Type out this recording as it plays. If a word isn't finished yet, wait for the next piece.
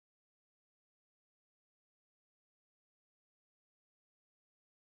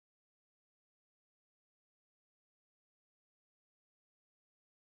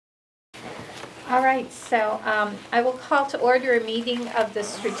All right, so I will call to order a meeting of the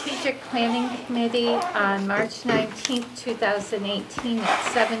Strategic Planning Committee on March 19th, 2018 at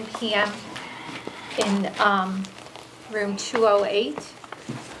 7 p.m. in room 208.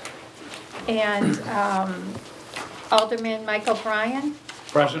 And Alderman Michael Bryan.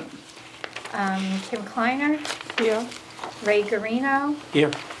 Present. Kim Kleiner. Here. Ray Garino.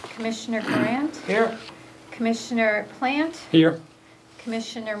 Here. Commissioner Grant. Here. Commissioner Plant. Here.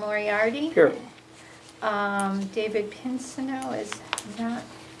 Commissioner Moriarty. Here. David Pinsino is not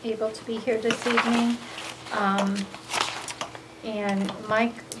able to be here this evening. And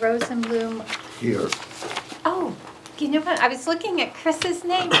Mike Rosenblum. Here. Oh, you know what? I was looking at Chris's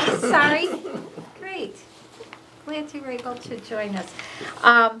name. I'm sorry. Great. Glad you were able to join us.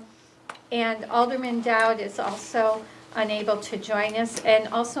 And Alderman Dowd is also unable to join us. And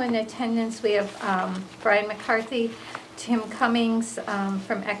also in attendance, we have Brian McCarthy, Tim Cummings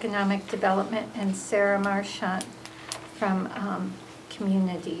from Economic Development, and Sarah Marchant from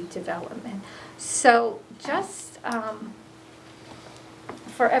Community Development. So just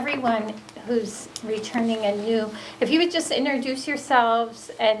for everyone who's returning anew, if you would just introduce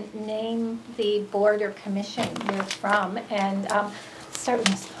yourselves and name the board or commission you're from, and start with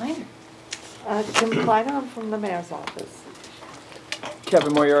Ms. Kleiner. Kim Kleiner, I'm from the Mayor's Office.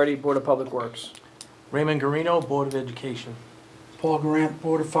 Kevin Moriarty, Board of Public Works. Raymond Garino, Board of Education. Paul Grant,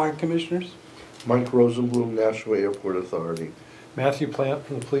 Board of Fire Commissioners. Mike Rosenblum, National Airport Authority. Matthew Plant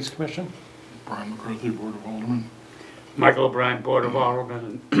from the Police Commission. Brian McCarthy, Board of Aldermen. Michael O'Brien, Board of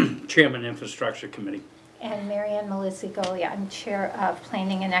Aldermen, and Chairman, Infrastructure Committee. And Marianne Melisi-Golia, I'm Chair of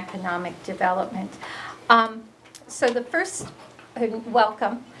Planning and Economic Development. So the first,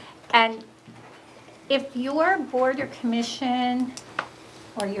 welcome. And if your board or commission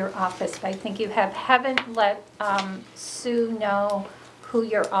or your office, but I think you haven't let Sue know who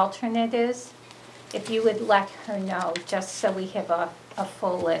your alternate is, if you would let her know, just so we have a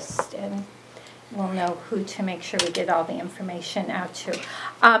full list and we'll know who to make sure we get all the information out to.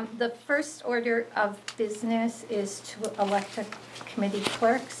 The first order of business is to elect a committee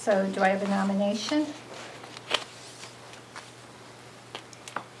clerk. So do I have a nomination?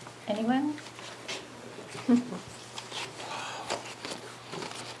 Anyone?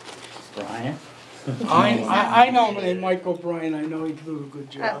 Brian. I nominate Mike O'Brien. I know he did a good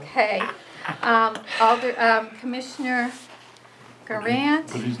job. Okay. Commissioner Grant.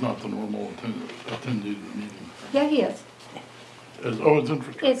 But he's not the normal attendee of the meeting. Yeah, he is. It's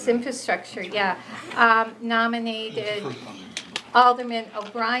infrastructure. It's infrastructure, yeah. Nominated First time. Alderman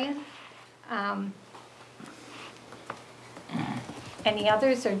O'Brien. Any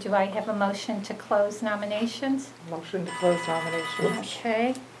others, or do I have a motion to close nominations? Motion to close nominations.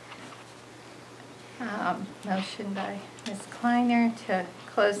 Okay. Motion by Ms. Kleiner to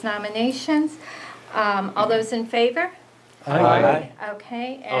close nominations. All those in favor? Aye.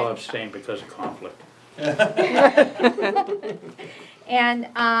 Okay. I'll abstain because of conflict. And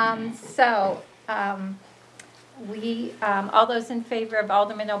all those in favor of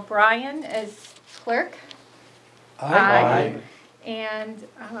Alderman O'Brien as clerk? Aye. And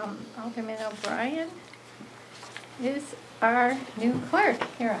Alderman O'Brien is our new clerk.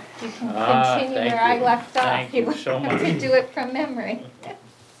 Here, you can continue Thank where I you. left off. Thank you so don't have much. to do it from memory.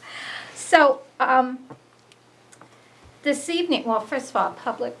 So, this evening, well, first of all,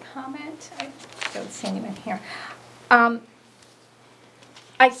 public comment. I don't see anyone here. I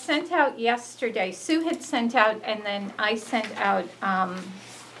sent out yesterday, Sue had sent out, and then I sent out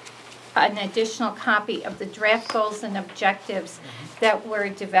an additional copy of the draft goals and objectives that were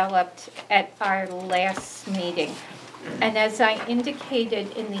developed at our last meeting. And as I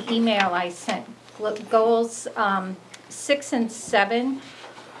indicated in the email I sent, goals 6 and 7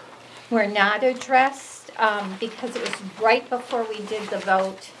 were not addressed because it was right before we did the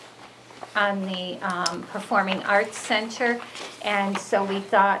vote on the Performing Arts Center, and so we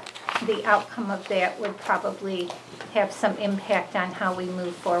thought the outcome of that would probably have some impact on how we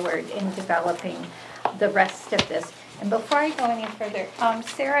move forward in developing the rest of this. And before I go any further,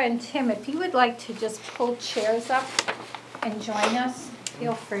 Sarah and Tim, if you would like to just pull chairs up and join us,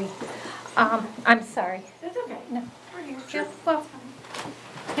 feel free. I'm sorry. That's okay. No. Sure. Well,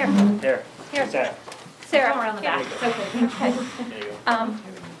 here. There. Here. Sarah. Sarah. Go around the back. It's okay. Okay. There you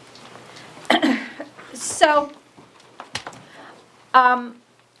go. So,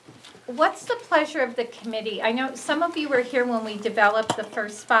 what's the pleasure of the committee? I know some of you were here when we developed the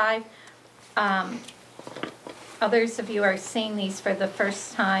first 5. Others of you are seeing these for the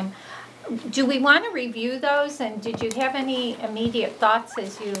first time. Do we want to review those, and did you have any immediate thoughts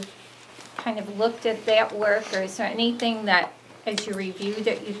as you kind of looked at that work, or is there anything that as you reviewed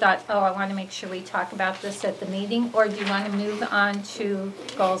it, you thought, oh, I want to make sure we talk about this at the meeting? Or do you want to move on to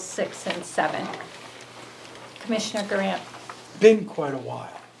goals 6 and 7? Commissioner Grant? Been quite a while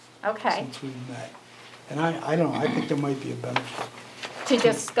Okay, since we've met. And I don't know, I think there might be a benefit to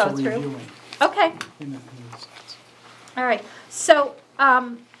just go to through? reviewing Okay. in a sense. All right, so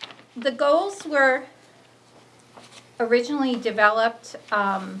the goals were originally developed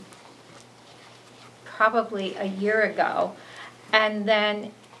probably a year ago. And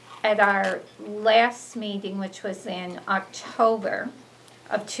then at our last meeting, which was in October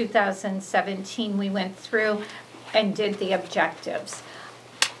of 2017, we went through and did the objectives.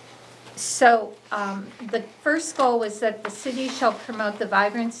 So the first goal was that the city shall promote the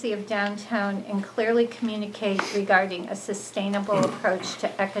vibrancy of downtown and clearly communicate regarding a sustainable approach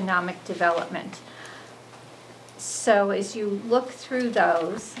to economic development. So as you look through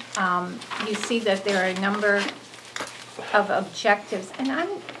those, you see that there are a number of objectives. And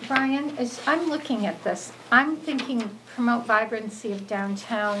Brian, as I'm looking at this, I'm thinking promote vibrancy of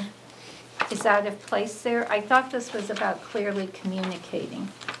downtown is out of place there. I thought this was about clearly communicating.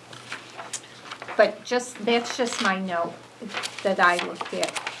 But that's just my note that I looked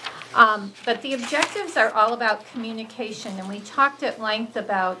at. But the objectives are all about communication, and we talked at length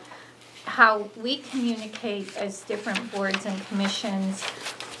about how we communicate as different boards and commissions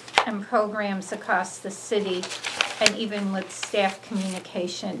and programs across the city, and even with staff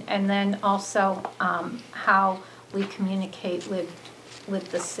communication, and then also how we communicate with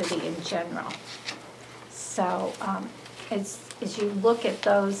the city in general. So as you look at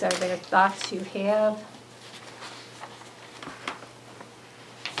those, are there thoughts you have?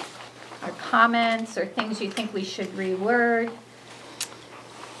 Or comments, or things you think we should reword?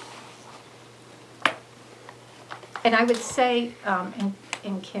 And I would say, and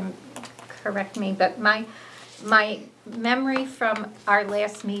Kim, correct me, but my memory from our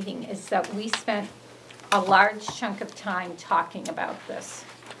last meeting is that we spent a large chunk of time talking about this.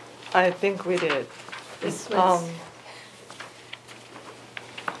 I think we did. This was,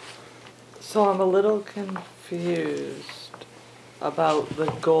 So I'm a little confused about the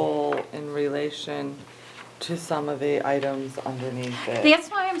goal in relation to some of the items underneath it. that's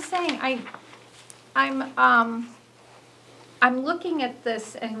why I'm saying, I'm looking at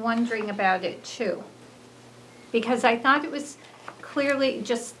this and wondering about it too. Because I thought it was clearly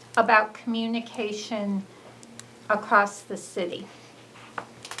just about communication across the city.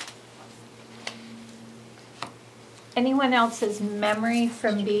 Anyone else's memory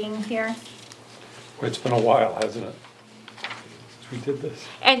from being here? Well, it's been a while, hasn't it? Since we did this.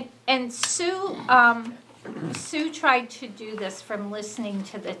 And Sue, Sue tried to do this from listening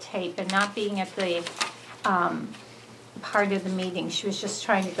to the tape and not being at the part of the meeting. She was just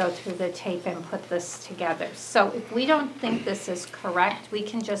trying to go through the tape and put this together. So if we don't think this is correct, we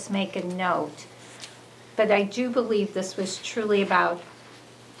can just make a note. But I do believe this was truly about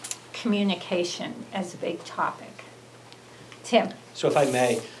communication as a big topic. Tim? So if I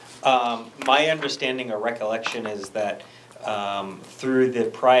may, my understanding or recollection is that through the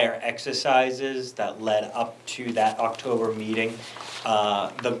prior exercises that led up to that October meeting,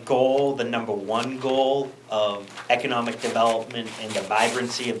 the goal, the number one goal of economic development and the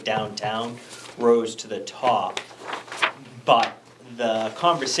vibrancy of downtown rose to the top. But the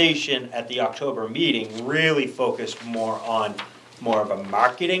conversation at the October meeting really focused more of a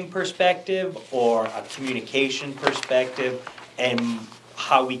marketing perspective or a communication perspective, and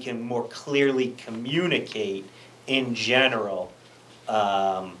how we can more clearly communicate in general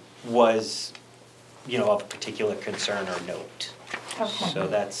was, of particular concern or note.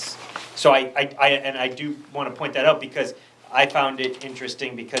 Okay. So I do want to point that out because I found it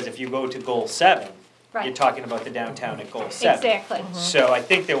interesting, because if you go to goal 7, you're Right. talking about the downtown at goal 7. Exactly. So I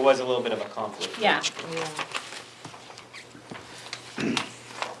think there was a little bit of a conflict. Yeah. Yeah.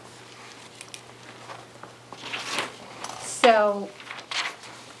 So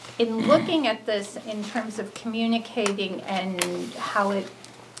in looking at this in terms of communicating and how it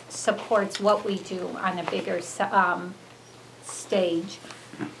supports what we do on a bigger stage,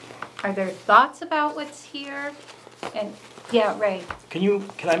 are there thoughts about what's here? And, yeah, Ray?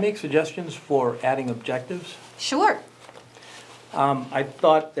 Can I make suggestions for adding objectives? Sure. I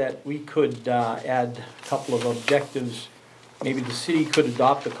thought that we could add a couple of objectives. Maybe the city could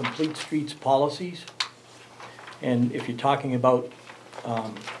adopt a complete streets policies. And if you're talking about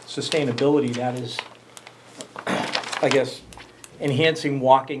sustainability, that is, I guess, enhancing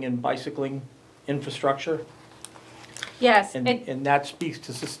walking and bicycling infrastructure. Yes. And that speaks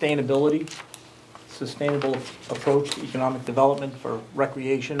to sustainability, sustainable approach to economic development for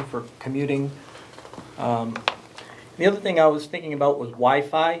recreation, for commuting. The other thing I was thinking about was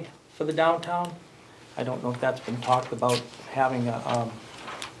Wi-Fi for the downtown. I don't know if that's been talked about, having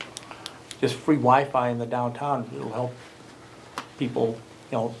just free Wi-Fi in the downtown. It'll help people,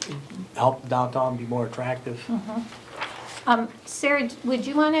 help the downtown be more attractive. Sarah, would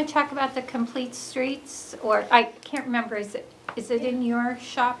you want to talk about the complete streets? Or, I can't remember, is it in your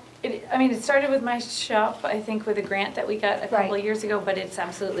shop? It started with my shop, I think, with a grant that we got a couple Right. of years ago, but it's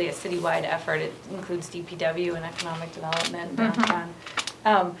absolutely a citywide effort. It includes DPW and economic development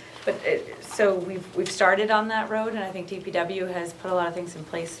downtown. So we've started on that road, and I think DPW has put a lot of things in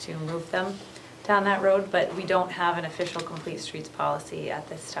place to move them down that road, but we don't have an official complete streets policy at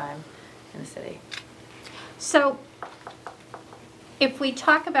this time in the city. So, if we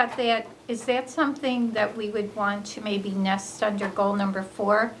talk about that, is that something that we would want to maybe nest under goal number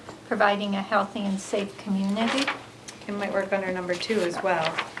 4, providing a healthy and safe community? It might work under number 2 as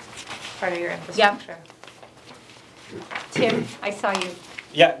well, part of your infrastructure. Tim, I saw you.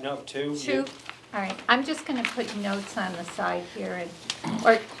 Yeah, no, 2. 2? All right, I'm just going to put notes on the side here.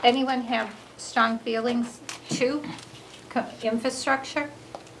 Or anyone have strong feelings? 2, infrastructure?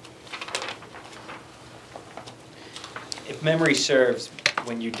 If memory serves,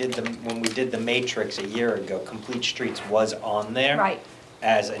 when we did the matrix a year ago, Complete Streets was on there. Right.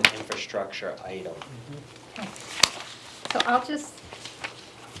 As an infrastructure item. Okay. So I'll just,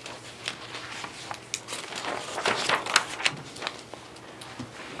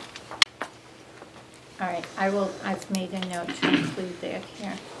 all right, I've made a note to include that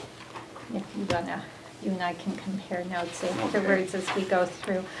here. If you wanna, you and I can compare notes afterwards as we go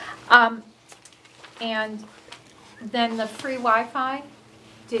through. And then the free Wi-Fi,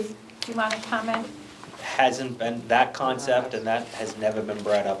 do you want to comment? Hasn't been, that concept and that has never been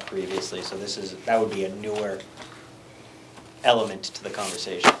brought up previously, so that would be a newer element to the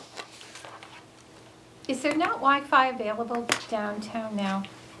conversation. Is there not Wi-Fi available downtown now?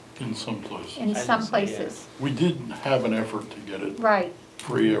 In some places. In I some didn't see places? We did have an effort to get it Right,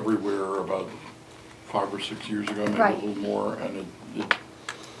 free everywhere about 5 or 6 years ago, maybe a Right. little more, and it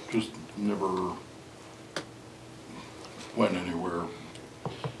just never went anywhere. I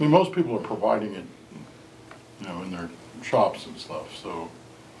mean, most people are providing it, in their shops and stuff, so.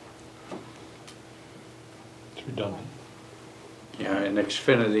 It's redundant. Yeah, and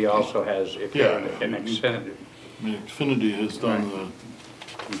Xfinity also has, if you're in Xfinity. I mean, Xfinity has done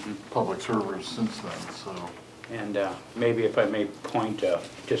the public service since then, so. And maybe if I may point,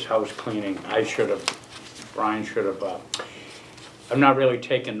 just house cleaning, Brian should have, I'm not really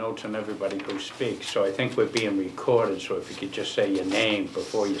taking notes on everybody who speaks, so I think we're being recorded, so if you could just say your name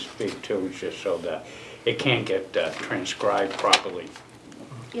before you speak too, just so that it can't get transcribed properly.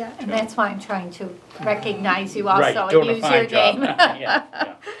 yeah, and that's why I'm trying to recognize you Right, also doing and a use your fine job. name.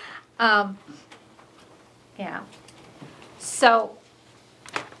 Yeah, yeah. Yeah. So,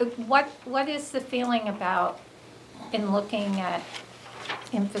 what is the feeling about in looking at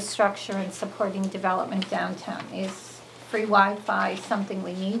infrastructure and supporting development downtown? Is free Wi-Fi something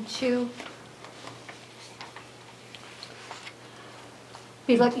we need to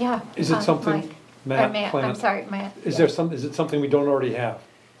be looking, yeah. Is it something, Mike. Or Matt, I'm sorry, Matt. is Yeah. it something we don't already have?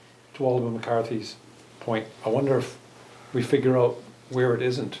 To Alderman McCarthy's point, I wonder if we figure out where it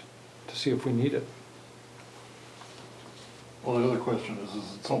isn't, to see if we need it. Well, the other question is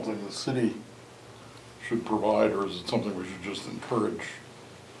it something the city should provide, or is it something we should just encourage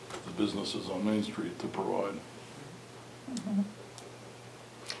the businesses on Main Street to provide?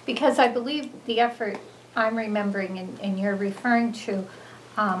 Because I believe the effort I'm remembering and you're referring to,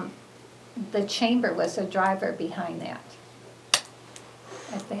 the chamber was a driver behind that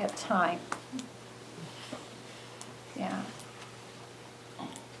at that time. Yeah.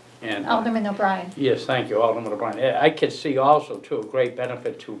 And, Alderman O'Brien. yes, thank you, Alderman O'Brien. I could see also too a great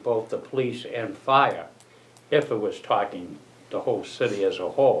benefit to both the police and fire if it was talking the whole city as a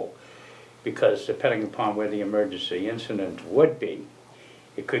whole. Because depending upon where the emergency incident would be,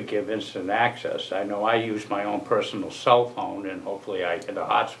 it could give instant access. I know I use my own personal cell phone and hopefully I hit a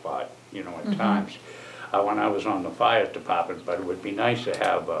hotspot, at times when I was on the fire department, but it would be nice to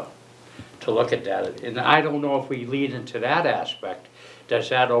have, to look at that. And I don't know if we lead into that aspect, does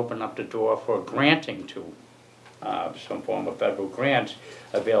that open up the door for granting to some form of federal grants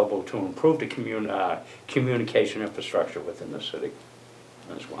available to improve the communication infrastructure within the city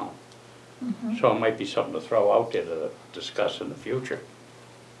as well? So it might be something to throw out there to discuss in the future.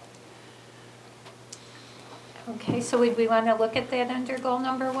 Okay, so would we want to look at that under goal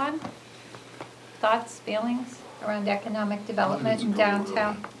number 1? Thoughts, feelings around economic development in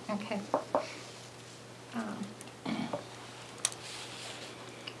downtown? Okay.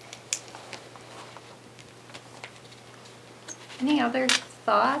 Any other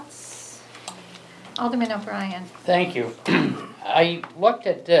thoughts? Alderman O'Brien. Thank you. I looked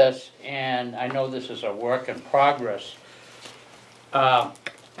at this, and I know this is a work in progress.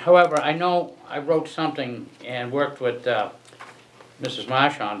 However, I know I wrote something and worked with Mrs.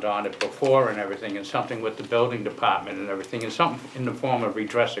 Marchand on it before and everything, and something with the building department and everything, and something in the form of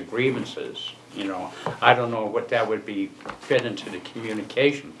redress of grievances, you know. I don't know what that would be fit into the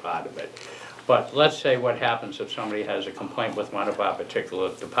communication part of it. But let's say what happens if somebody has a complaint with one of our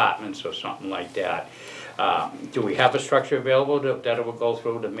particular departments or something like that. Do we have a structure available that it will go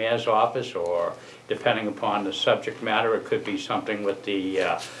through the mayor's office, or depending upon the subject matter, it could be something with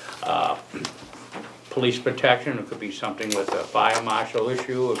the police protection, it could be something with a fire marshal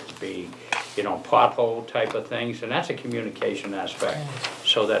issue, it could be, you know, pothole type of things, and that's a communication aspect,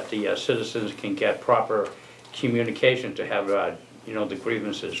 so that the citizens can get proper communication to have, you know, the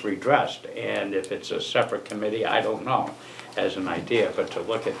grievances redressed. And if it's a separate committee, I don't know, as an idea, but to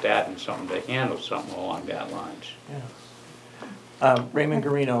look at that and something to handle something along that lines. Raymond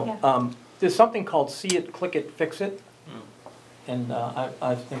Garino, there's something called See It, Click It, Fix It. And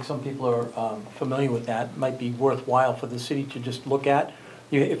I think some people are familiar with that. It might be worthwhile for the city to just look at.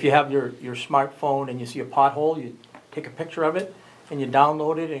 If you have your smartphone and you see a pothole, you take a picture of it and you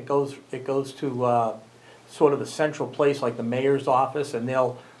download it, and it goes to sort of a central place like the mayor's office, and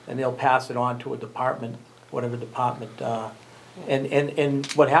they'll pass it on to a department, whatever department. And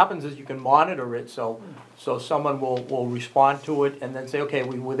what happens is you can monitor it, so someone will respond to it and then say, okay,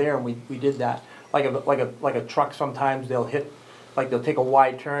 we were there and we did that. Like a truck, sometimes they'll take a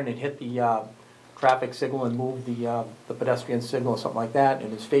wide turn and hit the traffic signal and move the pedestrian signal or something like that,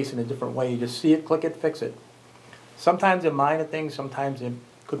 and it's facing a different way. You just see it, click it, fix it. Sometimes they're minor things, sometimes it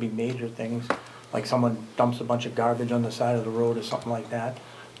could be major things, like someone dumps a bunch of garbage on the side of the road or something like that.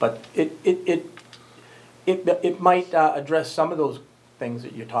 But it might address some of those things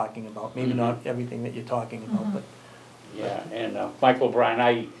that you're talking about, maybe not everything that you're talking about, but. Yeah, and Michael O'Brien,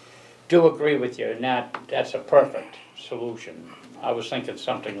 I do agree with you, and that's a perfect solution. I was thinking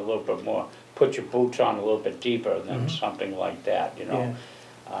something a little bit more, put your boots on a little bit deeper than something like that, you know.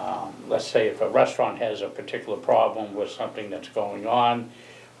 Let's say if a restaurant has a particular problem with something that's going on,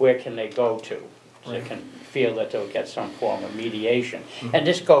 where can they go to? So they can feel that they'll get some form of mediation. And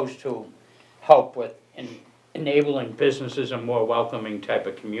this goes to help with enabling businesses a more welcoming type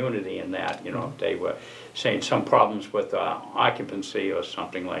of community in that, you know, if they were saying some problems with occupancy or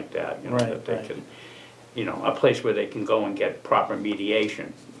something like that, you know, that they can, you know, a place where they can go and get proper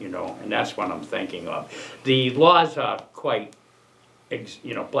mediation, you know, and that's what I'm thinking of. The laws are quite,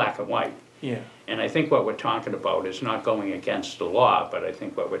 you know, black and white. Yeah. And I think what we're talking about is not going against the law, but I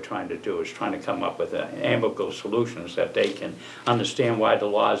think what we're trying to do is trying to come up with amicable solutions that they can understand why the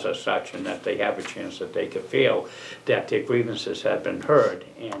laws are such, and that they have a chance that they can feel that their grievances have been heard,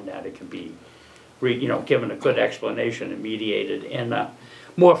 and that it can be, you know, given a good explanation and mediated in a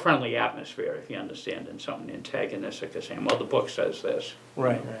more friendly atmosphere, if you understand, than something antagonistic as saying, well, the book says this.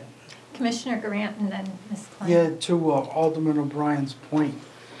 Right. Commissioner Grant and then Ms. Klein. Yeah, to Alderman O'Brien's point,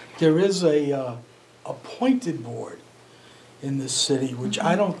 there is a appointed board in this city, which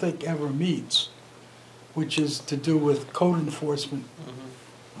I don't think ever meets, which is to do with code enforcement.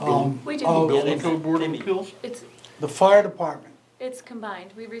 We do. Building Code Board of Appeals? The fire department. It's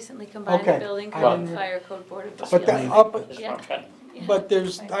combined. We recently combined Okay. the building I code and didn't- fire code board of appeals. But that, Yeah. but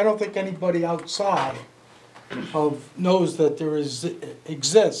there's, I don't think anybody outside knows that there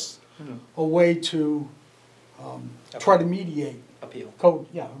exists a way to try to mediate. Appeal. Code,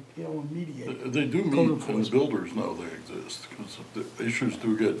 yeah, appeal and mediate. They do Code meet, and the enforcement. builders know they exist, because the issues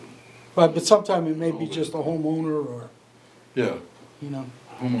do get, But sometimes it may be just a homeowner or, yeah, you know.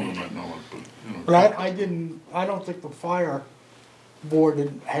 homeowner might know it, but, you know. But I don't think the fire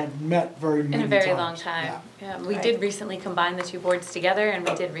board had met very many In a times. very long time. Yeah, we did recently combine the two boards together, and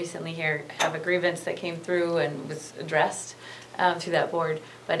we did recently have a grievance that came through and was addressed through that board.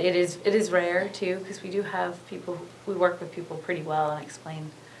 But it is rare too, because we do have people, we work with people pretty well and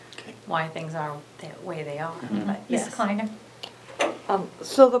explain why things are the way they are. But Ms. yes. Kleiner.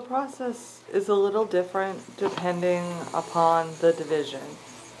 So the process is a little different depending upon the division.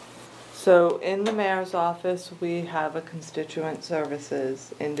 So in the mayor's office, we have a constituent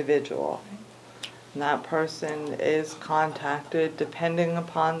services individual. And that person is contacted depending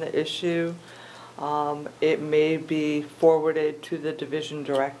upon the issue. It may be forwarded to the division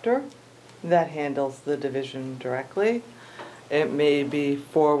director that handles the division directly. It may be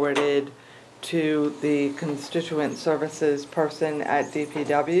forwarded to the constituent services person at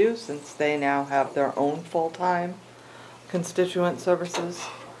DPW, since they now have their own full-time constituent services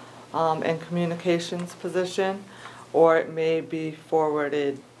and communications position, or it may be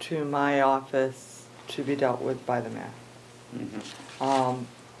forwarded to my office to be dealt with by the mayor.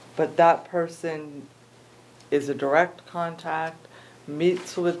 But that person is a direct contact,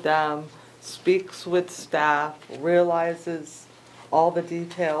 meets with them, speaks with staff, realizes all the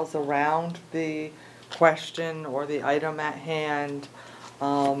details around the question or the item at hand,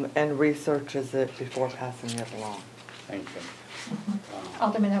 and researches it before passing it along. Thank you.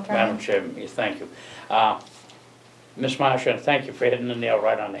 Alderman O'Brien. Madam Chair, thank you. Ms. Marshall, thank you for hitting the nail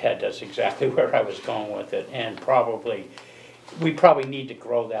right on the head. That's exactly where I was going with it. And we probably need to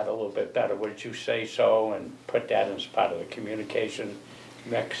grow that a little bit better. Would you say so? And put that as part of the communication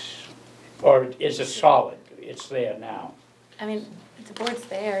mix? Or is it solid? It's there now. I mean, the board's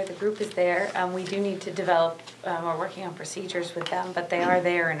there, the group is there. We do need to develop, we're working on procedures with them, but they are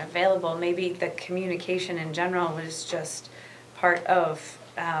there and available. Maybe the communication in general was just part of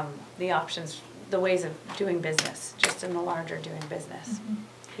the options, the ways of doing business, just in the larger doing business.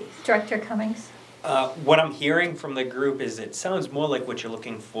 Director Cummings? What I'm hearing from the group is it sounds more like what you're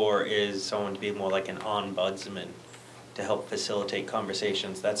looking for is someone to be more like an ombudsman to help facilitate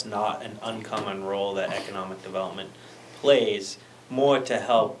conversations. That's not an uncommon role that economic development plays, more to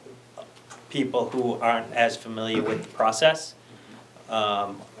help people who aren't as familiar with the process,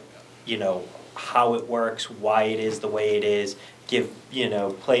 you know, how it works, why it is the way it is,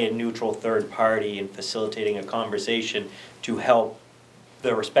 play a neutral third party in facilitating a conversation to help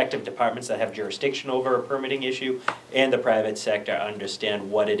the respective departments that have jurisdiction over a permitting issue and the private sector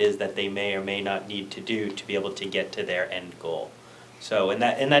understand what it is that they may or may not need to do to be able to get to their end goal. So, and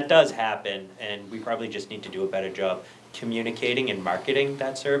that does happen, and we probably just need to do a better job communicating and marketing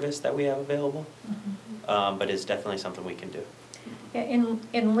that service that we have available. But it's definitely something we can do. Yeah,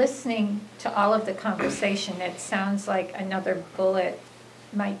 in listening to all of the conversation, it sounds like another bullet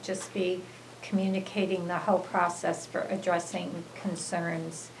might just be communicating the whole process for addressing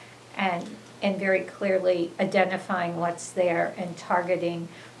concerns and very clearly identifying what's there and targeting.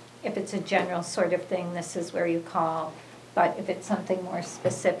 If it's a general sort of thing, this is where you call. But if it's something more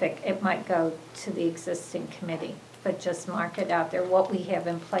specific, it might go to the existing committee. But just mark it out there, what we have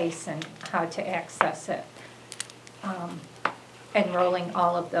in place and how to access it. And rolling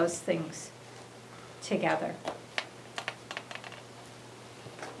all of those things together.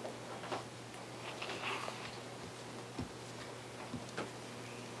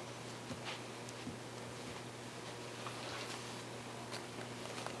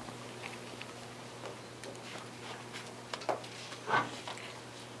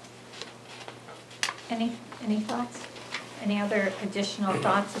 Any thoughts? Any other additional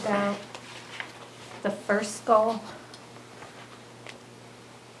thoughts about the first goal?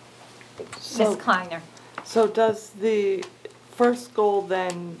 Ms. Kleiner. So does the first goal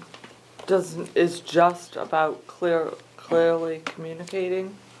then is just about clearly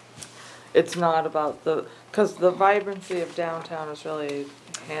communicating? It's not about because the vibrancy of downtown is really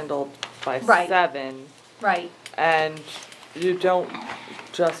handled by Right. 7. Right. And you don't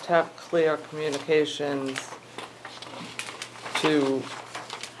just have clear communications to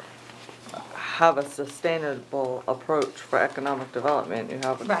have a sustainable approach for economic development. You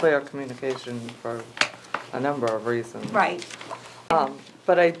have a Right. clear communication for a number of reasons. Right.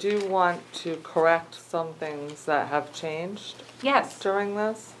 But I do want to correct some things that have changed Yes. during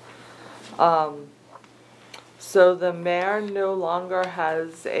this. So the mayor no longer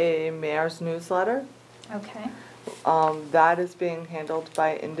has a mayor's newsletter. Okay. That is being handled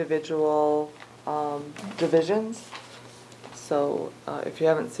by individual divisions. So if you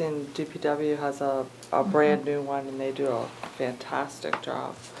haven't seen, DPW has a brand new one and they do a fantastic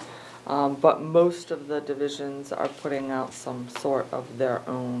job. But most of the divisions are putting out some sort of their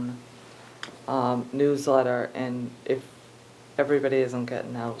own newsletter, and if everybody isn't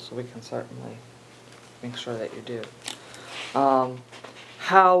getting out, so we can certainly make sure that you do.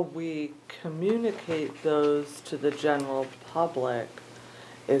 How we communicate those to the general public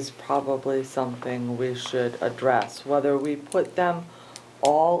is probably something we should address. Whether we put them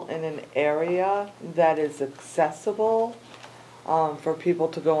all in an area that is accessible for people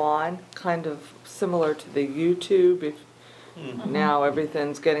to go on, kind of similar to the YouTube. Now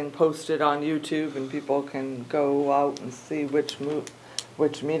everything's getting posted on YouTube and people can go out and see which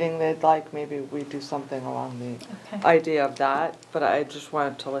meeting they'd like. Maybe we do something along the Okay. idea of that. But I just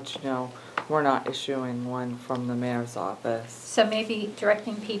wanted to let you know we're not issuing one from the mayor's office. So maybe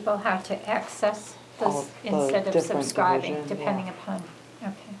directing people how to access All this the instead of different subscribing, division, depending yeah. upon,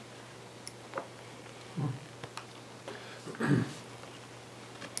 okay.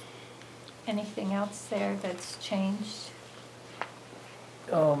 Anything else there that's changed?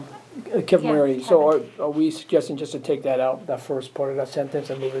 Kevin Yeah, Moriarty, so Kevin. are we suggesting just to take that out, that first part of that sentence,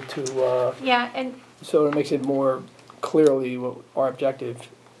 and move it to, Yeah, and so it makes it more clearly what our objective,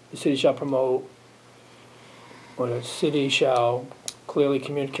 the city shall promote, or the city shall clearly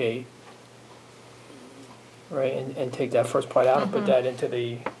communicate, right, and take that first part out and put that into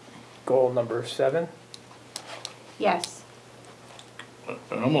the goal number 7? yes,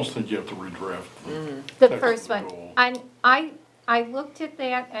 I almost think you have to redraft the text first of the one. goal. And I looked at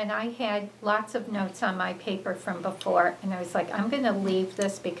that and I had lots of notes on my paper from before, and I was like, I'm gonna leave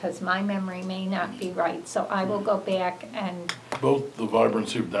this because my memory may not be right, so I will go back and, Both the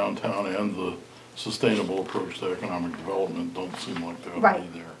vibrancy of downtown and the sustainable approach to economic development don't seem like they ought to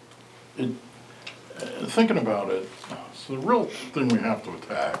Right. be there. Thinking about it, so the real thing we have to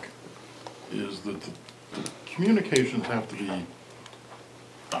attack is that the communications have to be,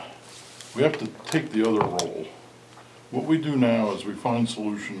 we have to take the other role. What we do now is we find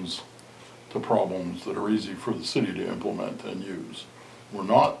solutions to problems that are easy for the city to implement and use. We're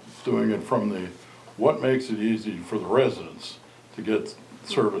not doing it from the, what makes it easy for the residents to get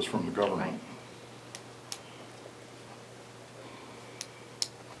service from the government.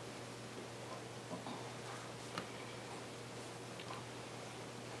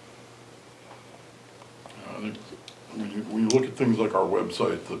 I think when you look at things like our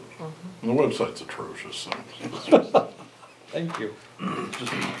website, the website's atrocious, so. Thank you.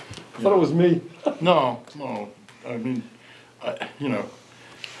 Just, I thought it was me. No, I mean, I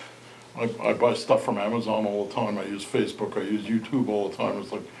buy stuff from Amazon all the time, I use Facebook, I use YouTube all the time,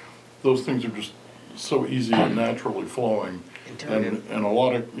 it's like, those things are just so easy and naturally flowing. And a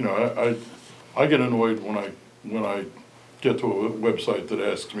lot of, I get annoyed when I get to a website that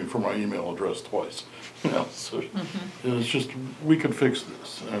asks me for my email address twice, so, it's just, we could fix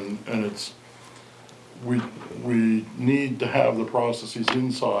this, and it's, we need to have the processes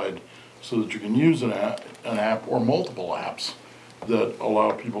inside so that you can use an app or multiple apps that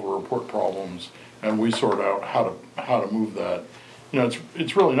allow people to report problems, and we sort out how to move that.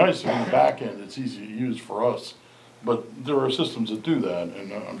 It's really nice in the back end, it's easy to use for us, but there are systems that do that,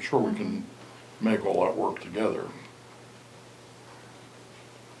 and I'm sure we can make all that work together.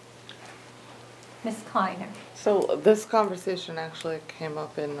 Ms. Kleiner. So this conversation actually came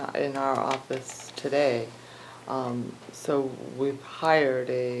up in our office today. So we've hired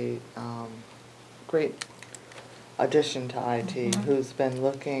a great addition to IT who's been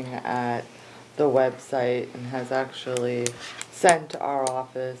looking at the website and has actually sent our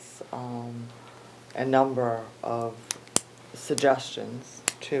office a number of suggestions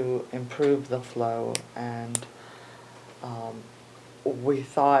to improve the flow, and we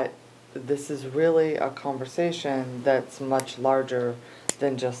thought this is really a conversation that's much larger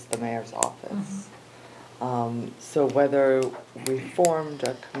than just the mayor's office. So whether we formed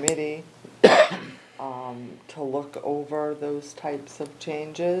a committee to look over those types of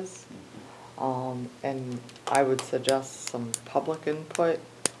changes, and I would suggest some public input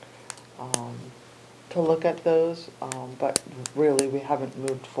to look at those, but really we haven't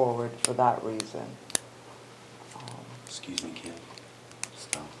moved forward for that reason. Excuse me, Kim.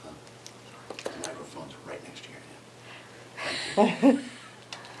 Stop. The microphone's right next to your head.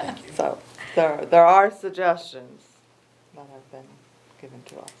 Thank you. So there are suggestions that have been given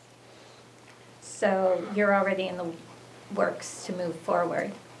to us. So you're already in the works to move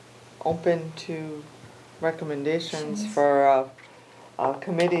forward. Open to recommendations for a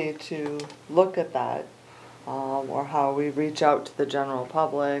committee to look at that, or how we reach out to the general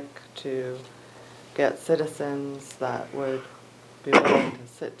public to get citizens that would be willing to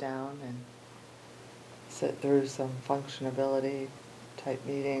sit down and sit through some functionability type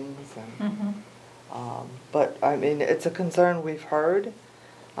meetings. And but I mean, it's a concern we've heard.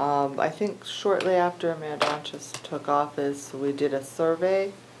 I think shortly after Mayor Donchis took office, we did a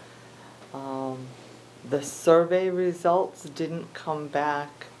survey. The survey results didn't come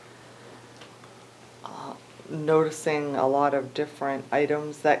back noticing a lot of different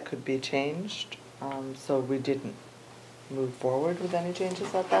items that could be changed. So we didn't move forward with any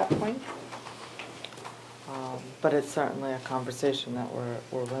changes at that point. But it's certainly a conversation that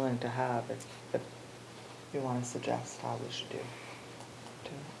we're willing to have if you want to suggest how we should do.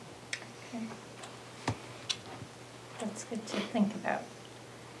 Okay. That's good to think about.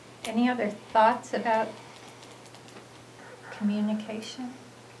 Any other thoughts about communication?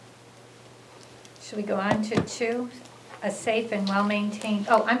 Should we go on to 2, a safe and well-maintained,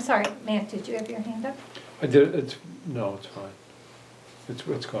 oh, I'm sorry, Matt, did you have your hand up? I did, no, it's fine.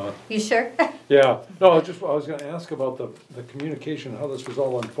 It's gone. You sure? Yeah, no, I was gonna ask about the communication, how this was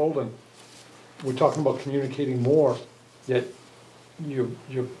all unfolding. We're talking about communicating more, yet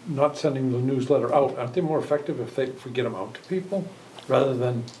you're not sending the newsletter out, aren't they more effective if we get them out to people, rather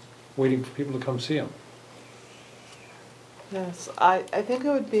than waiting for people to come see them? Yes, I think it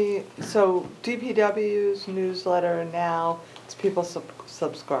would be, so DPW's newsletter now, it's people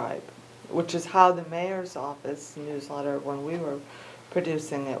subscribe, which is how the mayor's office newsletter, when we were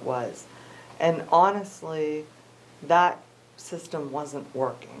producing it, was. And honestly, that system wasn't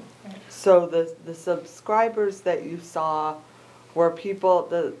working. So the subscribers that you saw were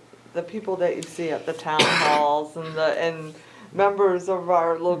people, the people that you see at the town halls and members of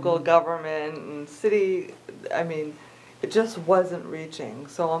our local government and city, I mean, it just wasn't reaching.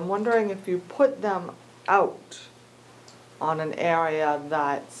 So I'm wondering if you put them out on an area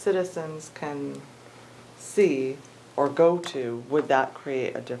that citizens can see or go to, would that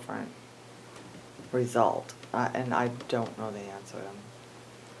create a different result? And I don't know the answer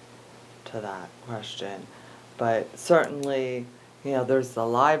to that question. But certainly, you know, there's the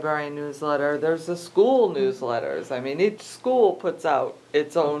library newsletter, there's the school newsletters. I mean, each school puts out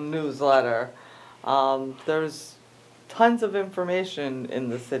its own newsletter. There's tons of information in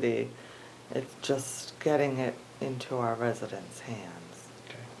the city. It's just getting it into our residents' hands.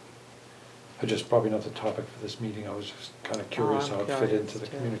 Okay. I just, probably not the topic for this meeting, I was just kind of curious I'm how it fit curious into the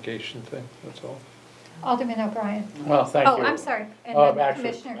too. communication thing, that's all. Alderman O'Brien. Well, thank you. Oh, I'm sorry, and Oh, then actually,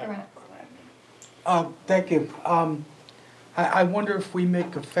 Commissioner Grant. Thank you. I wonder if we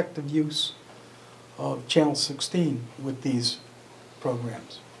make effective use of Channel 16 with these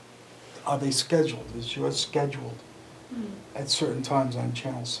programs. Are they scheduled? Is yours scheduled at certain times on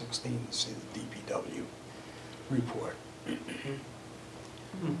Channel 16 to see the DPW report?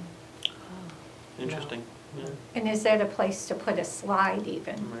 Interesting. Yeah. And is that a place to put a slide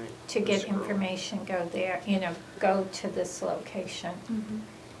even? Right. To get Scroll. information, go there, you know, go to this location.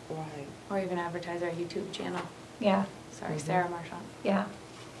 Right. Or even advertise our YouTube channel. Yeah, Sorry, Sarah Marchant. yeah.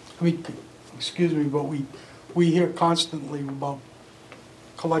 I mean, excuse me, but we hear constantly about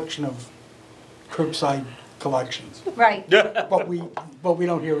collection of curbside collections, Right, but we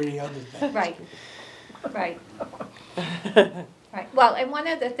don't hear any other thing. right, right. Right, well, and one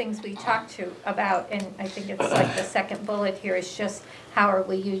of the things we talked to about, and I think it's like the second bullet here, is just how are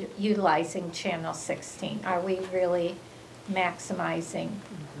we utilizing Channel 16? Are we really maximizing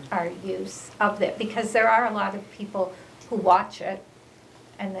our use of it? Because there are a lot of people who watch it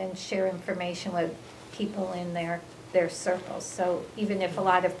and then share information with people in their circles. So even if a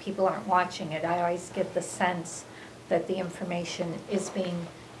lot of people aren't watching it, I always get the sense that the information is being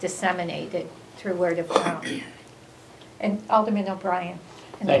disseminated through word of mouth. And Alderman O'Brien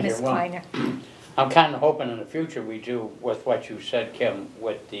and Thank you. Ms. Well, Kleiner. I'm kind of hoping in the future we do with what you said, Kim,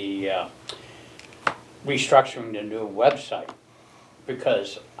 with the restructuring the new website.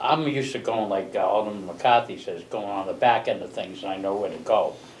 Because I'm used to going like Alderman McCarthy says, going on the back end of things and I know where to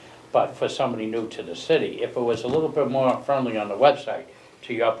go. But for somebody new to the city, if it was a little bit more friendly on the website,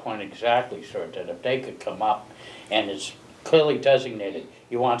 to your point exactly, sir, that if they could come up and it's clearly designated,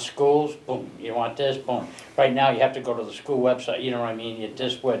 you want schools, boom, you want this, boom. Right now, you have to go to the school website, you know what I mean, you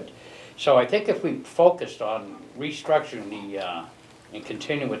just would. So I think if we focused on restructuring the, and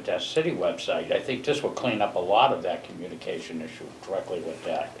continue with that city website, I think this will clean up a lot of that communication issue directly with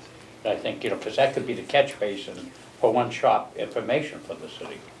that. I think, you know, because that could be the catch basin for one-shop information for the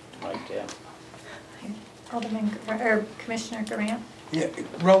city, right there. Alderman, or Commissioner Grant? Yeah,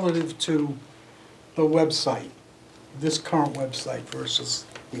 relative to the website, this current website versus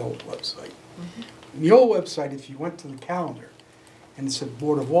the old website. The old website, if you went to the calendar and it said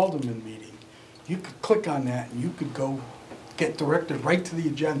Board of Aldermen meeting, you could click on that and you could go get directed right to the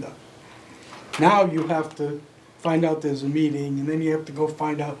agenda. Now you have to find out there's a meeting and then you have to go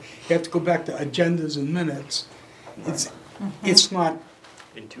find out, you have to go back to agendas and minutes. It's not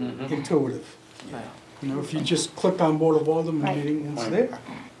intuitive. You know, if you just click on Board of Aldermen Right. meeting, it's there.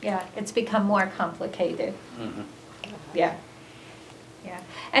 Yeah, it's become more complicated. Yeah, yeah.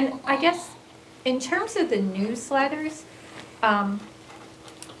 And I guess in terms of the newsletters, I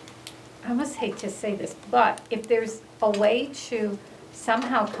almost hate to say this, but if there's a way to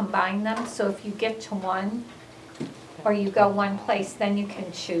somehow combine them, so if you get to one, or you go one place, then you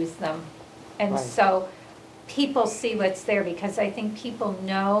can choose them. And Right. so people see what's there, because I think people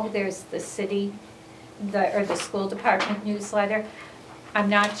know there's the city, or the school department newsletter. I'm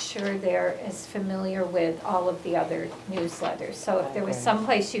not sure they're as familiar with all of the other newsletters. So if there was Okay. some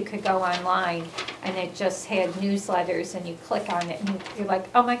place you could go online and it just had newsletters and you click on it and you're like,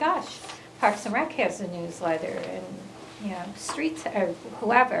 oh my gosh, Parks and Rec has a newsletter, and, you know, Streets, or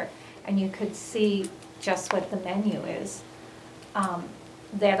whoever, and you could see just what the menu is.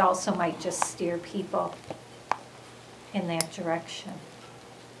 That also might just steer people in that direction.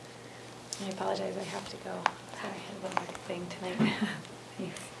 I apologize, I have to go. Sorry, I had one more thing tonight.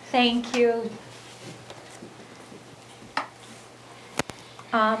 Thanks. Thank you.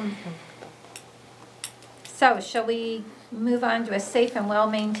 So shall we move on to a safe and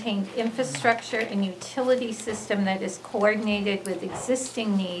well-maintained infrastructure and utility system that is coordinated with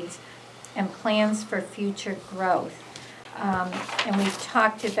existing needs and plans for future growth? And we've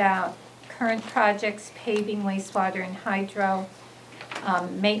talked about current projects, paving, wastewater, and hydro,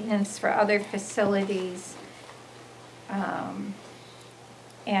 maintenance for other facilities.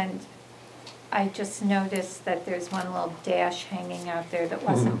 And I just noticed that there's one little dash hanging out there that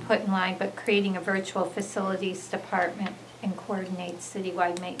wasn't put in line, but creating a virtual facilities department and coordinate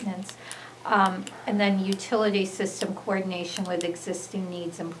citywide maintenance. And then utility system coordination with existing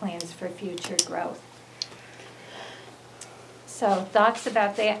needs and plans for future growth. So thoughts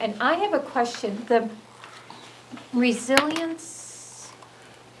about that. And I have a question. The resilience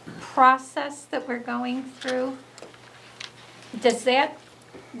process that we're going through, does that,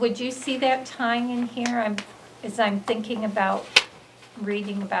 would you see that tying in here? As I'm thinking about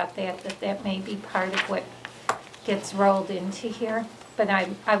reading about that may be part of what gets rolled into here, but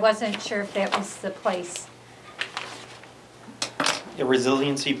I wasn't sure if that was the place. The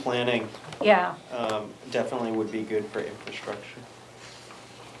resiliency planning Yeah. definitely would be good for infrastructure.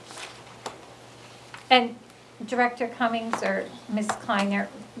 And Director Cummings or Ms. Kleiner,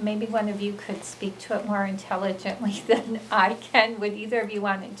 maybe one of you could speak to it more intelligently than I can. Would either of you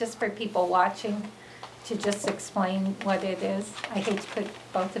want it, just for people watching, to just explain what it is? I hate to put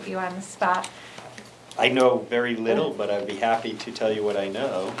both of you on the spot. I know very little, but I'd be happy to tell you what I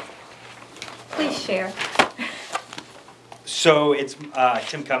know. Please share. So it's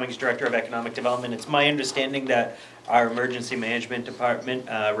Tim Cummings, Director of Economic Development. It's my understanding that our Emergency Management Department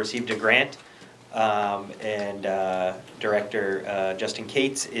received a grant, and Director Justin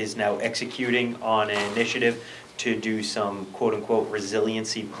Cates is now executing on an initiative to do some quote-unquote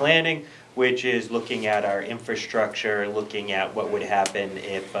resiliency planning, which is looking at our infrastructure, looking at what would happen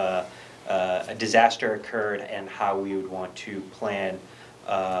if a disaster occurred and how we would want to plan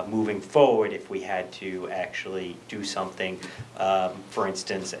moving forward if we had to actually do something. For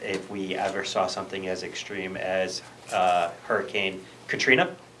instance, if we ever saw something as extreme as Hurricane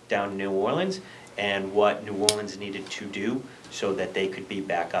Katrina down in New Orleans, and what New Orleans needed to do so that they could be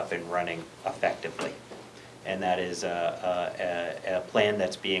back up and running effectively. And that is a plan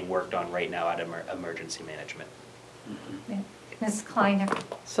that's being worked on right now at Emergency Management. Yeah. Ms. Kleiner.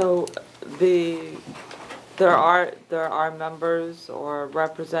 So there are members or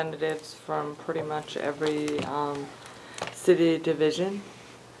representatives from pretty much every city division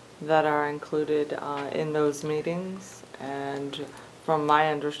that are included in those meetings. And from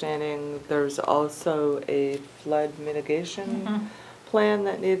my understanding, there's also a flood mitigation plan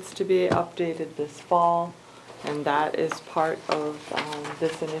that needs to be updated this fall. And that is part of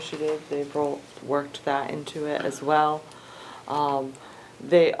this initiative. They've worked that into it as well.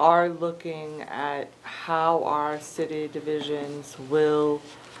 They are looking at how our city divisions will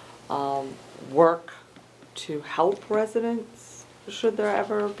work to help residents should there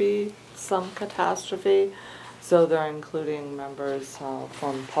ever be some catastrophe. So they're including members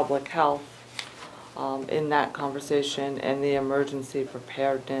from public health in that conversation, and the emergency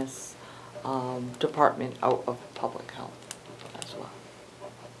preparedness department out of public health as well.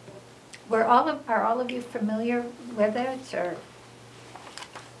 Are all of you familiar with it, or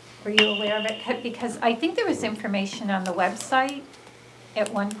were you aware of it? Because I think there was information on the website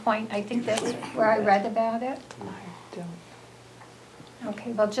at one point. I think that's where I read about it. I don't.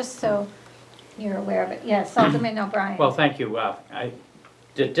 Okay, well, just so you're aware of it. Yes, Alderman O'Brien. Well, thank you.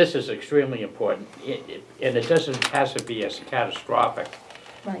 This is extremely important, and it doesn't have to be as catastrophic.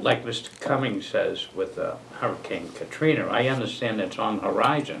 Right. Like Mr. Cummings says with Hurricane Katrina. I understand it's on the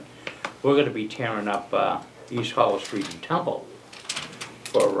horizon. We're going to be tearing up East Hollow Street and Temple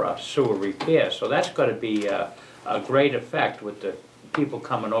for sewer repair. So that's going to be a great effect with the people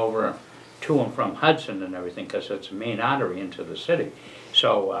coming over to and from Hudson and everything, because it's a main artery into the city.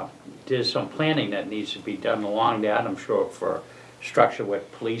 So there's some planning that needs to be done along that, I'm sure, for structure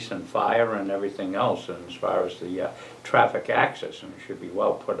with police and fire and everything else, and as far as the traffic access, and it should be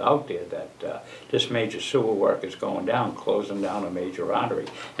well put out there that this major sewer work is going down, closing down a major artery.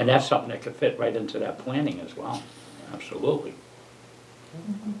 And that's something that could fit right into that planning as well. Absolutely.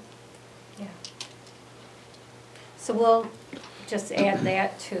 Yeah. So we'll just add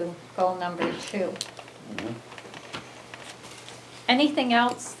that to goal number 2. Anything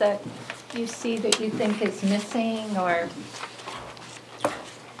else that you see that you think is missing, or?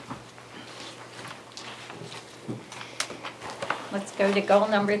 Let's go to goal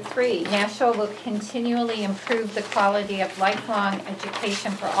number 3. Nashua will continually improve the quality of lifelong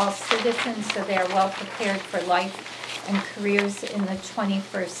education for all citizens so they are well prepared for life and careers in the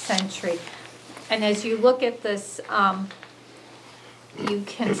 21st century. And as you look at this, you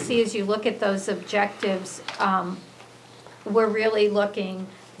can see as you look at those objectives, we're really looking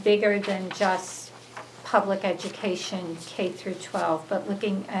bigger than just public education, K through 12, but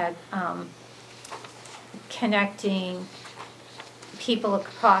looking at connecting people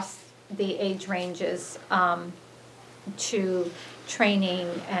across the age ranges to training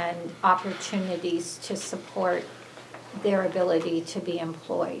and opportunities to support their ability to be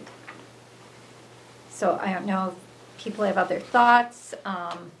employed. So I don't know if people have other thoughts.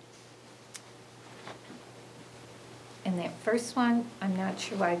 And that first one, I'm not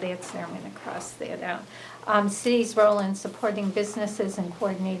sure why that's there, I'm gonna cross that out. City's role in supporting businesses and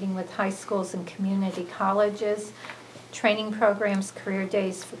coordinating with high schools and community colleges, training programs, career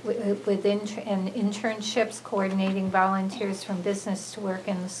days and internships, coordinating volunteers from business to work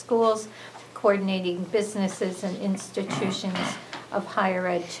in the schools, coordinating businesses and institutions of higher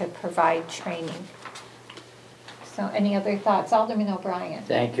ed to provide training. So any other thoughts? Alderman O'Brien.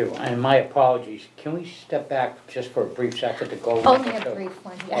 Thank you, and my apologies. Can we step back just for a brief second to go? Only a brief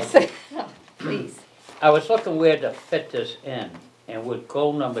one, yes. Please. I was looking where to fit this in, and with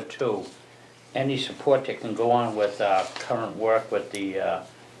goal number 2, any support that can go on with current work with the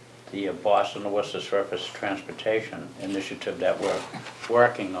Boston and Worcester Surface Transportation Initiative that we're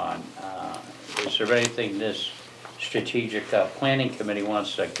working on. Is there anything this strategic planning committee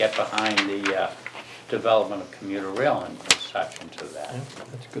wants to get behind the development of commuter rail and such into that? Yeah,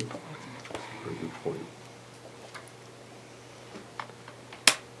 that's a good point. Very good point.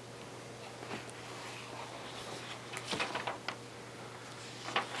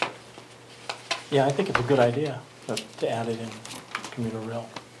 Yeah, I think it's a good idea to add it in commuter rail.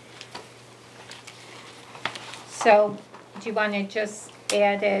 So, do you want to just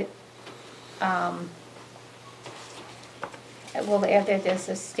add it, we'll add it as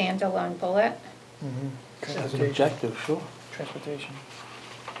a standalone bullet? As an objective, sure. Transportation.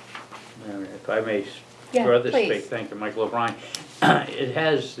 And if I may Yeah, further please. speak, thank you, Michael O'Brien. It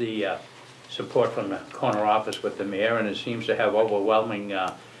has the support from the corner office with the mayor, and it seems to have overwhelming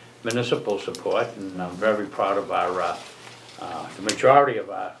municipal support, and I'm very proud of our, the majority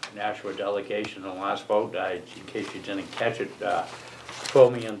of our Nashua delegation in the last vote. In case you didn't catch it, $4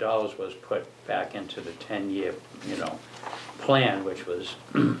 million was put back into the 10-year, plan, which was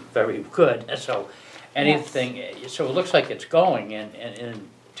very good. So anything, so it looks like it's going, and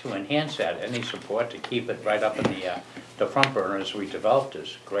to enhance that, any support to keep it right up in the front burner as we developed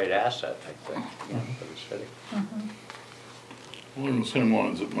is a great asset, I think, for the city. Along the same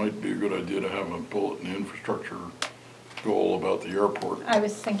lines, it might be a good idea to have a bullet in the infrastructure goal about the airport. I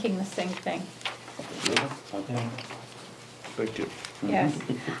was thinking the same thing, Okay. Thank you. yes.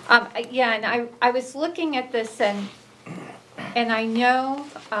 Yeah, and I was looking at this and I know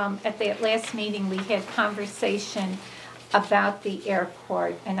at the last meeting, we had conversation about the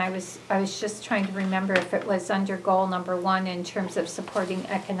airport, and I was just trying to remember if it was under goal number 1 in terms of supporting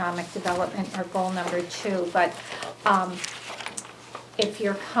economic development or goal number 2, but if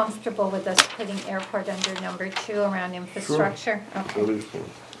you're comfortable with us putting airport under number 2 around infrastructure? Okay. That is fine.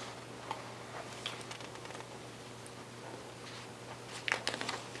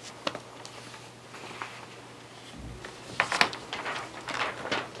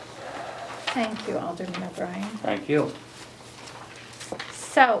 Thank you, Alderman O'Brien. Thank you.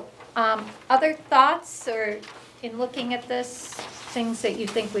 So, other thoughts or in looking at this, things that you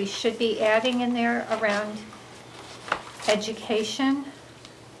think we should be adding in there around education?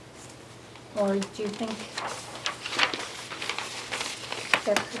 Or do you think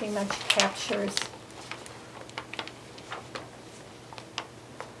that pretty much captures?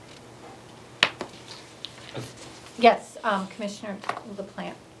 Yes, Commissioner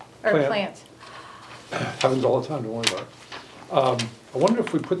LaPlante, or Plant. Happens all the time, don't worry about it. I wonder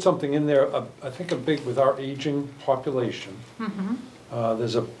if we put something in there, I think with our aging population.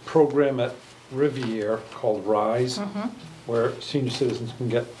 There's a program at Riviere called RISE, where senior citizens can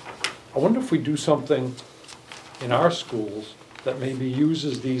get, I wonder if we do something in our schools that maybe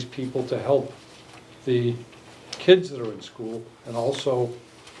uses these people to help the kids that are in school, and also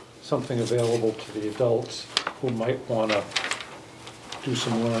something available to the adults who might want to do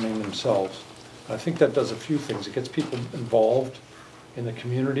some learning themselves. I think that does a few things. It gets people involved in the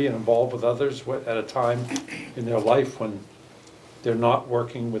community and involved with others at a time in their life when they're not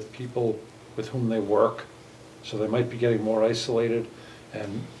working with people with whom they work. So they might be getting more isolated,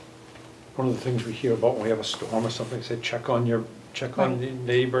 and one of the things we hear about when we have a storm or something, say, check on the Right.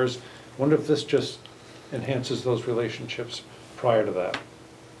 neighbors. Wonder if this just enhances those relationships prior to that,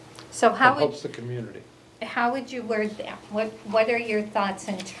 So and helps the community. how would you word that? What are your thoughts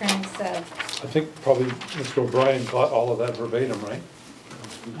in terms of, I think probably Mr. O'Brien got all of that verbatim, right?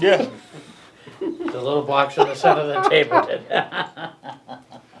 Yeah. The little box in the center of the table did.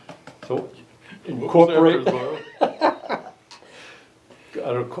 So What was incorporate,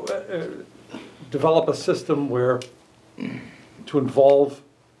 after develop a system where, to involve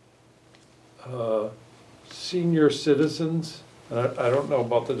senior citizens, and I don't know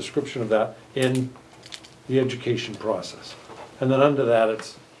about the description of that, in the education process. And then under that,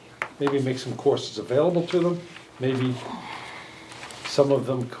 it's maybe make some courses available to them, maybe some of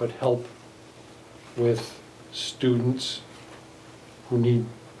them could help with students who need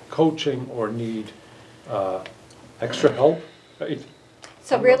coaching or need extra help, right?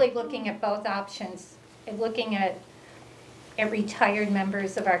 so really looking at both options, and looking at retired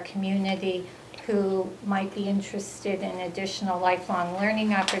members of our community who might be interested in additional lifelong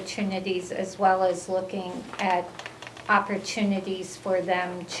learning opportunities, as well as looking at opportunities for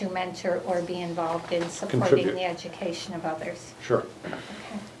them to mentor or be involved in supporting Contribute. the education of others. Sure. Okay.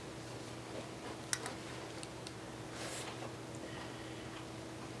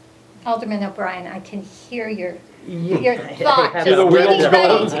 Alderman O'Brien, I can hear your thoughts See the just wheels getting ready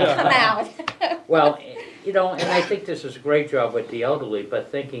going. to come out. Well, you know, and I think this is a great job with the elderly,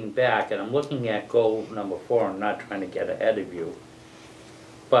 but thinking back, and I'm looking at goal number 4, I'm not trying to get ahead of you,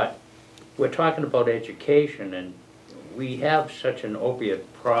 but we're talking about education, and we have such an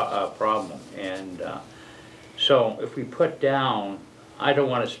opiate problem, and so if we put down, I don't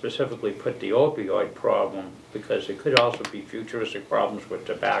want to specifically put the opioid problem, because it could also be futuristic problems with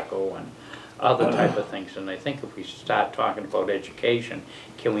tobacco and other type of things, and I think if we start talking about education,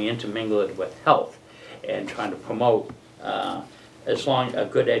 can we intermingle it with health and trying to promote a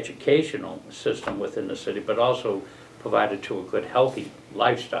good educational system within the city, but also provided to a good healthy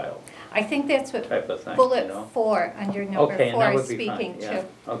lifestyle I think that's what type of thing, you bullet know? 4 under number Okay, and 4 that is would be fine, speaking yeah.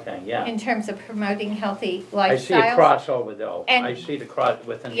 to, Okay, yeah. in terms of promoting healthy I see a lifestyles. crossover though. And- I see the cross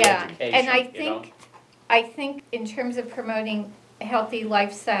within the Yeah, education, and you know? I think in terms of promoting healthy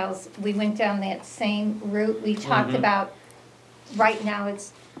lifestyles, we went down that same route. We talked Mhm. about, right now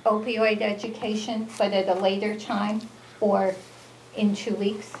it's opioid education, but at a later time, or in 2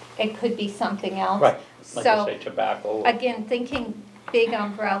 weeks, it could be something else. Right, like I So, say, tobacco. again, thinking big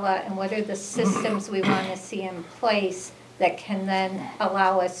umbrella and what are the systems we want to see in place that can then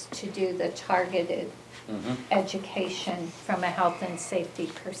allow us to do the targeted Mhm. education from a health and safety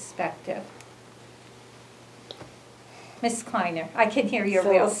perspective. Ms. Kleiner, I can hear your So-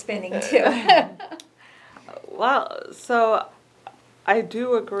 wheels spinning too. Well, so I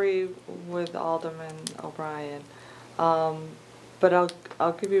do agree with Alderman O'Brien. But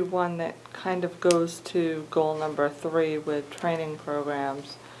I'll give you one that kind of goes to goal number 3 with training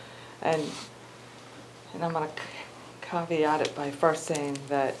programs. And I'm gonna caveat it by first saying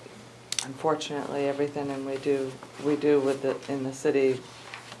that unfortunately everything we do in the city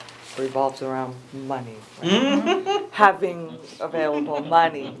revolves around money. Right? Having available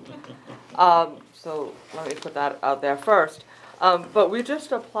money. So let me put that out there first. But we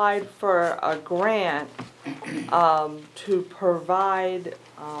just applied for a grant to provide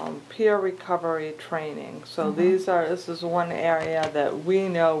peer recovery training. So this is one area that we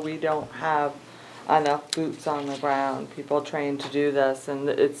know we don't have enough boots on the ground, people trained to do this, and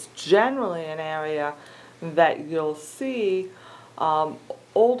it's generally an area that you'll see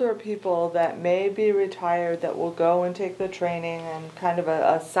older people that may be retired that will go and take the training and kind of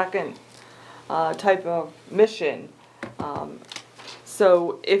a second type of mission.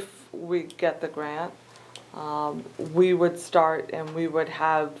 So if we get the grant, we would start and we would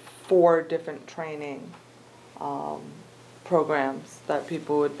have 4 different training programs that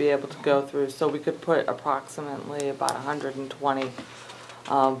people would be able to go through. So we could put approximately about 120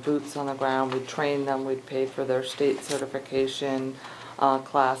 boots on the ground. We'd train them, we'd pay for their state certification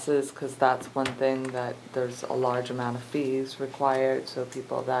classes, because that's one thing that there's a large amount of fees required. So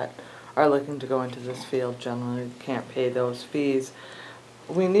people that are looking to go into this field generally can't pay those fees.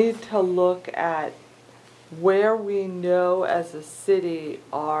 We need to look at where we know as a city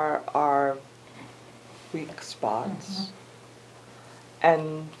are our weak spots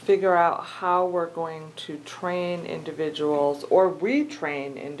and figure out how we're going to train individuals or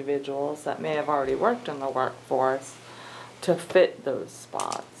retrain individuals that may have already worked in the workforce to fit those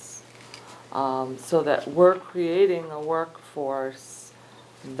spots, so that we're creating a workforce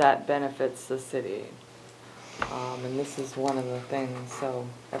that benefits the city. And this is one of the things, so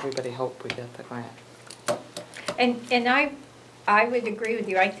everybody hope we get the grant. And I would agree with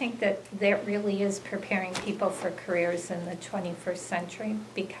you. I think that that really is preparing people for careers in the 21st century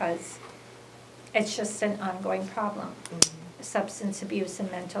because it's just an ongoing problem. Substance abuse and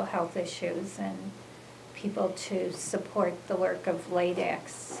mental health issues and people to support the work of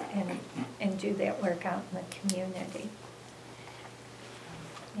LADACs and do that work out in the community.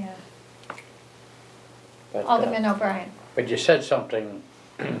 Yeah. But, Alderman O'Brien. But you said something,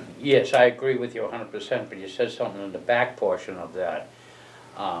 yes, I agree with you 100%, but you said something in the back portion of that.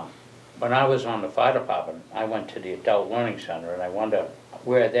 When I was on the fire department, I went to the Adult Learning Center, and I wonder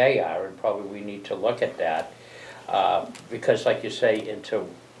where they are, and probably we need to look at that. Because like you say, into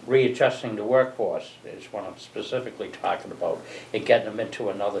readjusting the workforce is what I'm specifically talking about, and getting them into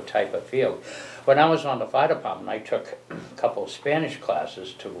another type of field. When I was on the fire department, I took a couple of Spanish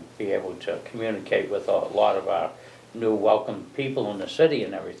classes to be able to communicate with a lot of our new welcome people in the city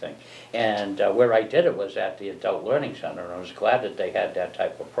and everything. And where I did it was at the Adult Learning Center, and I was glad that they had that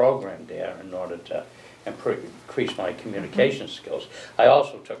type of program there in order to increase my communication skills. I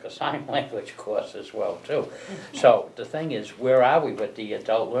also took a sign language course as well too. So the thing is, where are we with the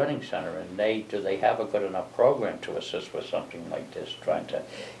Adult Learning Center, and do they have a good enough program to assist with something like this, trying to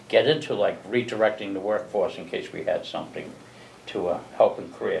get into like redirecting the workforce in case we had something to help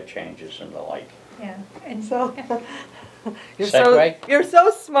in career changes and the like. Yeah. And So, Segue? you're so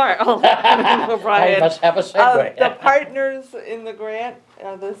smart, Alderman O'Brien. I must have a segue. The partners in the grant,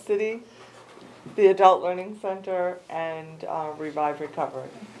 the city, the Adult Learning Center, and Revive Recovery.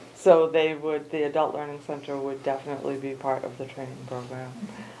 So the Adult Learning Center would definitely be part of the training program.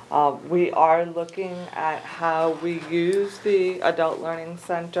 We are looking at how we use the Adult Learning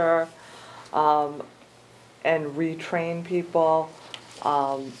Center and retrain people,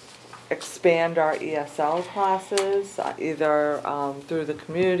 expand our ESL classes, either through the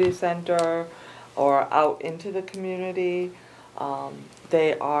community center or out into the community.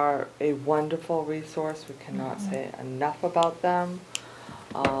 They are a wonderful resource. We cannot say enough about them.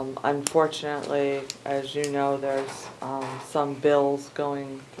 Unfortunately, as you know, there's some bills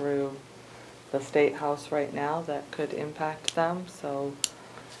going through the State House right now that could impact them. So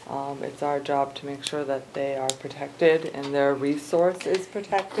it's our job to make sure that they are protected and their resource is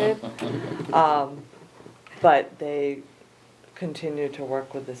protected. But they continue to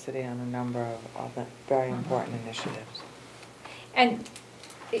work with the city on a number of very important initiatives. And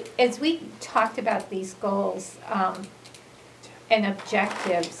as we talked about these goals and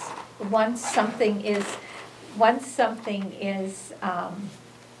objectives, once something is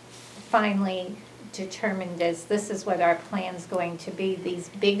finally determined as this is what our plan's going to be, these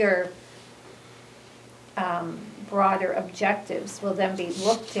bigger, broader objectives will then be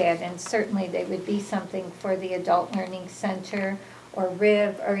looked at, and certainly they would be something for the Adult Learning Center or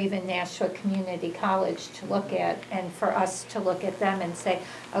RIV or even Nashua Community College to look at, and for us to look at them and say,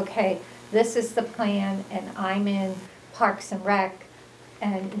 okay, this is the plan, and I'm in Parks and Rec,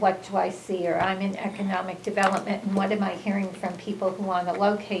 and what do I see? Or I'm in economic development, and what am I hearing from people who want to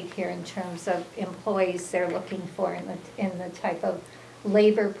locate here in terms of employees they're looking for in the type of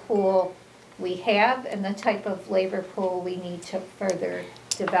labor pool we have and the type of labor pool we need to further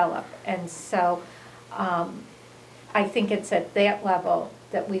develop. And so I think it's at that level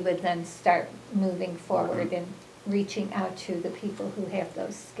that we would then start moving forward and reaching out to the people who have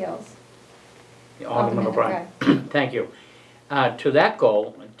those skills. Alderman O'Brien, thank you. To that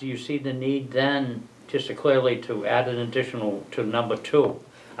goal, do you see the need then, just clearly to add an additional to number 2,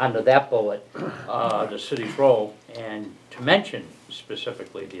 under that bullet, the city's role, and to mention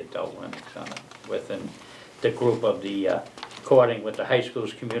specifically the Adult Learning Center within the group of the coordinating with the high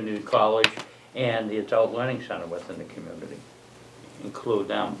schools, community college, and the Adult Learning Center within the community? Include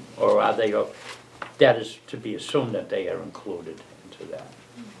them, or are they, that is to be assumed that they are included into that?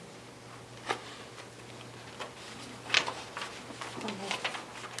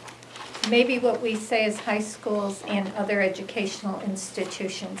 Maybe what we say is high schools and other educational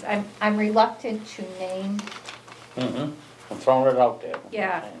institutions. I'm reluctant to name. I'm throwing it out there.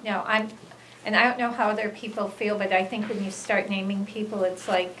 Yeah, no, and I don't know how other people feel, but I think when you start naming people, it's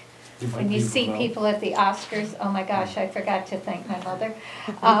like, when you see people at the Oscars, oh my gosh, I forgot to thank my mother.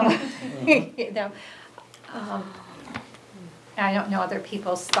 You know, I don't know other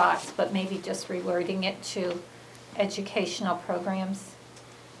people's thoughts, but maybe just rewording it to educational programs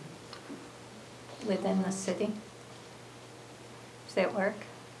within the city. Does that work?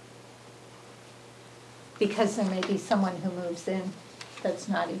 Because there may be someone who moves in that's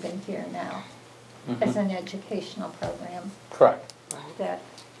not even here now as an educational program. Correct. That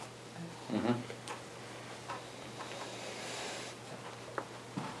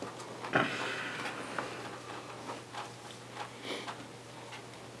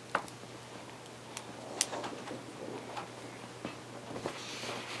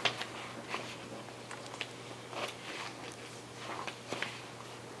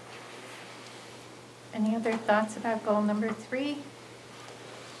Any other thoughts about goal number 3?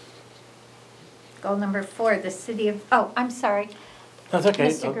 Goal number 4, the city of, oh, I'm sorry. That's okay.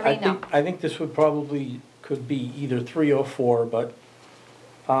 Mr. I Guarino. think, I think this would probably, could be either 3 or 4, but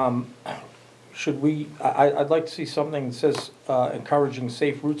should we, I'd like to see something that says encouraging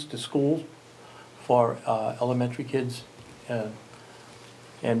safe routes to school for elementary kids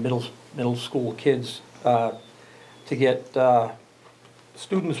and middle school kids to get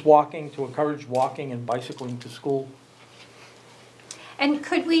students walking, to encourage walking and bicycling to school. And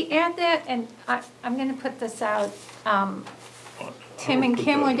could we add that, and I'm going to put this out, Tim and put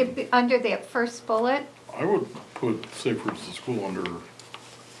Kim, that would it in. be under that first bullet? I would put safe routes to school under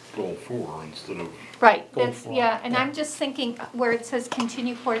goal 4 instead of, Right, Goal that's, 4, yeah, and yeah. I'm just thinking where it says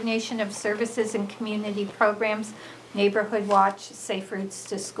continue coordination of services and community programs, neighborhood watch, safe routes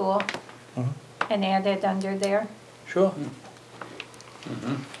to school, and add it under there. Sure.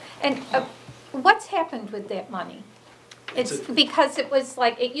 And what's happened with that money? It's because it was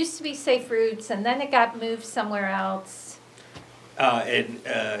like, it used to be safe routes and then it got moved somewhere else.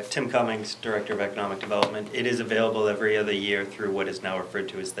 Tim Cummings, Director of Economic Development, it is available every other year through what is now referred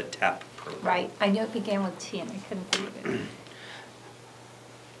to as the TAP program. Right, I knew it began with T and I couldn't believe it.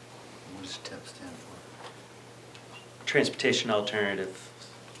 What does TEP stand for? Transportation Alternative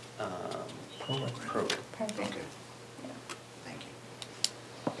Program. Perfect. Okay, thank you.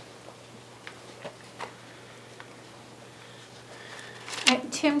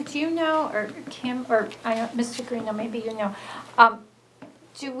 Tim, do you know, or Kim, or Mr. Greeno, maybe you know,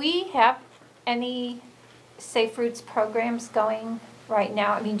 do we have any safe routes programs going right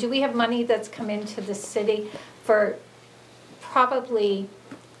now? I mean, do we have money that's come into the city for probably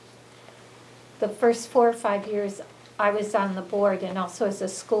the first 4 or 5 years I was on the board and also as a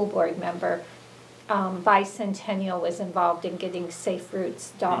school board member? Bicentennial was involved in getting safe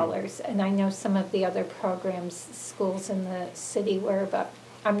routes dollars, and I know some of the other programs, schools in the city were, but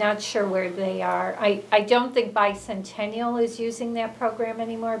I'm not sure where they are. I don't think Bicentennial is using that program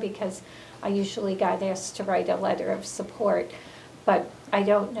anymore because I usually got asked to write a letter of support, but I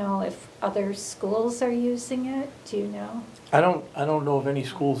don't know if other schools are using it. Do you know? I don't know of any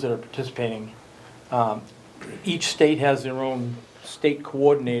schools that are participating. Each state has their own state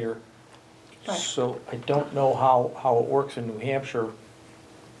coordinator. Right. So I don't know how it works in New Hampshire.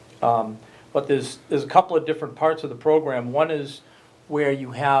 But there's a couple of different parts of the program. One is where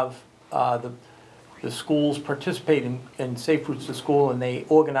you have the schools participate in Safe Routes to School, and they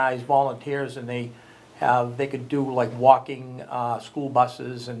organize volunteers, and they could do like walking school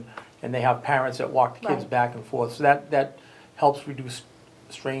buses, and they have parents that walk the kids Right. back and forth. So that helps reduce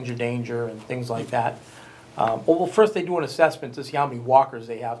stranger danger and things like that. Well, first they do an assessment to see how many walkers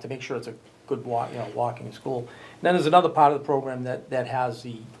they have to make sure it's a good walking in school. And then there's another part of the program that has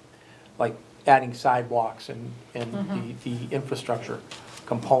the, like, adding sidewalks and the infrastructure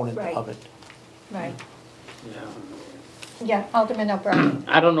component Right. of it. Right. Yeah, Alderman O'Brien.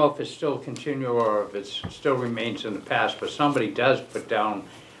 I don't know if it's still continue or if it still remains in the past, but somebody does put down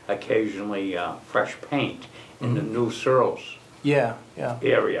occasionally fresh paint in the new Searles Yeah,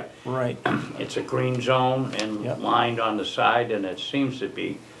 area. right. It's a green zone and Yep. lined on the side, and it seems to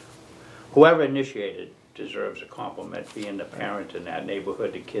be, whoever initiated deserves a compliment, being the parent in that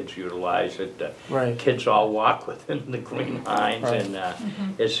neighborhood. The kids utilize it. The Right. kids all walk within the green lines, Right.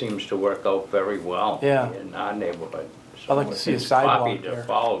 and it seems to work out very well Yeah. in our neighborhood. I'd like to see a sidewalk Copied or there.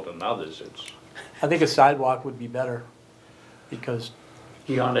 followed in others. It's I think a sidewalk would be better, because,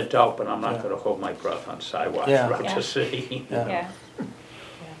 beyond a doubt, but I'm not Yeah. gonna hold my breath on sidewalks Yeah. around Yeah. the city. Yeah. Yeah.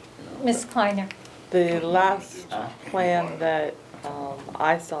 Ms. Kleiner. The last plan that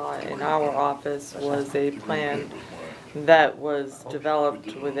I saw in our office was a plan that was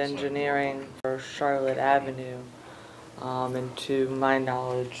developed with engineering for Charlotte Avenue. And to my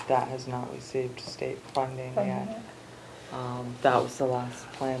knowledge, that has not received state funding yet. That was the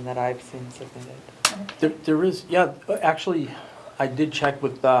last plan that I've seen submitted. there is, yeah, actually, I did check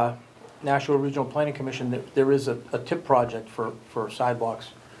with National Regional Planning Commission, that there is a tip project for sidewalks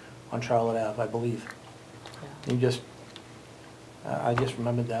on Charlotte Ave, I believe. You just, I just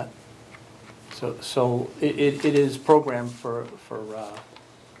remembered that. So it is programmed for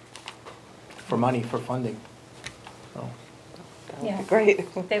money, for funding. So, That would Yeah. be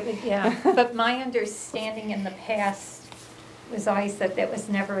great. They would, yeah, but my understanding in the past was always that there was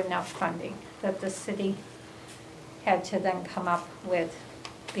never enough funding, that the city had to then come up with,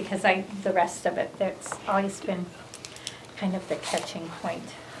 because the rest of it, that's always been kind of the catching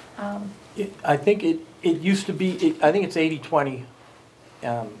point. I think it used to be, I think it's 80/20,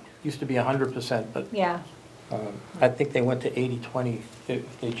 used to be 100%, but Yeah, I think they went to 80/20,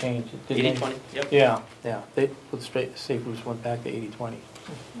 they changed it, didn't they? 80/20, yep. Yeah, yeah, they, with safe routes went back to 80/20.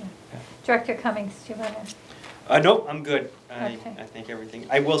 Director Cummings, do you want to? Nope, I'm good. I Okay. think everything.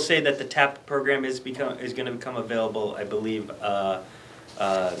 I will say that the TAP program is gonna become available, I believe, the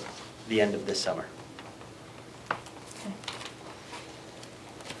end of this summer.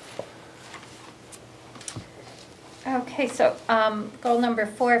 Okay, so goal number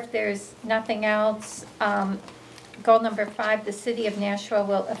 4, if there's nothing else, goal number 5, the city of Nashua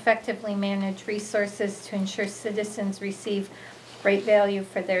will effectively manage resources to ensure citizens receive great value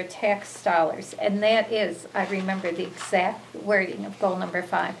for their tax dollars. And that is, I remember the exact wording of goal number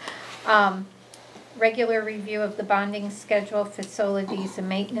 5. Regular review of the bonding schedule, facilities and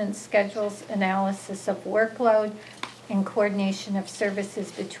maintenance schedules, analysis of workload, and coordination of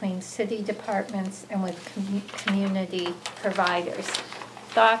services between city departments and with community providers.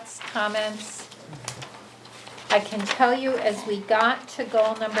 Thoughts, comments? I can tell you, as we got to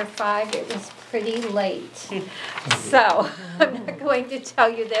goal number 5, it was pretty late. So I'm not going to tell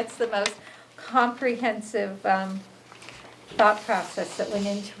you that's the most comprehensive thought process that went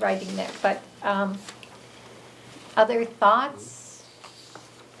into writing that. But other thoughts?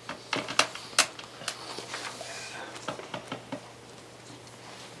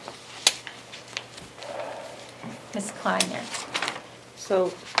 Ms. Kleiner. So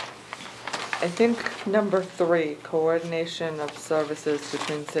I think number 3, coordination of services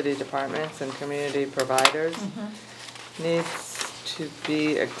between city departments and community providers needs to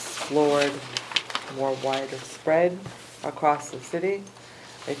be explored more widespread across the city.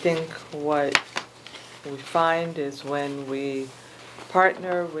 I think what we find is when we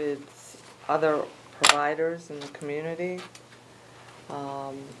partner with other providers in the community,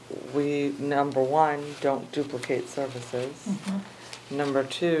 we, number 1, don't duplicate services. Number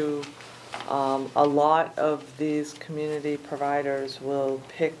 2, a lot of these community providers will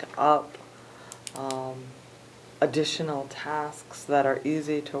pick up additional tasks that are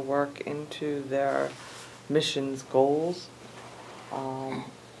easy to work into their mission's goals.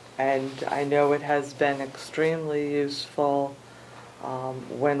 And I know it has been extremely useful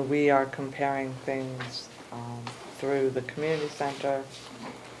when we are comparing things through the community center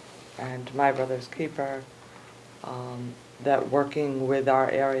and My Brother's Keeper, that working with our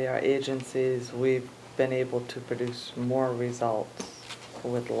area agencies, we've been able to produce more results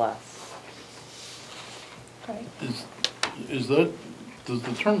with less. Right. Is that, does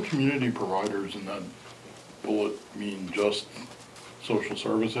the term community providers in that bullet mean just social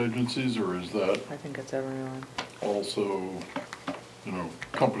service agencies, or is that I think it's everyone. also, you know,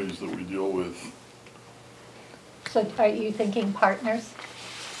 companies that we deal with? So are you thinking partners,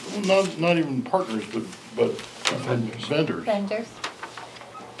 Not even partners, but vendors. vendors?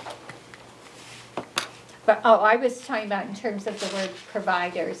 But, oh, I was talking about in terms of the word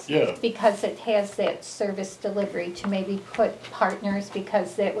providers. Yeah. Because it has that service delivery, to maybe put partners,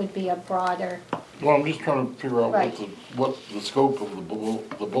 because that would be a broader, Well, I'm just trying to figure out Right. what the scope of the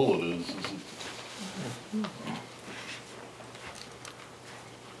bullet is. Is it,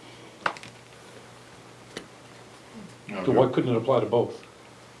 you know, So why couldn't it apply to both?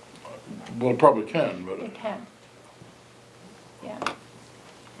 Well, it probably can, but. it can. Yeah.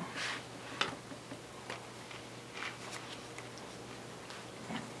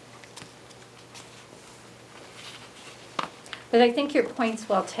 But I think your point's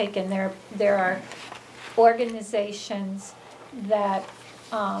well taken. There are organizations that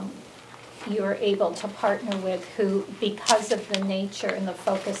you're able to partner with who, because of the nature and the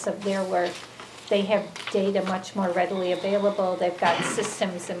focus of their work, they have data much more readily available. They've got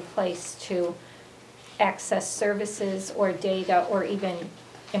systems in place to access services or data or even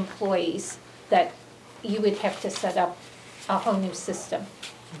employees that you would have to set up a whole new system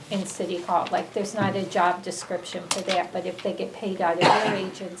in City Hall. Like, there's not a job description for that, but if they get paid out of your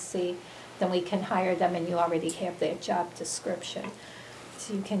agency, then we can hire them and you already have that job description.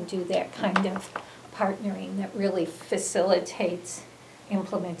 So you can do that kind of partnering that really facilitates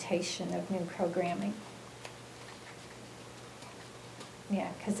implementation of new programming. Yeah,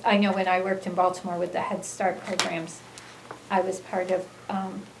 because I know when I worked in Baltimore with the Head Start programs, I was part of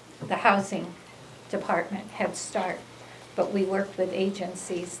the housing department, Head Start. But we worked with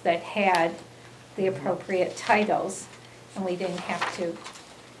agencies that had the appropriate titles, and we didn't have to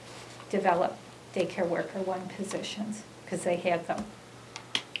develop daycare worker 1 positions, because they had them.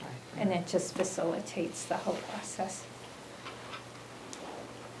 And it just facilitates the whole process.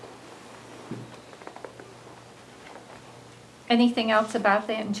 Anything else about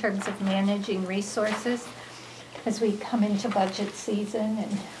that in terms of managing resources as we come into budget season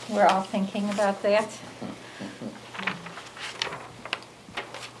and we're all thinking about that?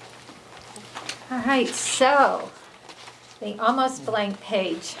 All right, so, the almost blank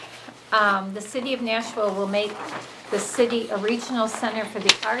page. The city of Nashville will make the city a regional center for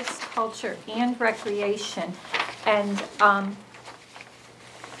the arts, culture, and recreation. And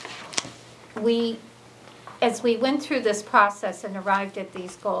as we went through this process and arrived at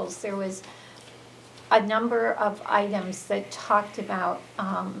these goals, there was a number of items that talked about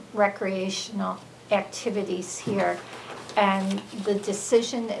recreational activities here. And the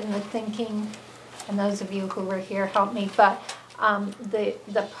decision and the thinking, and those of you who were here helped me, but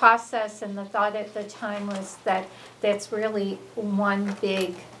the process and the thought at the time was that that's really one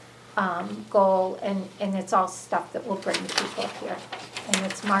big goal, and it's all stuff that will bring people here. And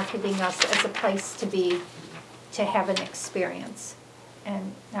it's marketing us as a place to be, to have an experience,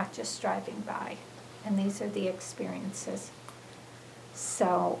 and not just driving by. And these are the experiences.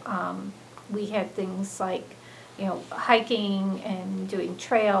 So we had things like, you know, hiking and doing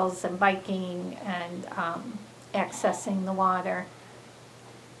trails and biking and accessing the water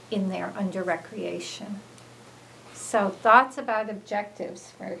in there under recreation. So thoughts about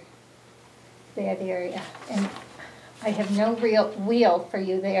objectives for that area. And I have no real wheel for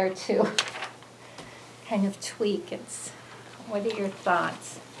you there to kind of tweak. What are your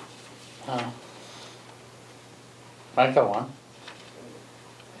thoughts? I go on.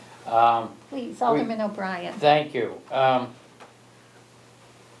 Please, Alderman O'Brien. Thank you.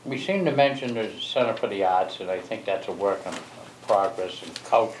 We seem to mention the Center for the Arts, and I think that's a work in progress in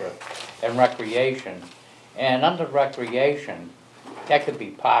culture and recreation. And under recreation, that could be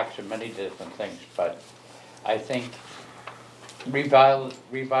parks and many different things, but I think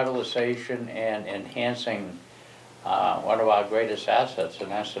revitalization and enhancing one of our greatest assets, and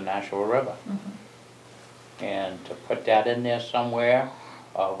that's the Nashua River. Mm-hmm. And to put that in there somewhere,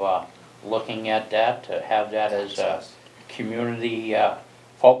 of looking at that, to have that as a community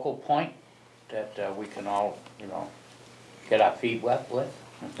focal point that we can all, you know, get our feet wet with.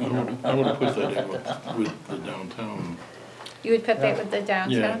 I would put that in with the downtown, You would put that with the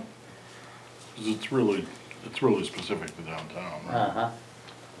downtown? Yeah. because it's really specific to downtown, right? Uh-huh.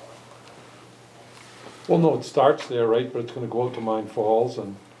 Well, no, it starts there, right, but it's gonna go out to Mine Falls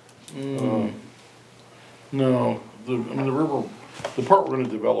and, No, the river, the part we're gonna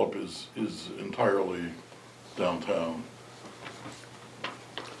develop is entirely downtown.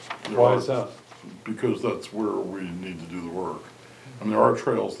 why is that? Because that's where we need to do the work. And there are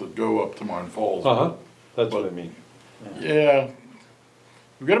trails that go up to Mine Falls. Uh-huh, that's what I mean. Yeah,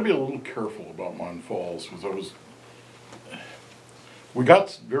 we've gotta be a little careful about Mine Falls, because we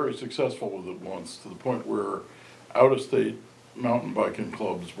got very successful with it once, to the point where out-of-state mountain biking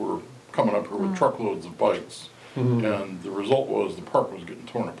clubs were coming up here with truckloads of bikes. And the result was the park was getting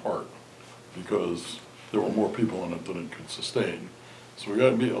torn apart, because there were more people in it than it could sustain. So we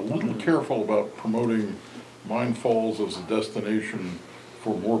gotta be a little careful about promoting Mine Falls as a destination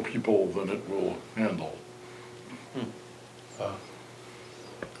for more people than it will handle.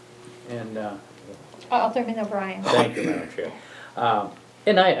 And Alderman O'Brien. thank you, Madam Chair.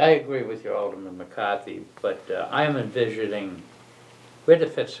 And I agree with you, Alderman McCarthy, but I am envisioning where to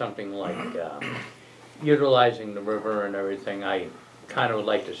fit something like utilizing the river and everything. I kind of would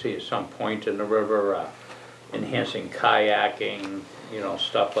like to see at some point in the river enhancing kayaking, you know,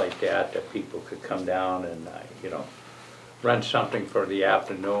 stuff like that, that people could come down and, you know, rent something for the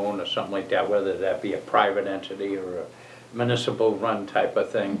afternoon or something like that, whether that be a private entity or a municipal run type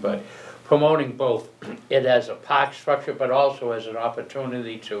of thing, but promoting both it as a park structure, but also as an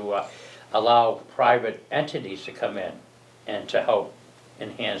opportunity to allow private entities to come in and to help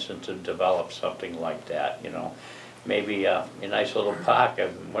enhance and to develop something like that, you know. Maybe a nice little park,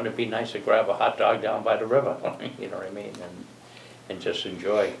 wouldn't it be nice to grab a hot dog down by the river, you know what I mean, and just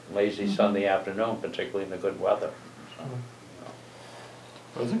enjoy lazy Sunday afternoon, particularly in the good weather.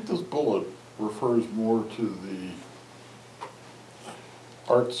 So, I think this bullet refers more to the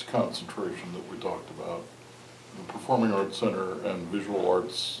arts concentration that we talked about, the Performing Arts Center and visual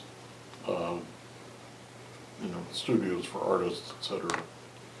arts, studios for artists, et cetera.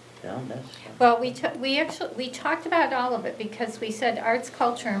 yeah, that's, Well, we talked about all of it, because we said arts,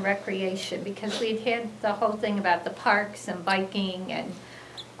 culture, and recreation, because we'd had the whole thing about the parks and biking and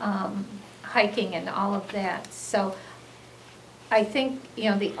hiking and all of that. So I think, you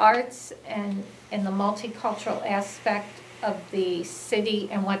know, the arts and the multicultural aspect of the city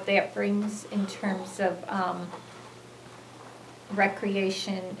and what that brings in terms of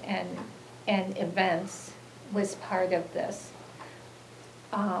recreation and events was part of this.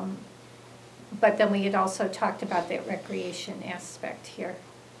 But then we had also talked about that recreation aspect here.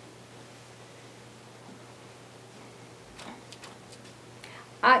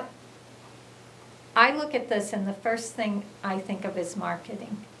 I look at this and the first thing I think of is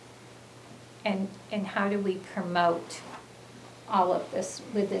marketing. And how do we promote all of this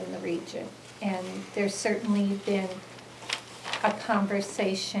within the region? And there's certainly been a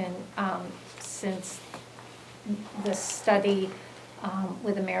conversation since the study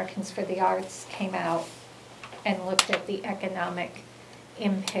with Americans for the Arts came out and looked at the economic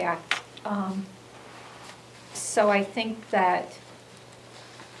impact. So I think that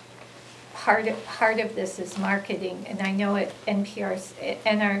part of this is marketing, and I know at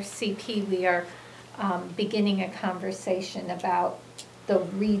NRCP we are beginning a conversation about the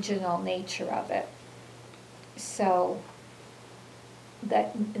regional nature of it. So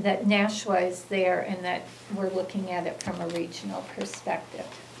that Nashua is there and that we're looking at it from a regional perspective.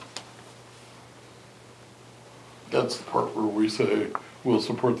 That's the part where we say, we'll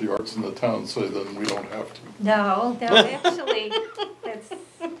support the arts in the town, say then we don't have to. No, actually,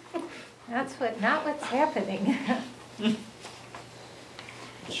 that's not what's happening.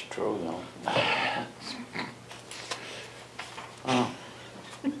 It's true, though.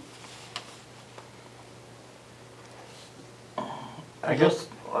 I guess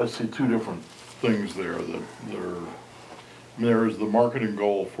I see two different things there, that there is the marketing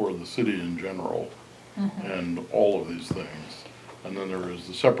goal for the city in general, and all of these things. And then there is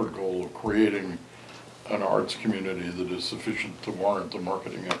the separate goal of creating an arts community that is sufficient to warrant the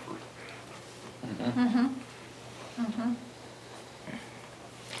marketing effort.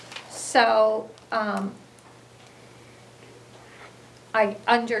 So,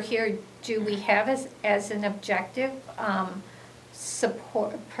 under here, do we have as an objective,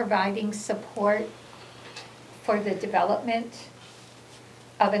 providing support for the development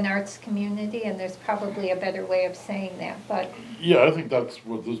of an arts community? And there's probably a better way of saying that, but. Yeah, I think that's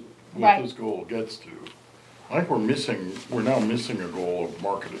what this Right. goal gets to. I think we're now missing a goal of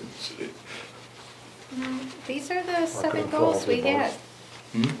marketing the city. These are the 7 Marketing goals we quality had.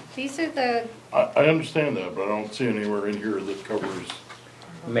 Hmm? These are the, I understand that, but I don't see anywhere in here that covers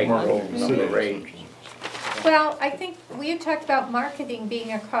Make marketing the city. number 8. essentially. well, I think we had talked about marketing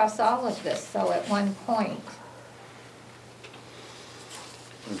being across all of this, though, at one point.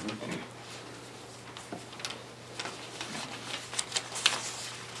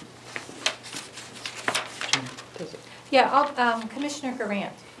 Yeah, Commissioner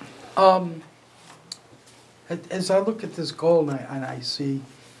Durant. As I look at this goal and I see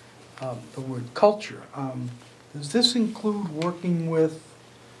the word culture, does this include working with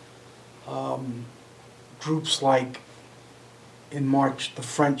groups like, in March, the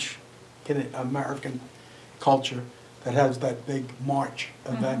French American culture that has that big March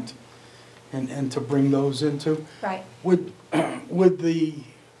event, and to bring those into? Right. Would the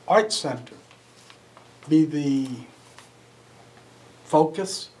Arts Center be the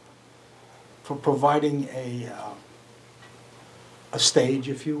focus for providing a stage,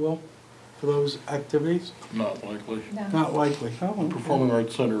 if you will, for those activities? Not likely. No. Not likely. Oh, The Performing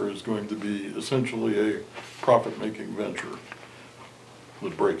Arts Center is going to be essentially a profit-making venture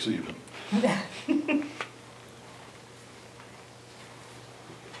that breaks even.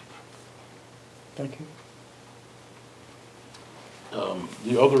 Thank you.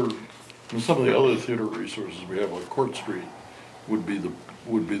 Some of the other theater resources we have, like Court Street, would be the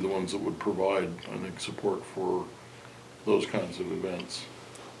ones that would provide, I think, support for those kinds of events.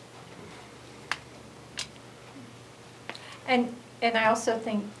 And I also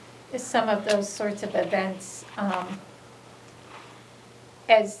think some of those sorts of events,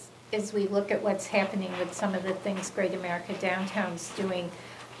 as we look at what's happening with some of the things Great America Downtown's doing,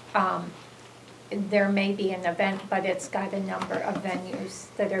 there may be an event, but it's got a number of venues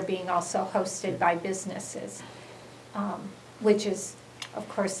that are being also hosted by businesses, which is, of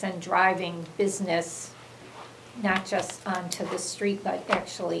course, then driving business not just onto the street, but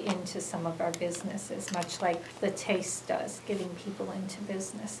actually into some of our businesses, much like the Taste does, getting people into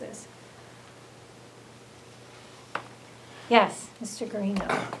businesses. Yes, Mr. Guarino.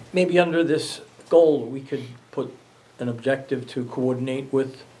 Maybe under this goal, we could put an objective to coordinate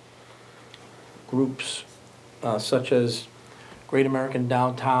with groups such as Great American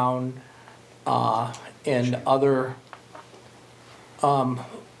Downtown and other,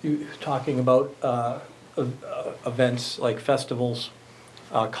 talking about events like festivals,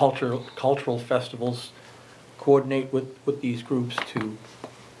 cultural festivals, coordinate with these groups to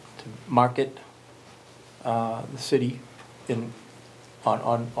market the city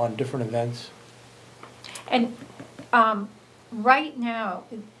on different events. And right now,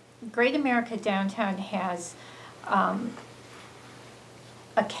 Great America Downtown has an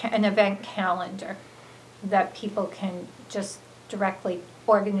event calendar that people can just directly,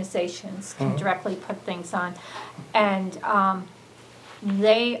 organizations can directly put things on. And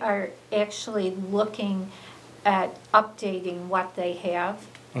they are actually looking at updating what they have.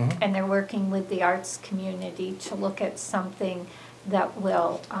 And they're working with the arts community to look at something that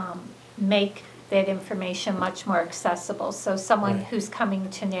will make that information much more accessible. So someone who's coming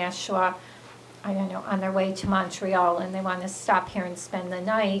to Nashua, I don't know, on their way to Montreal, and they want to stop here and spend the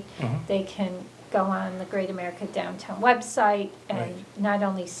night, they can go on the Great America Downtown website and not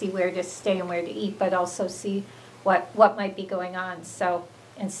only see where to stay and where to eat, but also see what might be going on. So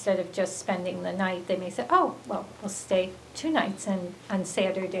instead of just spending the night, they may say, oh, well, we'll stay 2 nights, and on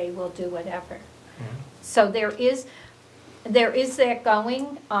Saturday we'll do whatever. So there is that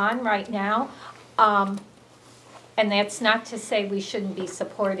going on right now. And that's not to say we shouldn't be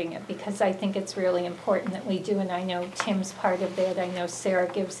supporting it, because I think it's really important that we do, and I know Tim's part of that, I know Sarah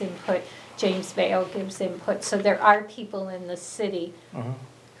gives input, James Vale gives input, so there are people in the city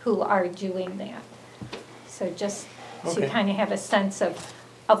who are doing that. So just to kind of have a sense of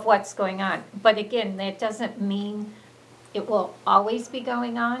what's going on. But again, that doesn't mean it will always be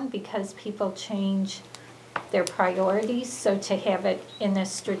going on, because people change their priorities. So to have it in a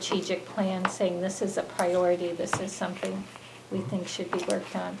strategic plan saying this is a priority, this is something we think should be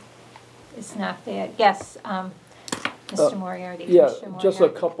worked on, is not bad. Yes, Mr. Moriarty. Yeah, Commissioner just a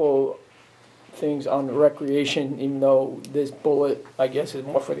Moriarty. couple things on the recreation, even though this bullet, I guess, is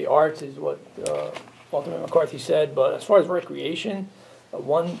more for the arts, is what Alderman McCarthy said. But as far as recreation,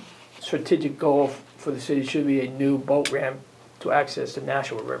 one strategic goal for the city should be a new boat ramp to access the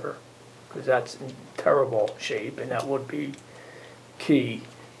Nashua River, because that's in terrible shape, and that would be key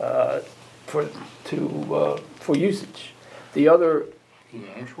for usage. The other, The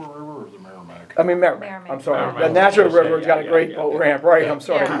Nashua River or the Merrimack? I mean Merrimack, Merrimack. I'm sorry. Merrimack. The Nashua Yeah, River's got a yeah, great yeah, boat yeah. ramp, right, I'm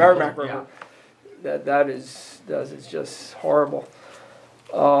sorry, Yeah. Merrimack Yeah. River. That is just horrible.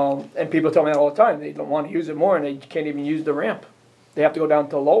 And people tell me that all the time, they don't want to use it more, and they can't even use the ramp. They have to go down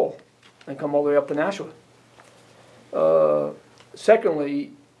to Lowell and come all the way up to Nashua.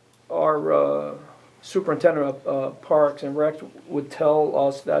 Secondly, our superintendent of Parks and Rec would tell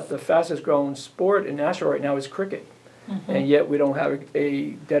us that the fastest growing sport in Nashua right now is cricket. And yet we don't have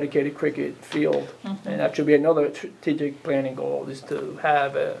a dedicated cricket field. And that should be another strategic planning goal, is to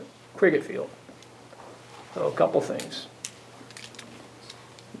have a cricket field. So a couple things.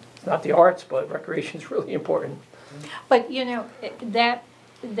 It's not the arts, but recreation is really important. But, you know, that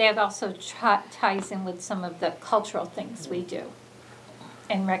also ties in with some of the cultural things we do,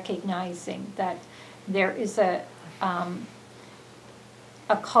 and recognizing that there is a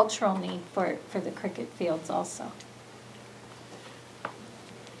cultural need for the cricket fields also.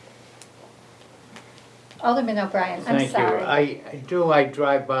 Alderman O'Brien, I'm Thank you. sorry. I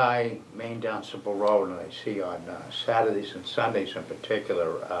drive by Main down Simple Road, and I see on Saturdays and Sundays in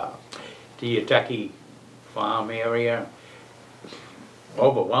particular, the Yadeki Farm area,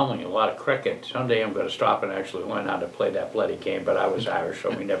 overwhelmingly a lot of cricket. Someday I'm gonna stop and actually learn how to play that bloody game, but I was Irish, so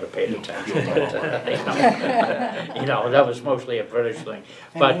we never paid attention. You know, that was mostly a British thing.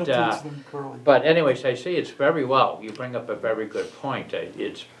 And he'll teach them curling. But anyways, I see it's very well, you bring up a very good point.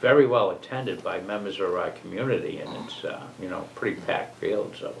 It's very well attended by members of our community, and it's, you know, pretty packed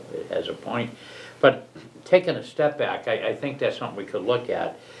field, so it has a point. But taking a step back, I think that's something we could look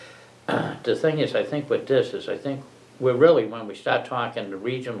at. The thing is, I think with this is, I think we're really, when we start talking the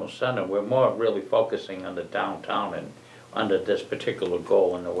regional center, we're more really focusing on the downtown and under this particular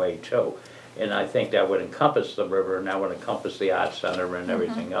goal in a way too. And I think that would encompass the river, and that would encompass the arts center and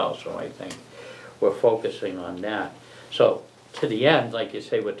everything else, so I think we're focusing on that. So, to the end, like you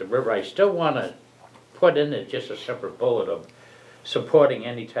say with the river, I still wanna put in it just a separate bullet of supporting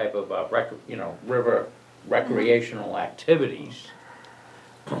any type of, river recreational activities,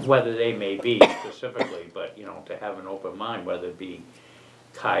 whether they may be specifically, but, you know, to have an open mind, whether it be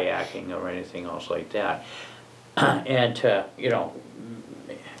kayaking or anything else like that. And to, you know,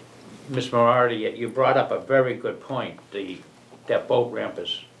 Ms. Moriarty, you brought up a very good point. That boat ramp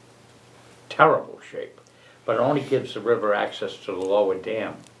is terrible shape, but it only gives the river access to the lower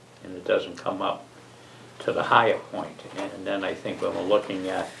dam, and it doesn't come up to the higher point. And then I think when we're looking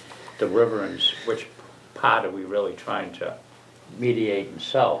at the river and which part are we really trying to mediate and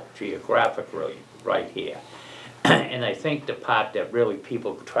sell geographically right here. And I think the part that really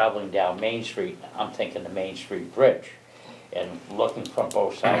people traveling down Main Street, I'm thinking the Main Street Bridge, and looking from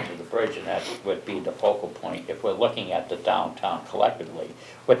both sides of the bridge, and that would be the focal point if we're looking at the downtown collectively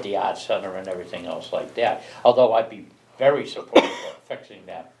with the arts center and everything else like that. Although I'd be very supportive of fixing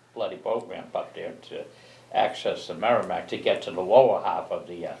that bloody boat ramp up there to access the Merrimack to get to the lower half of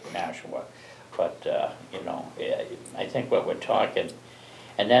the Nashua. But, I think what we're talking,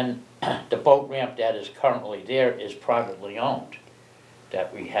 and then the boat ramp that is currently there is privately owned,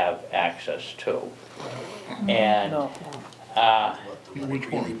 that we have access to. And, No.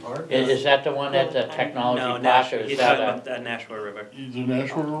 Which one? is that the one at the technology No, park, or Nashua, is he's that talking a? about the Nashua River. The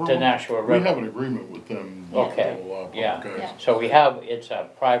Nashua River? The Nashua We River. have an agreement with them. Okay, to allow yeah. public access. So we have, it's a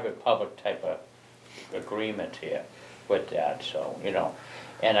private-public type of agreement here with that, so,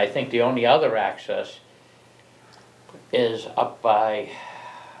 And I think the only other access is up by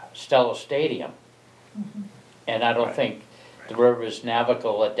Stella Stadium. And I don't think the river is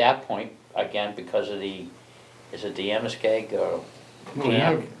navigable at that point, again, because of is it the Muskeg or? Well, you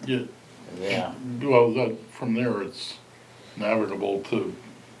have, Yeah, well, from there, it's navigable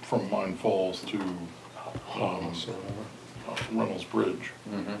from Mine Falls to, Reynolds Bridge.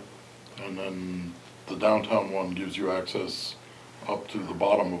 And then the downtown one gives you access up to the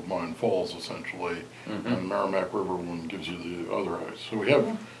bottom of Mine Falls essentially. And Merrimack River one gives you the other access. So we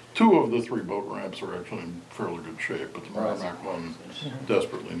have, 2 of the 3 boat ramps are actually in fairly good shape, but the Merrimack one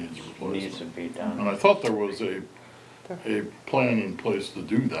desperately needs needs to replacement. be done. And I thought there was a plan in place to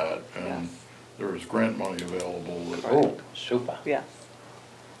do that, and Yes. there is grant money available. Oh, super. Yes.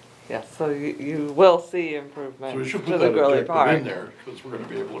 Yes, so you will see improvement So we should to put the that Gurley objective Park. in there, because we're gonna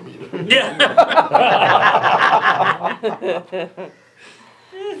be able to meet it. Yeah.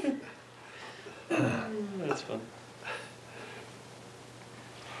 That's fun.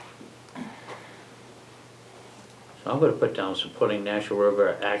 So I'm gonna put down supporting Nashua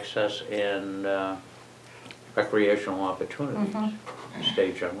River access and recreational opportunities,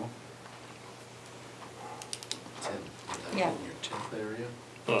 state general. Yeah. In your 10th area?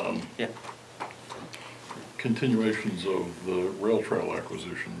 Yeah. Continuations of the rail trail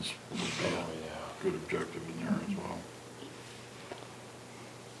acquisitions would be a good objective in there as well.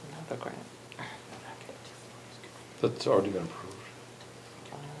 Another grant. That's already been approved.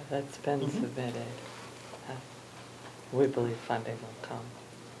 That's been submitted. We believe funding will come.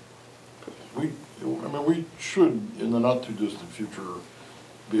 We should, in the not-too-distant future,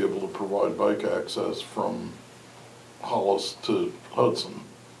 be able to provide bike access from Hollis to Hudson.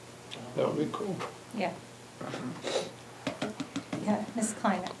 That would be cool. Yeah. Yeah, Ms.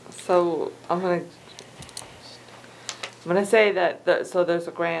 Kleiner. So I'm gonna say that, so there's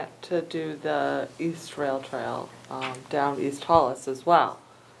a grant to do the East Rail Trail, down East Hollis as well.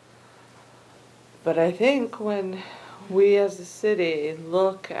 But I think when we as a city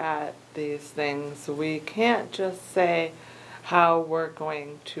look at these things, we can't just say how we're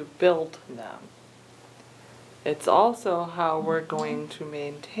going to build them. It's also how we're going to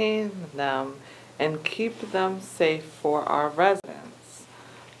maintain them and keep them safe for our residents.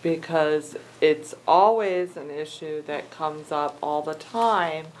 Because it's always an issue that comes up all the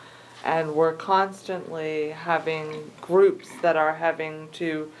time, and we're constantly having groups that are having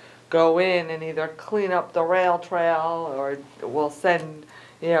to go in and either clean up the rail trail or we'll send,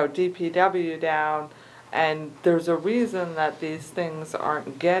 DPW down. And there's a reason that these things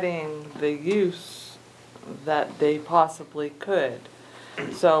aren't getting the use that they possibly could.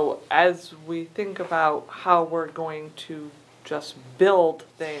 So as we think about how we're going to just build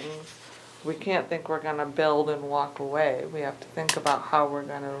things, we can't think we're gonna build and walk away. We have to think about how we're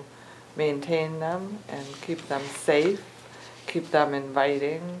gonna maintain them and keep them safe, keep them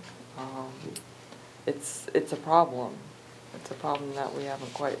inviting. It's a problem. It's a problem that we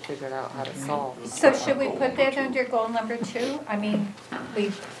haven't quite figured out how to solve. So should we put that under goal number 2? I mean,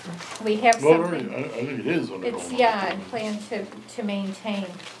 we have Well, something. I think it is under. It's, yeah, and plan to maintain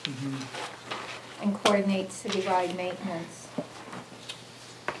and coordinate citywide maintenance.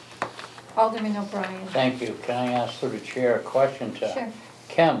 Alderman O'Brien. Thank you. Can I ask through the chair a question to Sure.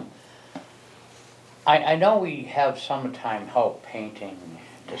 Kim? I know we have summertime help painting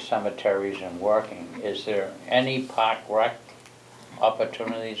the cemeteries and working. Is there any park rec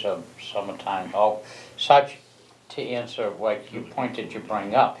opportunities of summertime help? Such, to answer what you pointed you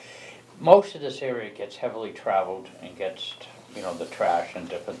bring up, most of this area gets heavily traveled and gets, the trash and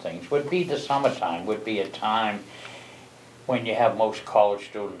different things. Would be the summertime, would be a time when you have most college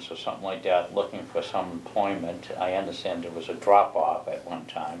students or something like that looking for some employment. I understand there was a drop-off at one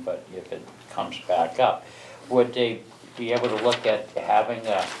time, but if it comes back up, would they be able to look at having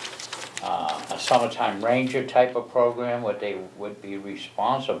a summertime ranger type of program? Would they be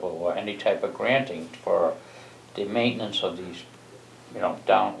responsible, or any type of granting for the maintenance of these,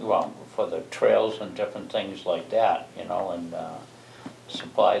 for the trails and different things like that, and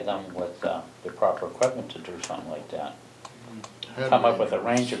supply them with the proper equipment to do something like that? Come up with a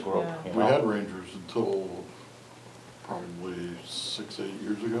ranger group, Yeah. We had rangers until probably 6, 8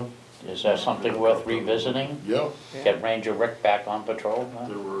 years ago. Is that something worth revisiting? Yeah, Get Ranger Rick back on patrol? huh?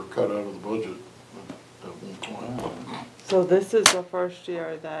 they were cut out of the budget at one point. So this is the first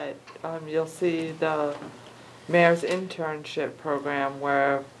year that you'll see the mayor's internship program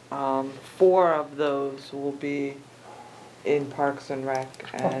where 4 of those will be in Parks and Rec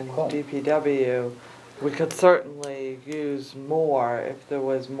and cool. DPW. We could certainly use more if there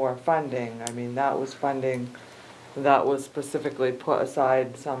was more funding. I mean, that was funding that was specifically put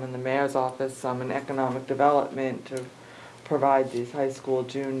aside, some in the mayor's office, some in economic development, to provide these high school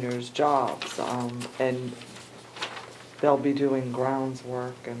juniors jobs. And they'll be doing grounds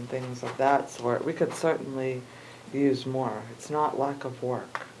work and things of that sort. We could certainly use more. It's not lack of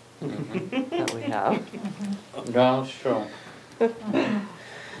work that we have. No, it's true.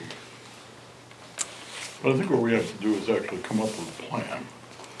 But I think what we have to do is actually come up with a plan.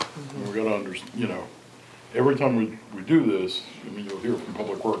 And we gotta you know, every time we do this, I mean, you'll hear from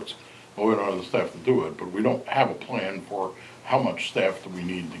Public Works, well, we don't have the staff to do it, but we don't have a plan for how much staff do we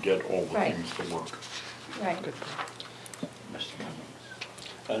need to get all the Right. things to work. Right. Mr. Cummings.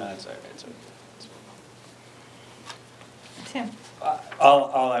 Oh, no, it's all right, it's okay. Tim?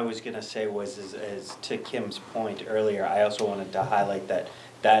 All I was gonna say was, is to Kim's point earlier, I also wanted to highlight that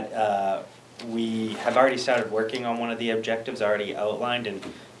we have already started working on one of the objectives already outlined, and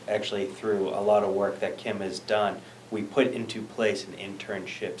actually through a lot of work that Kim has done, we put into place an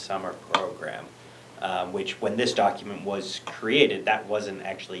internship summer program, which when this document was created, that wasn't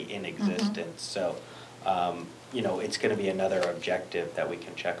actually in existence. So, you know, it's gonna be another objective that we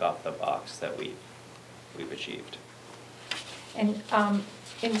can check off the box that we've achieved. And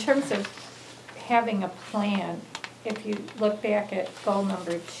in terms of having a plan, if you look back at goal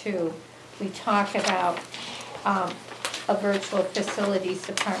number 2, we talk about a virtual facilities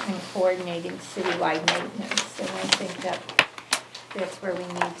department coordinating citywide maintenance. And I think that's where we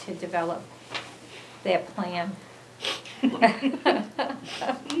need to develop that plan.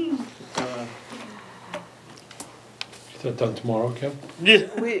 Is that done tomorrow, Kim?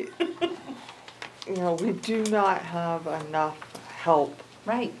 We, we do not have enough help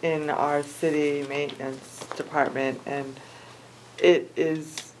Right. in our city maintenance department, and it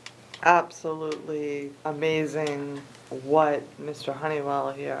is absolutely amazing what Mr.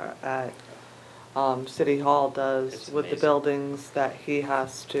 Honeywell here at City Hall does It's with the amazing. buildings that he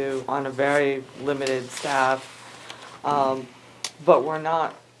has to, on a very limited staff. But we're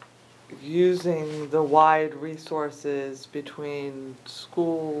not using the wide resources between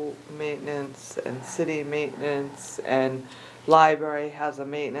school maintenance and city maintenance, and library has a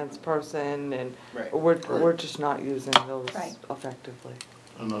maintenance person, and Right. we're just not using those Right. effectively.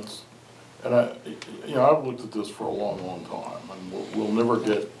 And I've looked at this for a long, long time, and we'll never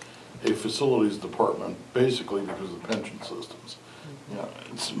get a facilities department, basically because of pension systems. You know,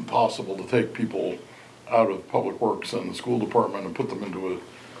 it's impossible to take people out of Public Works and the school department and put them into a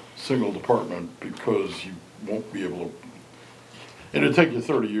single department, because you won't be able to, and it'd take you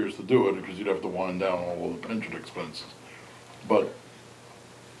 30 years to do it, because you'd have to wind down all of the pension expenses. But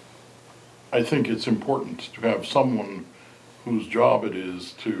I think it's important to have someone whose job it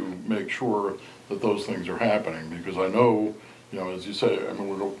is to make sure that those things are happening, because I know, as you say, I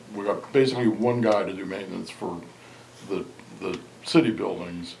mean, we got basically one guy to do maintenance for the city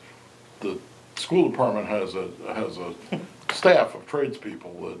buildings. The school department has a staff of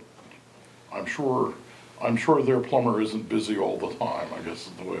tradespeople that I'm sure their plumber isn't busy all the time, I guess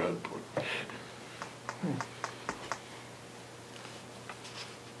is the way I'd put it.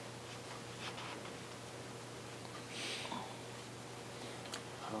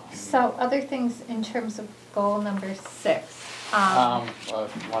 So other things in terms of goal number 6.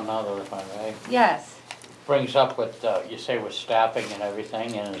 One other, if I may. Yes. Brings up what you say with staffing and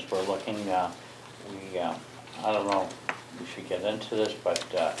everything, and as we're looking, I don't know, we should get into this, but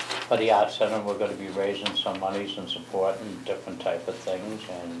for the Arts Center, we're gonna be raising some monies and support and different type of things,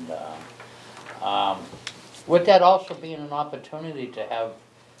 and would that also be an opportunity to have,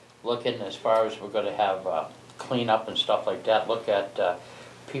 looking as far as we're gonna have cleanup and stuff like that, look at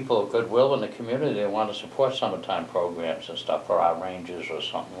people of goodwill in the community that want to support summertime programs and stuff for our rangers or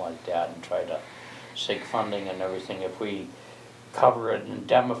something like that, and try to seek funding and everything, if we cover it and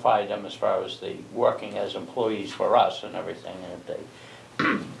indemnify them as far as the working as employees for us and everything, and if they,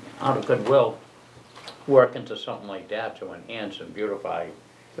 out of goodwill, work into something like that to enhance and beautify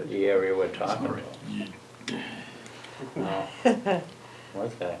the area we're talking about. No.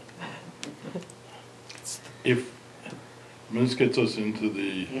 Okay. This gets us into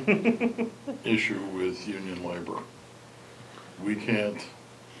the issue with union labor. We can't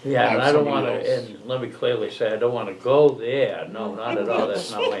Yeah, and have I don't somebody wanna, else. and let me clearly say, I don't wanna go there, no, not at all,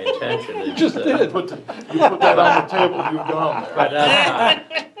 that's not my intention. It's, Just You did. put that on the table, you've gone there.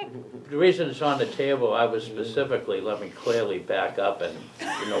 But, the reason it's on the table, I was specifically, let me clearly back up and,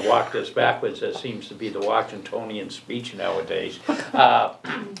 walk this backwards, that seems to be the Washingtonian speech nowadays. I'm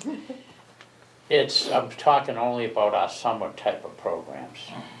talking only about our summer type of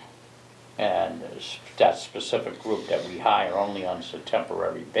programs. And that specific group that we hire only on a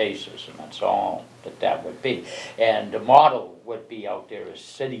temporary basis, and that's all that would be. And the model would be out there as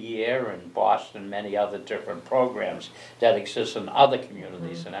City Year and Boston, many other different programs that exist in other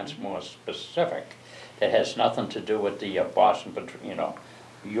communities, and that's more specific. That has nothing to do with the Boston,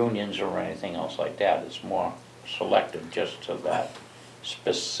 unions or anything else like that. It's more selective just to that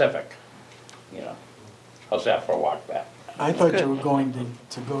specific, How's that for a walk back? I thought you were going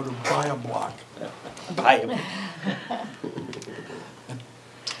to go to buy a block.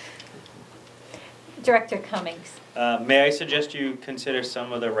 Director Cummings. May I suggest you consider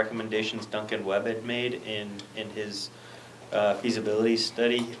some of the recommendations Duncan Webb had made in his feasibility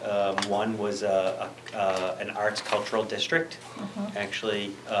study? One was an arts cultural district,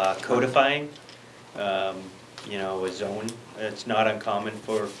 actually codifying, a zone. It's not uncommon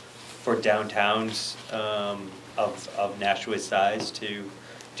for downtowns of Nashua's size to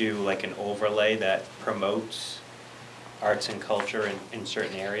do like an overlay that promotes arts and culture in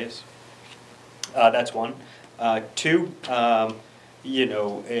certain areas. That's one. Two, and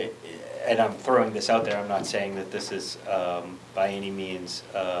I'm throwing this out there, I'm not saying that this is by any means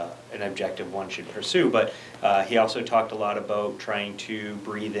an objective one should pursue, but he also talked a lot about trying to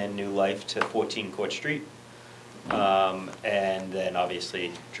breathe in new life to 14 Court Street. And then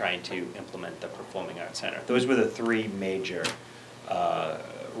obviously trying to implement the Performing Arts Center. Those were the three major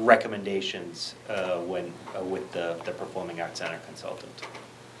recommendations with the Performing Arts Center consultant.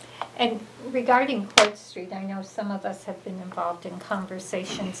 And regarding Court Street, I know some of us have been involved in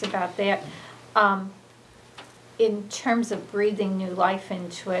conversations about that. In terms of breathing new life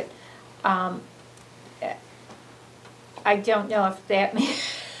into it, I don't know if that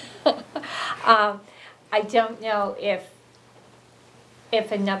means I don't know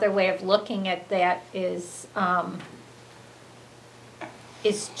if another way of looking at that is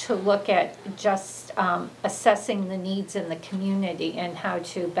to look at just assessing the needs in the community and how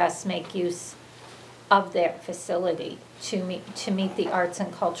to best make use of that facility to meet the arts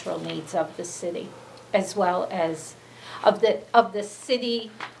and cultural needs of the city, as well as of the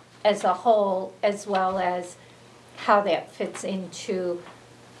city as a whole, as well as how that fits into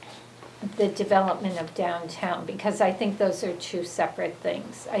the development of downtown, because I think those are two separate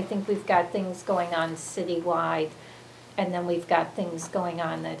things. I think we've got things going on citywide, and then we've got things going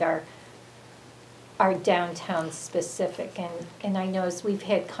on that are downtown specific. And I know as we've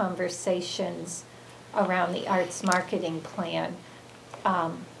had conversations around the arts marketing plan,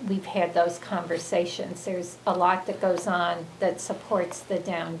 we've had those conversations. There's a lot that goes on that supports the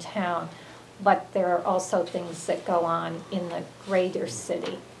downtown, but there are also things that go on in the greater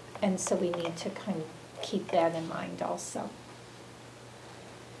city. And so we need to kind of keep that in mind also.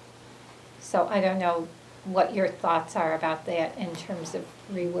 So I don't know what your thoughts are about that in terms of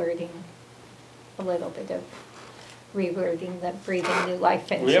rewording, a little bit of rewording the breathing new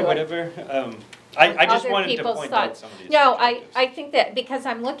life into it. Yeah, whatever. I just Other wanted to people's point out thoughts. some of these. No, objectives. I think that because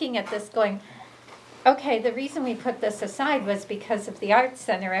I'm looking at this going, okay, the reason we put this aside was because of the Arts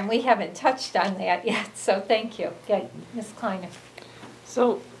Center, and we haven't touched on that yet, so thank you. Good, Ms. Kleiner.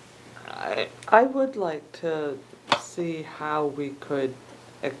 So I would like to see how we could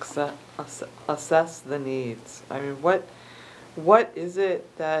assess the needs. I mean, what is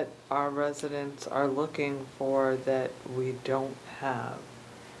it that our residents are looking for that we don't have?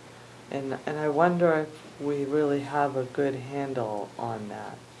 And I wonder if we really have a good handle on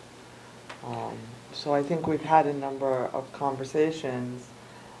that. So I think we've had a number of conversations,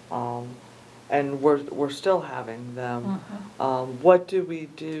 and we're still having them. What do we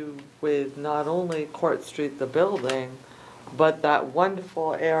do with not only Court Street, the building, but that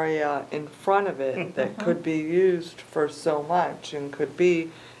wonderful area in front of it that could be used for so much and could be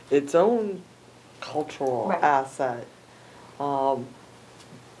its own cultural Right. asset.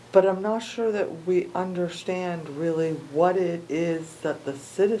 But I'm not sure that we understand really what it is that the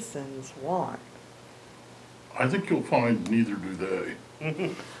citizens want. I think you'll find neither do they.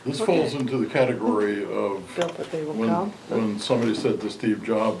 This falls into the category of Feel that they will when, come? when somebody said to Steve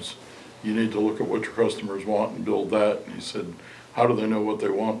Jobs, you need to look at what your customers want and build that. And he said, how do they know what they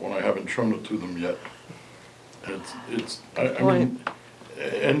want when I haven't shown it to them yet? And I mean,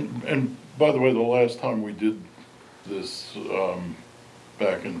 and by the way, the last time we did this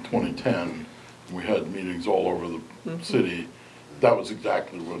back in 2010, we had meetings all over the city. That was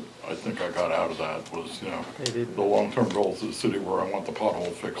exactly what I think I got out of that, was, you know, the long-term goals of the city where I want the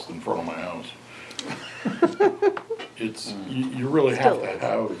pothole fixed in front of my house. It's, you really have to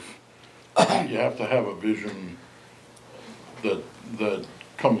have, you have to have a vision that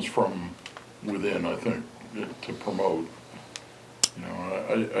comes from within, I think, to promote. You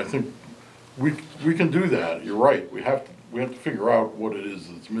know, I think we can do that, you're right, we have to figure out what it is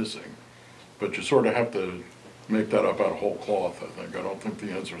that's missing. But you sort of have to make that up out of whole cloth, I think. I don't think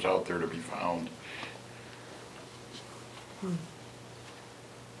the answer's out there to be found.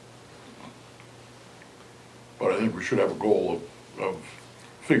 But I think we should have a goal of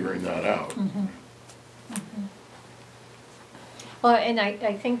figuring that out. Well, and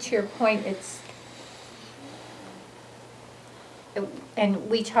I think to your point, and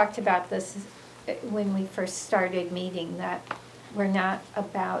we talked about this when we first started meeting, that we're not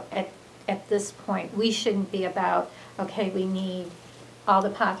about, at this point, we shouldn't be about, okay, we need all the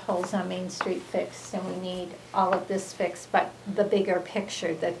potholes on Main Street fixed, and we need all of this fixed, but the bigger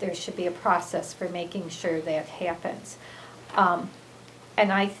picture, that there should be a process for making sure that happens.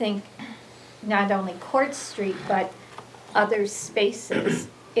 And I think not only Court Street, but other spaces,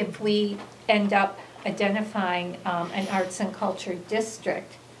 if we end up identifying an arts and culture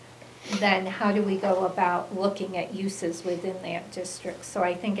district, then how do we go about looking at uses within that district? So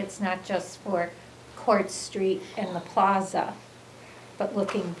I think it's not just for Court Street and the plaza, but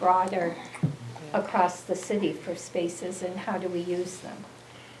looking broader across the city for spaces and how do we use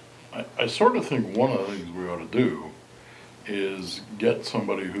them? I sort of think one of the things we ought to do is get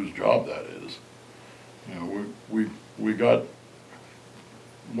somebody whose job that is. You know, we got,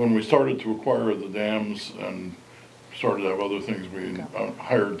 when we started to acquire the dams and started to have other things, we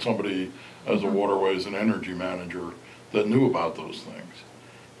hired somebody as a waterways and energy manager that knew about those things.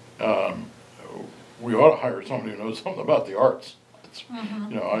 We ought to hire somebody who knows something about the arts.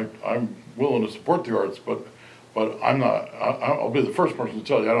 You know, I'm willing to support the arts, but I'm not, I'll be the first person to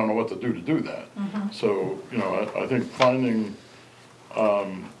tell you I don't know what to do that. So, you know, I think finding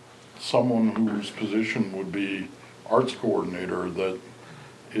someone whose position would be arts coordinator that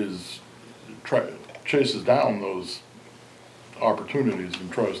chases down those opportunities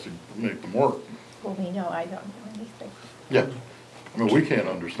and tries to make them work. Well, we know I don't know anything. Yeah, I mean, we can't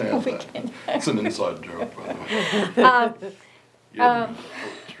understand We that. can't. It's an inside joke, by the way. Yeah,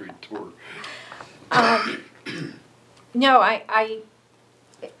 the street tour. No,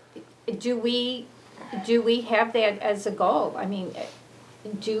 do we have that as a goal? I mean,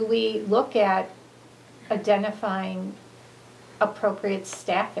 do we look at identifying appropriate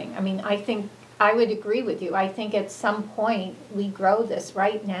staffing? I mean, I think, I would agree with you. I think at some point we grow this.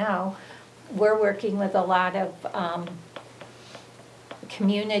 Right now, we're working with a lot of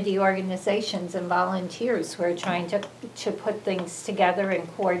community organizations and volunteers who are trying to put things together and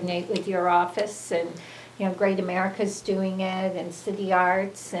coordinate with your office, and, you know, Great America's doing it, and City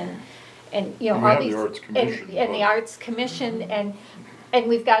Arts, and you know, And we all have these. the Arts Commission, And the Arts Commission, and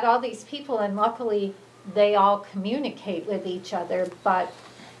we've got all these people, and luckily they all communicate with each other, but,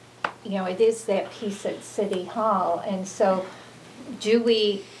 you know, it is that piece at City Hall. And so do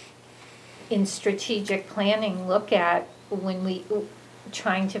we, in strategic planning, look at when we,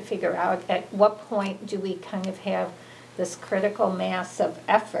 trying to figure out at what point do we kind of have this critical mass of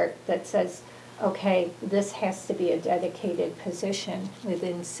effort that says, okay, this has to be a dedicated position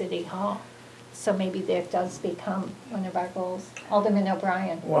within City Hall. So maybe that does become one of our goals. Alderman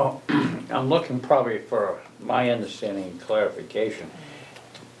O'Brien. Well, I'm looking probably for my understanding and clarification.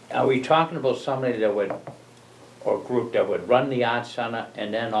 Are we talking about somebody that would, or group that would run the Arts Center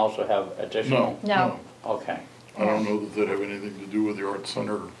and then also have additional? No. Okay. I don't know that they'd have anything to do with the Arts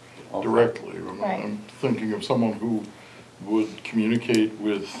Center Okay. directly. Right. I'm thinking of someone who would communicate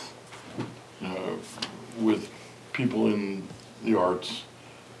with people in the arts,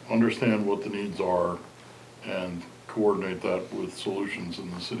 understand what the needs are, and coordinate that with solutions in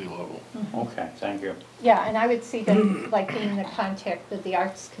the city level. Okay, thank you. Yeah, and I would see them like being the contact with the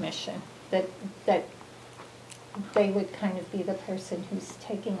Arts Commission, that they would kind of be the person who's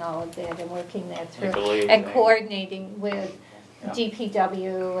taking all of that and working that through. believe And they- coordinating with Yeah.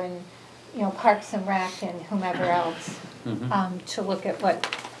 DPW and, you know, Parks and Rec and whomever else, to look at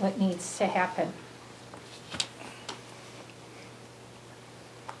what needs to happen.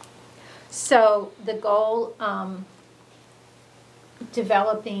 So the goal,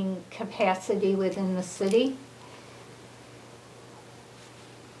 developing capacity within the city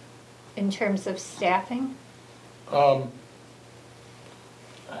in terms of staffing? I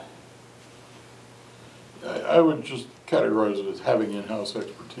would just categorize it as having in-house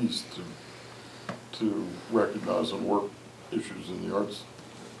expertise to recognize and work issues in the arts.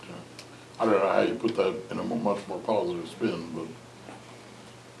 I don't know how you put that in a much more positive spin, but.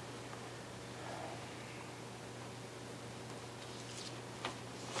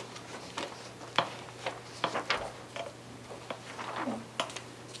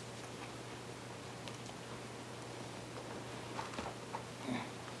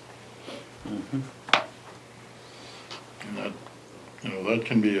 And that, that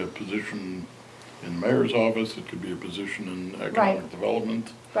can be a position in the mayor's office, it could be a position in economic Right.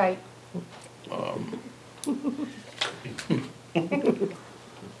 development. Right.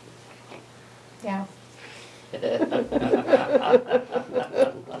 Yeah.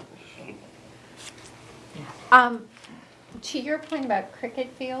 To your point about cricket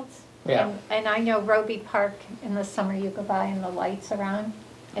fields. Yeah. And I know Roby Park, in the summer you go by and the lights are on,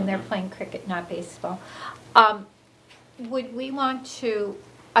 and they're playing cricket, not baseball. Would we want to,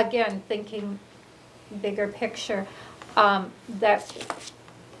 again, thinking bigger picture, that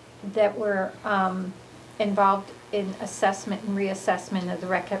we're involved in assessment and reassessment of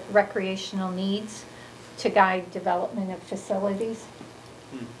the recreational needs to guide development of facilities?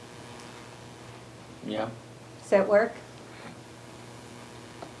 Yeah. Does that work?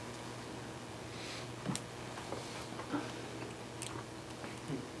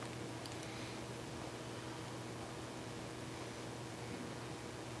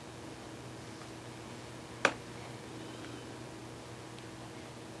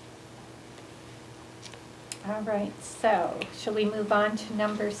 All right, so shall we move on to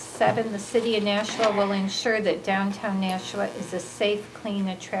number 7? The city of Nashua will ensure that downtown Nashua is a safe, clean,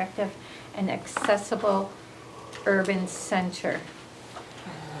 attractive, and accessible urban center.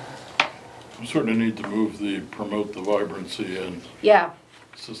 We certainly need to move promote the vibrancy and Yeah,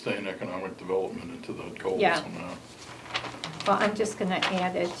 sustain economic development into that goal Yeah. somehow. well, I'm just gonna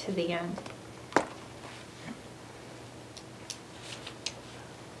add it to the end.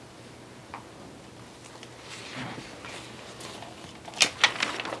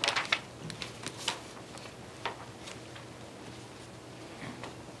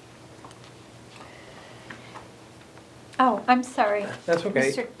 Oh, I'm sorry. That's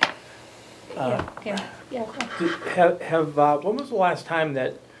okay. Mr. Uh, Yeah. When was the last time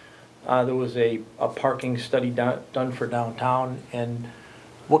that there was a parking study done for downtown? And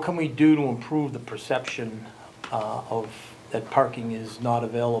what can we do to improve the perception of that parking is not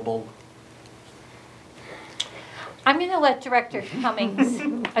available? I'm gonna let Director Cummings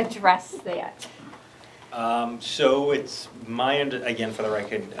address that. So it's again, for the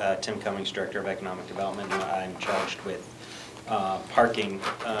record, Tim Cummings, Director of Economic Development, and I'm charged with parking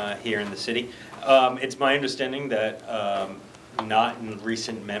here in the city. It's my understanding that not in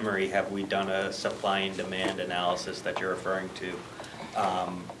recent memory have we done a supply and demand analysis that you're referring to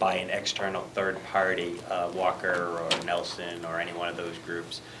by an external third party, Walker or Nelson or any one of those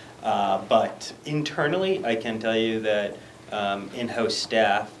groups. But internally, I can tell you that in-house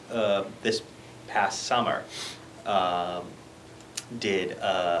staff this past summer did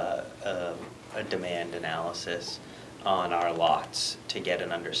a demand analysis on our lots to get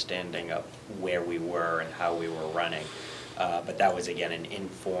an understanding of where we were and how we were running. But that was, again, an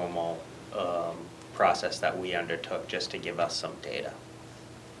informal process that we undertook just to give us some data.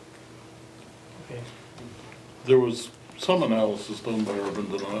 Okay. There was some analysis done by Urban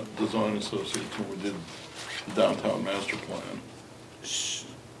Design Associates when we did the downtown master plan.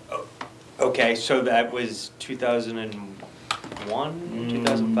 Okay, so that was 2001,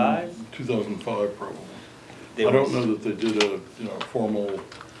 2005? 2005 probably. There I don't was- know that they did a, formal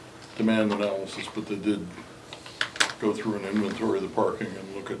demand analysis, but they did go through an inventory of the parking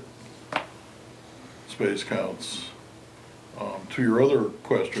and look at space counts. To your other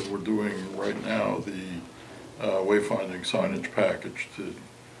question, we're doing right now the wayfinding signage package to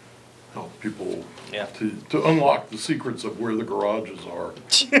help people Yeah. to unlock the secrets of where the garages are.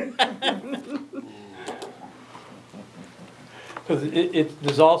 Because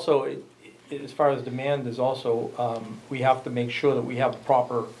there's also, as far as demand, there's also, we have to make sure that we have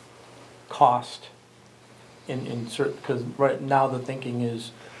proper cost in certain, because right now the thinking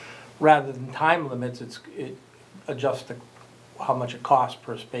is, rather than time limits, it adjusts to how much it costs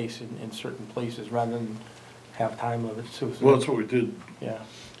per space in certain places, rather than have time limits. So- Well, that's what we did Yeah,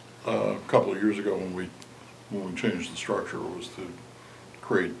 a couple of years ago when we changed the structure, was to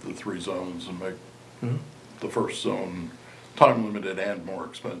create the 3 zones and make Mhm. the first zone time limited and more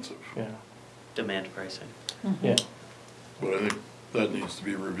expensive. yeah, Demand pricing. yeah. But I think that needs to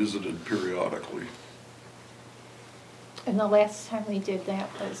be revisited periodically. And the last time we did that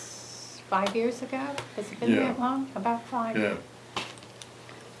was 5 years ago? Has it been Yeah. that long? About 5? Yeah,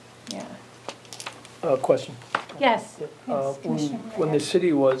 Yeah. Question. Yes, Uh, yes, Commissioner When the Moran.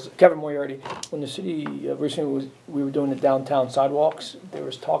 city was, Kevin Moriarty, when the city recently was, we were doing the downtown sidewalks, there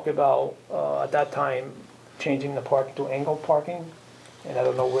was talk about, at that time, changing the parking to angled parking. And I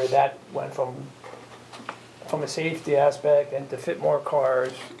don't know where that went from a safety aspect and to fit more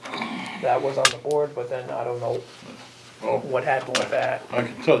cars. That was on the board, but then I don't know well, what happened with that. I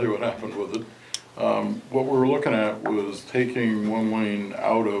can tell you what happened with it. What we were looking at was taking one lane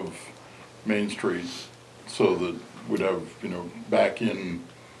out of Main Street so that we'd have, you know, back in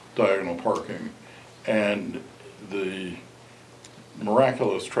diagonal parking. And the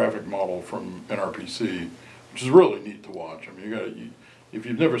miraculous traffic model from NRPC, which is really neat to watch. I mean, if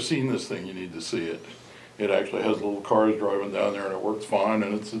you've never seen this thing, you need to see it. It actually has little cars driving down there and it works fine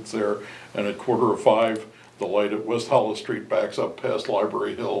and it sits there, and at 4:45, the light at West Hollis Street backs up past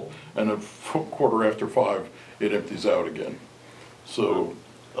Library Hill, and at 5:15, it empties out again. So,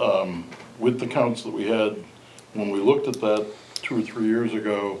 with the counts that we had, when we looked at that 2 or 3 years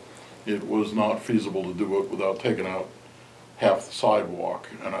ago, it was not feasible to do it without taking out half the sidewalk,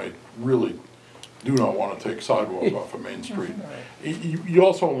 and I really do not want to take sidewalk off of Main Street. You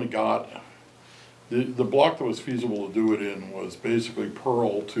also only got, the block that was feasible to do it in was basically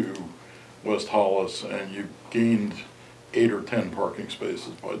Pearl to West Hollis, and you gained 8 or 10 parking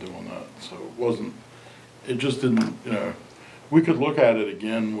spaces by doing that. So it just didn't, you know, we could look at it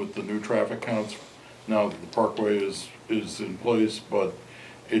again with the new traffic counts now that the parkway is in place, but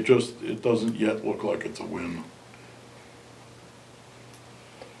it doesn't yet look like it's a win.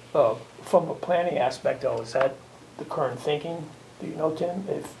 From a planning aspect though, is that the current thinking? Do you know, Tim,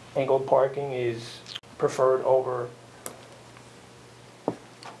 if angled parking is preferred over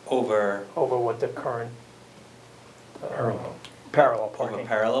what the current parallel parking? Over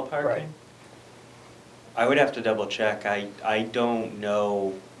parallel parking? Right. I would have to double check. I don't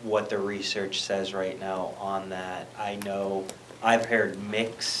know what the research says right now on that. I know, I've heard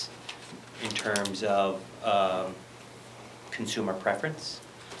mix in terms of consumer preference.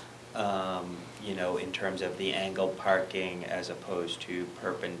 You know, in terms of the angled parking as opposed to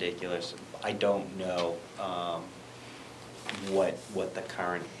perpendicular. I don't know what the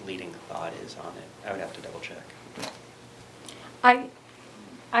current leading thought is on it. I would have to double check.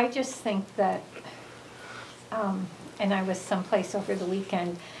 I just think that, and I was someplace over the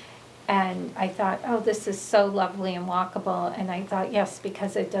weekend, and I thought, oh, this is so lovely and walkable, and I thought, yes,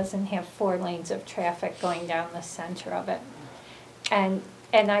 because it doesn't have 4 lanes of traffic going down the center of it.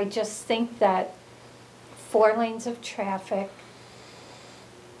 And I just think that 4 lanes of traffic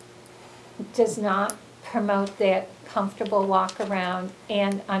does not promote that comfortable walk around.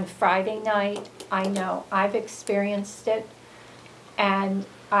 And on Friday night, I know, I've experienced it, and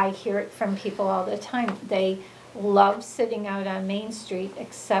I hear it from people all the time. They love sitting out on Main Street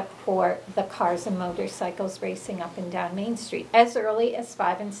except for the cars and motorcycles racing up and down Main Street as early as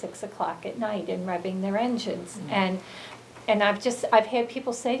 5 and 6 o'clock at night and revving their engines. And I've had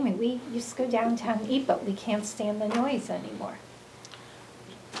people say to me, we used to go downtown and eat, but we can't stand the noise anymore.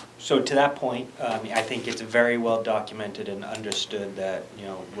 So to that point, I think it's very well documented and understood that, you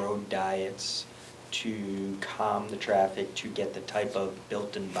know, road diets to calm the traffic, to get the type of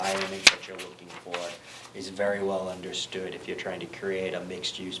built environment that you're looking for is very well understood if you're trying to create a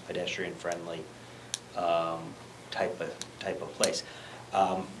mixed-use, pedestrian-friendly type of place.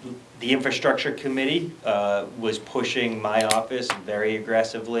 The infrastructure committee was pushing my office very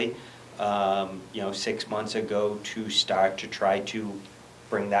aggressively, 6 months ago to start to try to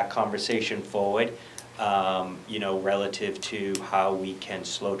bring that conversation forward, relative to how we can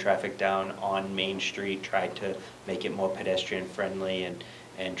slow traffic down on Main Street, try to make it more pedestrian friendly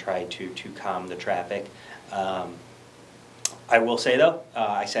and try to calm the traffic. I will say though,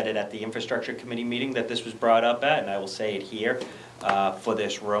 I said it at the infrastructure committee meeting that this was brought up at, and I will say it here for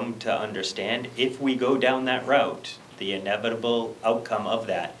this room to understand. If we go down that route, the inevitable outcome of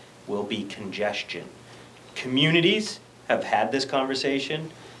that will be congestion. Communities have had this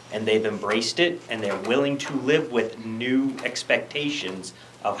conversation and they've embraced it, and they're willing to live with new expectations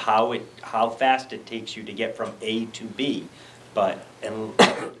of how fast it takes you to get from A to B. And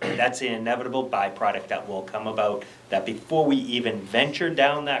that's an inevitable byproduct that will come about, that before we even venture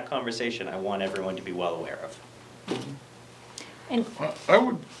down that conversation, I want everyone to be well aware of. And I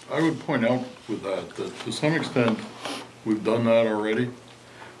would point out with that to some extent, we've done that already.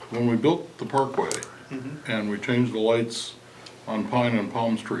 When we built the Parkway and we changed the lights on Pine and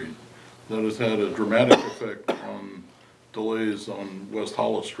Palm Street, that has had a dramatic effect on delays on West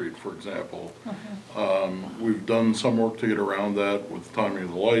Hollis Street, for example. We've done some work to get around that with the timing of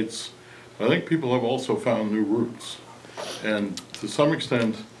the lights. I think people have also found new routes. And to some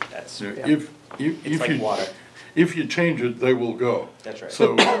extent, That's, you know, Yeah. if it's like you, water. if you change it, they will go. That's right.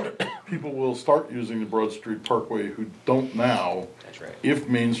 So people will start using the Broad Street Parkway who don't now, That's right. if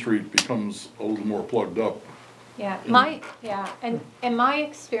Main Street becomes a little more plugged up. Yeah, and my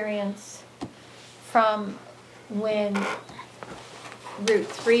experience from when Route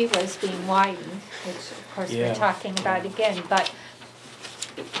 3 was being widened, which of course Yeah. we're talking about again, but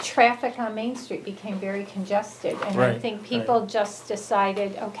traffic on Main Street became very congested. And I Right, think people just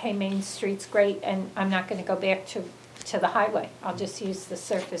decided, okay, Main Street's great, and I'm not gonna go back to the highway. I'll just use the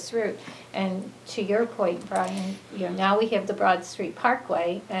surface route. And to your point, Brian, you know, now we have the Broad Street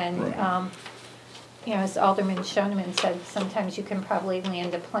Parkway, and, Right. you know, as Alderman Shoneman said, sometimes you can probably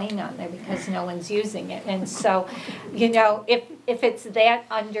land a plane on there because no one's using it. And so, you know, if it's that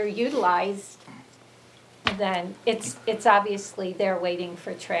underutilized, then it's obviously there waiting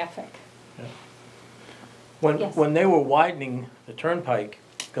for traffic. Yes. When they were widening the turnpike,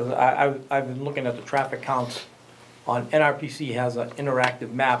 because I've been looking at the traffic counts on, NRPC has an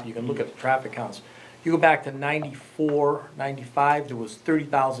interactive map, you can look at the traffic counts. You go back to 94, 95, there was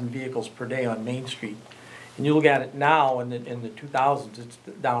 30,000 vehicles per day on Main Street. And you look at it now, in the 2000s, it's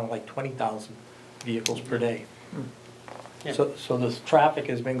down to like 20,000 vehicles per day. Yeah. So this traffic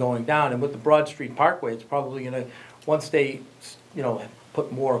has been going down, and with the Broad Street Parkway, it's probably gonna, once they, you know,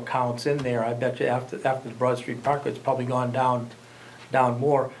 put more counts in there, I bet you after the Broad Street Parkway, it's probably gone down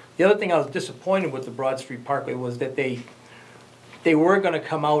more. The other thing I was disappointed with the Broad Street Parkway was that they were gonna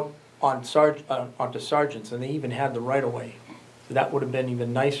come out on onto Sargent's, and they even had the right-of-way. So that would have been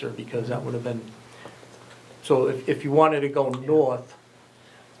even nicer, because that would have been, so if you wanted to go north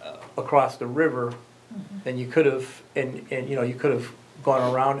across the river, then you could have, and you know, you could have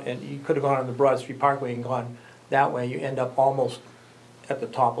gone around, and you could have gone on the Broad Street Parkway and gone that way. You end up almost at the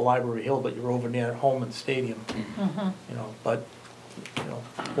top of Library Hill, but you're over near Holman Stadium. You know, but, you know,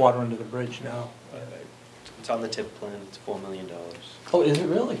 water under the bridge now. It's on the tip plan, it's $4 million. Oh, is it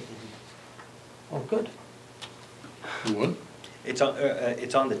really? Oh, good. What? It's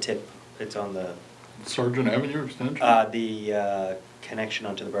on the tip, it's on the, Sergeant Avenue extension? the connection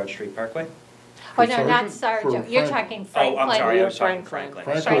onto the Broad Street Parkway. Oh, For no, not Sargent? Sargent, For you're Franklin. talking Franklin. Oh, I'm sorry, I was You're talking Franklin.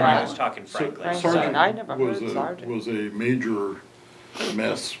 Franklin. Franklin. Sorry, I was talking So- Franklin. Franklin. I never heard was a- Sergeant. Was a major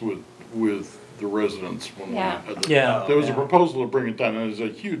mess with the residents when we Yeah. had the. Yeah. There was a Yeah. proposal to bring it down, and there's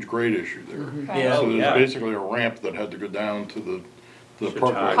a huge grade issue there. Right. Yeah. So Oh, there's yeah. basically a ramp that had to go down to the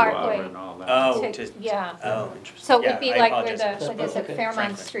Chautauqua Parkway. and all that. Oh, To- to, yeah. oh, interesting. So it Yeah, would be I like where apologize. the, what is it, Okay. Fairmont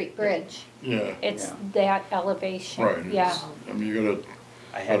Franklin. Street Bridge? Yeah, It's Yeah. that elevation, right. yeah. It's- I mean, you got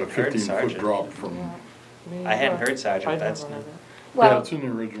I about a hadn't heard 15-foot Sergeant. drop from, I hadn't heard Sergeant, I that's never new. heard it. yeah, Well, it's in the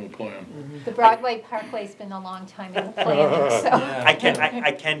original plan. the Broadway Parkway's been a long time in the planning, so.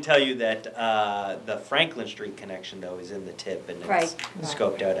 I can tell you that the Franklin Street connection though is in the tip and Right. it's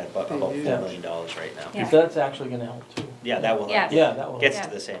scoped out at about $4 Yeah. million right now. Yeah. That's actually gonna help too. Yeah, that will, Yes. Yeah, that will. gets Yeah. to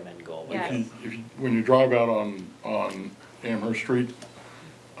the same end goal. Yeah. When you drive out on Amherst Street,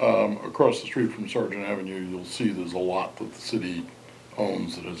 across the street from Sergeant Avenue, you'll see there's a lot that the city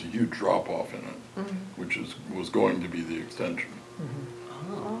owns that has a huge drop-off in it, which was going to be the extension.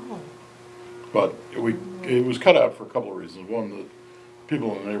 Oh. But it was cut out for a couple of reasons. One, that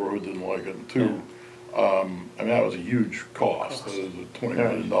people in the neighborhood didn't like it, and two, I mean, that was a huge cost. It was a $20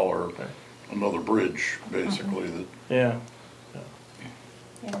 million, another bridge, basically, that. Yeah.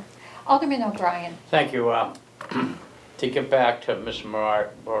 Yeah. Alderman O'Brien. Thank you. To get back to Ms.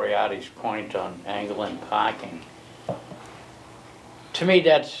 Moriarty's point on angle and parking, to me,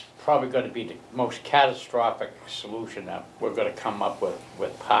 that's probably going to be the most catastrophic solution that we're going to come up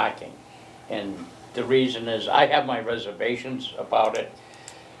with parking. And the reason is, I have my reservations about it.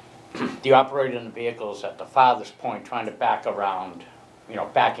 The operator in the vehicle is at the farthest point trying to back around, you know,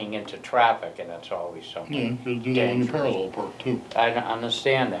 backing into traffic, and that's always so Yeah, you do that in the dangerous. parallel park too. I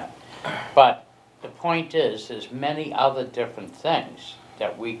understand that. But the point is, there's many other different things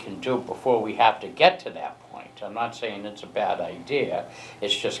that we can do before we have to get to that point. I'm not saying it's a bad idea,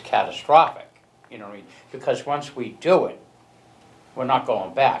 it's just catastrophic, you know what I mean? Because once we do it, we're not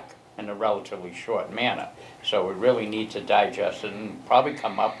going back in a relatively short manner. So we really need to digest it and probably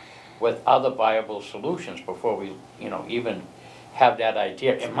come up with other viable solutions before we, you know, even have that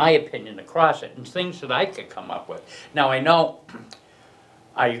idea, in my opinion, to cross it, and things that I could come up with. Now, I know,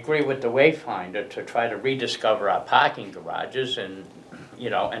 I agree with the Wayfinder to try to rediscover our parking garages, and, you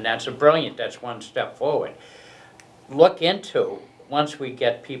know, and that's that's one step forward. Look into, once we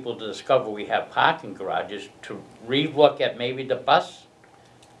get people to discover we have parking garages, to re-look at maybe the bus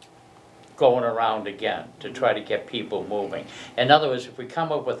going around again to try to get people moving. In other words, if we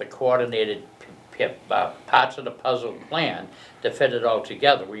come up with a coordinated parts of the puzzle plan to fit it all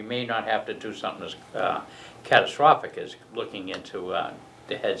together, we may not have to do something as catastrophic as looking into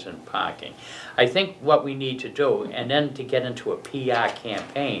the heads in parking. I think what we need to do, and then to get into a PR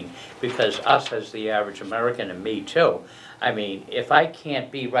campaign, because us as the average American, and me too, I mean, if I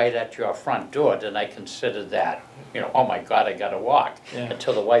can't be right at your front door, then I consider that, you know, oh my God, I gotta walk. Yeah.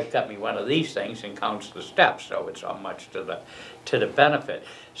 Until the wife got me one of these things and counts the steps, so it's so much to the benefit.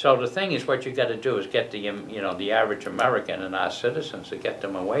 So the thing is, what you gotta do is get the, you know, the average American and our citizens to get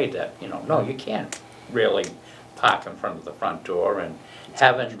them away that, you know, no, you can't really park in front of the front door, and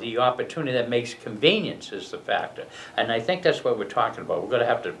having the opportunity that makes convenience is the factor. And I think that's what we're talking about. We're gonna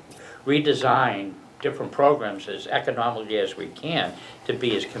have to redesign different programs as economically as we can to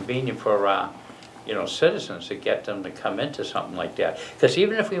be as convenient for our, you know, citizens, to get them to come into something like that. Because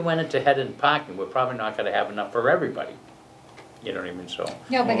even if we went into head-in parking, we're probably not gonna have enough for everybody. You know what I mean, so.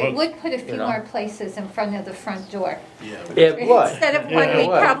 No, but it would put a few You know. more places in front of the front door. It would. Instead of Yeah, one, it we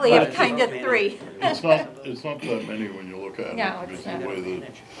would. probably But- have kind of three. It's not that many when you look at it. No, it's because the not. way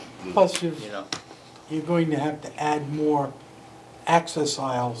the Plus, You know, you're going to have to add more access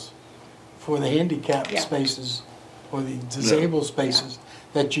aisles for the handicapped Yeah. spaces or the disabled spaces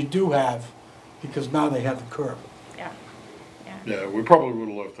that you do have, because now they have the curb. Yeah. Yeah, we probably would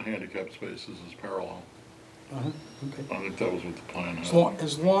have left the handicap spaces as parallel. Okay. I think that was what the plan had.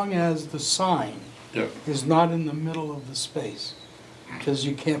 As long as the sign Yeah, is not in the middle of the space, because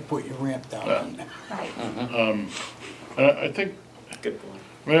you can't put your ramp down on there. Right. and I think,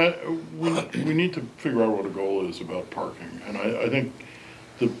 I mean, we need to figure out what a goal is about parking. And I think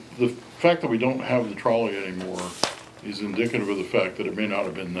the fact that we don't have the trolley anymore is indicative of the fact that it may not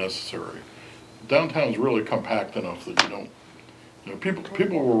have been necessary. Downtown's really compact enough that you don't, you know,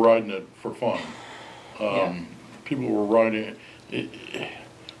 people were riding it for fun. People were riding it. The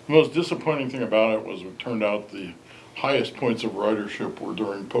most disappointing thing about it was it turned out the highest points of ridership were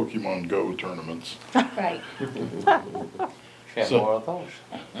during Pokemon Go tournaments. Right. have So- more of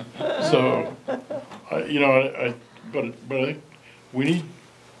those. So, you know, but I think we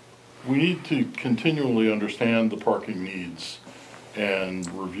need to continually understand the parking needs and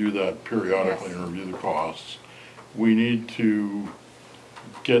review that periodically and review the costs. We need to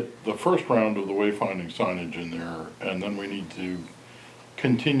get the first round of the wayfinding signage in there, and then we need to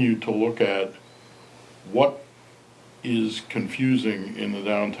continue to look at what is confusing in the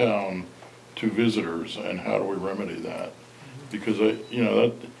downtown to visitors and how do we remedy that? Because you know,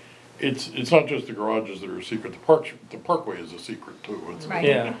 that it's not just the garages that are a secret. The parkway is a secret too. It's, Right.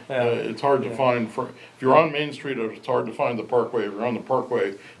 Yeah, it's hard to find if you're on Main Street, it's hard to find the parkway. If you're on the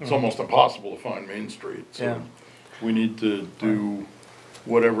parkway, it's almost impossible to find Main Street. So Yeah. we need to do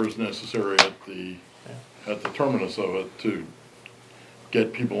whatever is necessary at the terminus of it to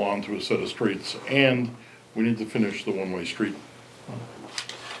get people onto a set of streets. And we need to finish the one-way street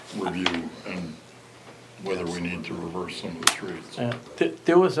review and whether we need to reverse some of the streets. Yeah.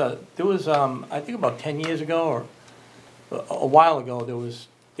 There was, I think about 10 years ago, or a while ago,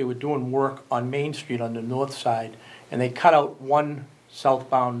 they were doing work on Main Street on the north side, and they cut out one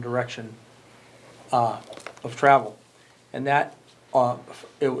southbound direction of travel. And that,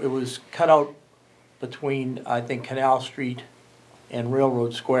 it was cut out between, I think, Canal Street and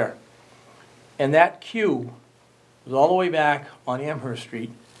Railroad Square. And that queue was all the way back on Amherst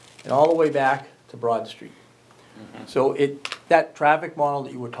Street and all the way back to Broad Street. So that traffic model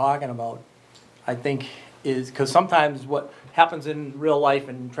that you were talking about, I think is, because sometimes what happens in real life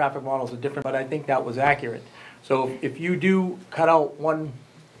and traffic models are different, but I think that was accurate. So if you do cut out one,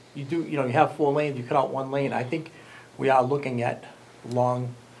 you have 4 lanes, you cut out 1 lane, I think we are looking at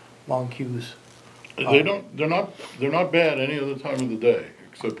long queues They're not bad any other time of the day,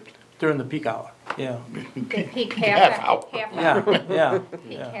 except during the peak hour, yeah. The peak half half hour. Yeah.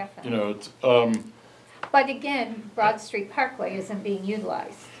 Peak half You hour. know, it's, But again, Broad Street Parkway isn't being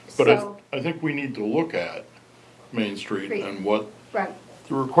utilized, but so, I think we need to look at Main Street Street. and what right,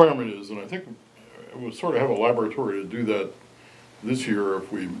 the requirement is, and I think we'll sort of have a laboratory to do that this year if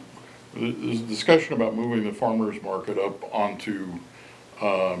there's a discussion about moving the farmer's market up onto,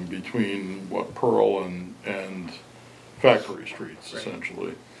 between Pearl and Factory Streets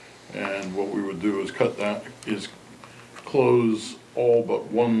essentially. And what we would do is close all but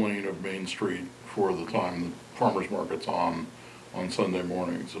 1 lane of Main Street for the time the farmer's market's on Sunday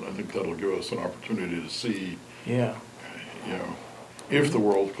mornings. And I think that'll give us an opportunity to see, Yeah. you know, if the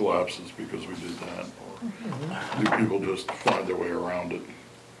world collapses because we did that, or do people just find their way around it?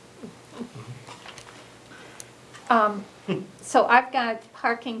 So I've got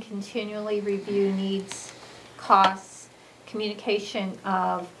parking continually review needs, costs, communication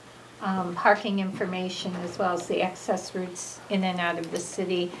of parking information as well as the access routes in and out of the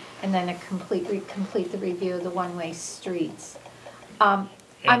city, and then complete the review of the one-way streets. I'm,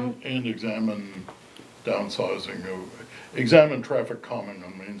 And examine downsizing, examine traffic calming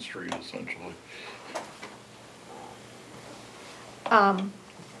on Main Street essentially.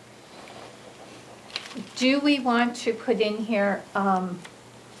 Do we want to put in here, kind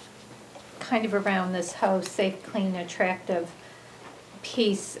of around this whole safe, clean, attractive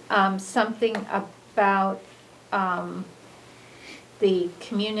piece, something about the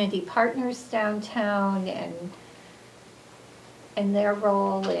community partners downtown and their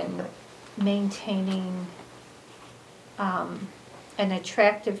role in maintaining an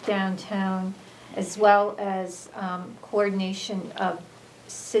attractive downtown, as well as coordination of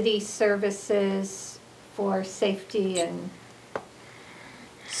city services for safety and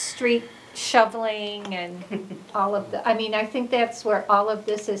street shoveling and all of the, I mean, I think that's where all of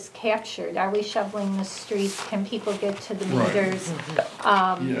this is captured. Are we shoveling the streets? Can people get to the Right. meters?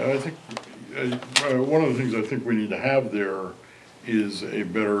 Yeah, I think, one of the things I think we need to have there is a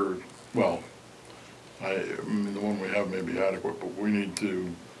better, well, I mean, the one we have may be adequate, but we need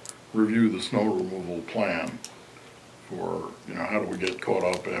to review the snow removal plan for, you know, how do we get caught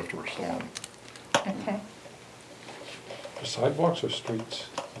up after a storm? Okay. The sidewalks or streets?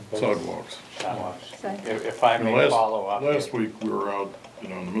 Both. Sidewalks. Sidewalks. Side- If I You know, may follow up. last week, we were out, you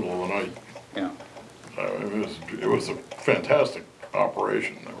know, in the middle of the night. Yeah. It was a fantastic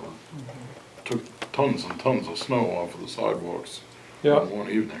operation. Took tons and tons of snow off of the sidewalks Yeah. in one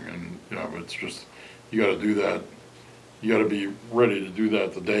evening, and, you know, it's just, you gotta do that, you gotta be ready to do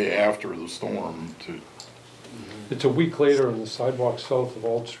that the day after the storm to, It's a week later and the sidewalks south of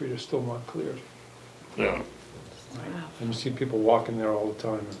Old Street are still not cleared. yeah. And you see people walking there all the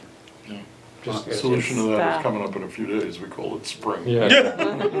time. Yeah. Just, The solution to that Stop. is coming up in a few days, we call it spring. yeah.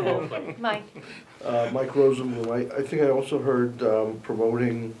 Mike, Mike Rosenblum, I think I also heard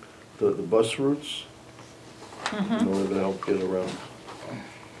promoting the bus routes in order to help get around.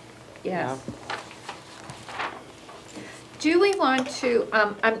 yes. Do we want to,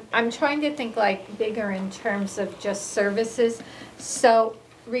 I'm trying to think like bigger in terms of just services. So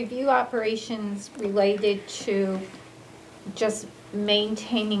review operations related to just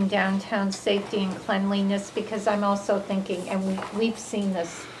maintaining downtown safety and cleanliness, because I'm also thinking, and we've seen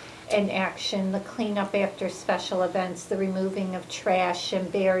this in action, the cleanup after special events, the removing of trash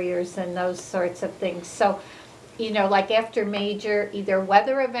and barriers and those sorts of things. So, you know, like after major either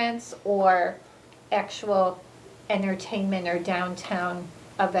weather events or actual entertainment or downtown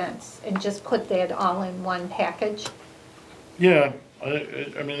events, and just put that all in one package? Yeah,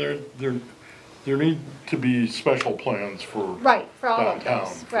 I mean, there need to be special plans for Right, for all of downtown.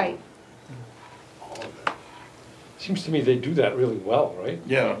 those, right, Seems to me they do that really well, right?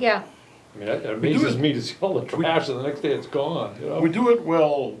 Yeah. yeah. I mean, it We do amazes it. me to see all the trash and the next day it's gone, you know? We do it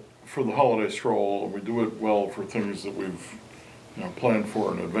well for the holiday stroll, and we do it well for things that we've, you know, planned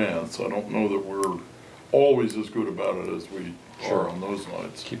for in advance. I don't know that we're always as good about it as we are on those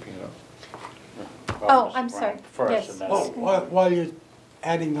nights. Keeping it up. Oh, I'm sorry. First, Yes. and then. Well, while you're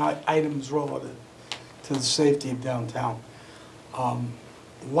adding items relative to the safety of downtown,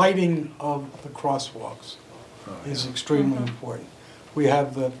 lighting of the crosswalks is extremely important. We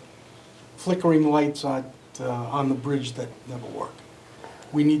have the flickering lights on the bridge that never work.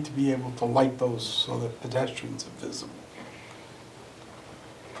 We need to be able to light those so that pedestrians are visible.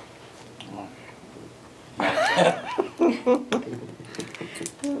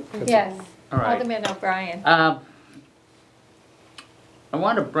 Yes, All right. Alderman O'Brien. I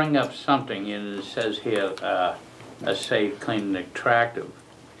want to bring up something, and it says here, a safe, clean, and attractive.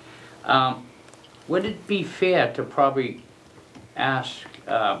 Would it be fair to probably ask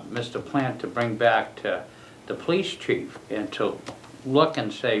Mr. Plant to bring back to the police chief and to look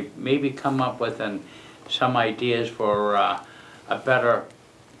and say, maybe come up with some ideas for a better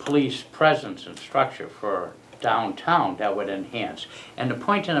police presence and structure for downtown that would enhance? And the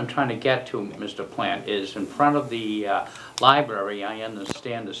point that I'm trying to get to, Mr. Plant, is in front of the library, I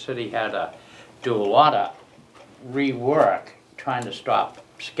understand the city had to do a lot of rework trying to stop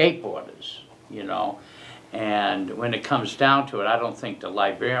skateboarders, you know? And when it comes down to it, I don't think the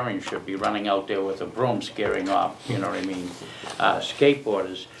librarian should be running out there with a broom scaring off, you know what I mean,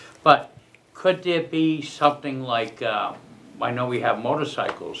 skateboarders. But could there be something like, I know we have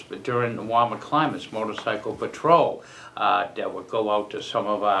motorcycles, but during the warmer climates, motorcycle patrol that would go out to some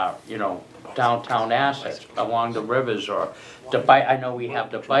of our, you know, downtown assets along the rivers or I know we have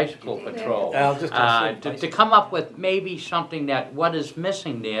the bicycle patrol. I was just gonna say To come up with maybe something that, what is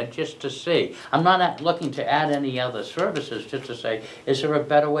missing there, just to see. I'm not looking to add any other services, just to say, is there a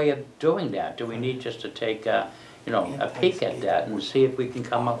better way of doing that? Do we need just to take, a peek at that and see if we can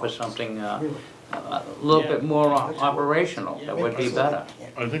come up with something, a little bit more operational that would be better?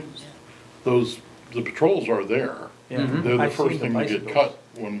 I think the patrols are there. Yeah. They're the I've seen first thing to get bicycles. cut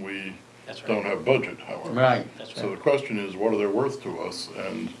when we That's right. don't have budget, however. Right, So the question is, what are they worth to us,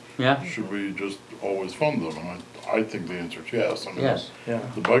 and yeah, should we just always fund them? And I think the answer is yes. I mean, yes. Yeah.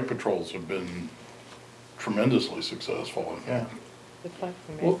 the bike patrols have been tremendously successful, I Yeah. think. If I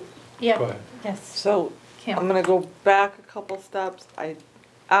may. Well, go Yeah, ahead. yes. So, Kim. I'm gonna go back a couple steps. I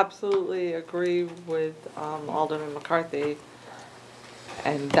absolutely agree with Alderman McCarthy.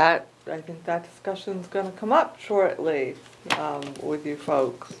 And that, I think that discussion's gonna come up shortly with you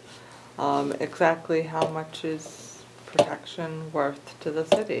folks. Exactly how much is protection worth to the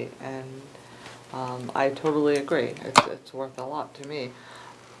city? And I totally agree, it's worth a lot to me.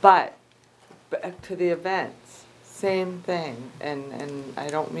 But back to the events, same thing, and I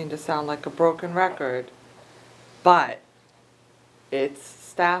don't mean to sound like a broken record, but it's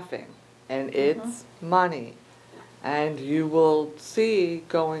staffing and it's money. And you will see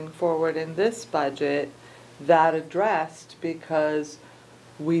going forward in this budget that addressed, because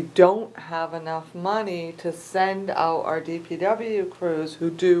we don't have enough money to send out our DPW crews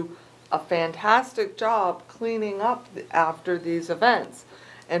who do a fantastic job cleaning up after these events.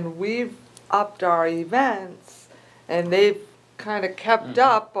 And we've upped our events, and they've kind of kept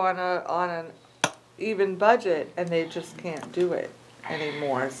up on an even budget, and they just can't do it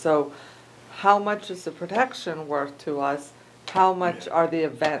anymore. So how much is the protection worth to us? How much are the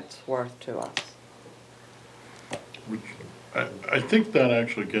events worth to us? Which, I think that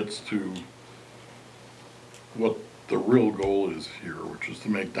actually gets to what the real goal is here, which is to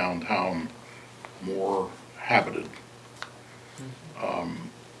make downtown more habited.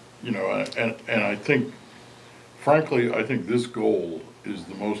 And I think, frankly, I think this goal is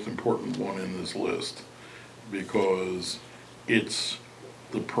the most important one in this list, because it's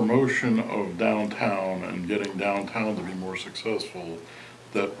the promotion of downtown and getting downtown to be more successful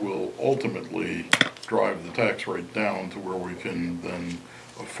that will ultimately drive the tax rate down to where we can then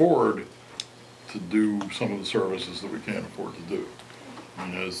afford to do some of the services that we can't afford to do.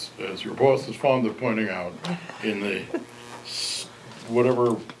 And as your boss is fond of pointing out, in the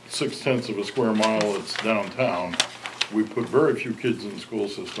whatever 6/10 of a square mile it's downtown, we put very few kids in the school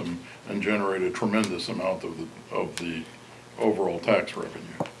system and generate a tremendous amount of the overall tax revenue.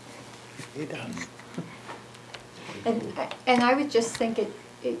 And I would just think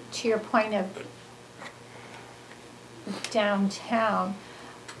to your point of downtown,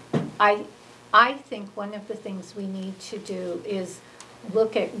 I think one of the things we need to do is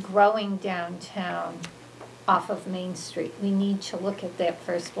look at growing downtown off of Main Street. We need to look at that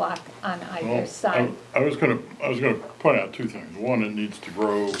first block on either Well, side. I was gonna point out two things. One, it needs to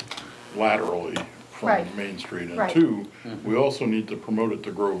grow laterally from Right. Main Street. And Right. two, we also need to promote it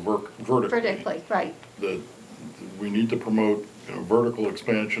to grow vertically. Vertically, right. That we need to promote, vertical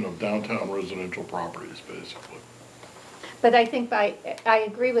expansion of downtown residential properties, basically. But I think I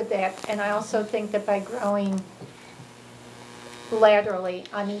agree with that, and I also think that by growing laterally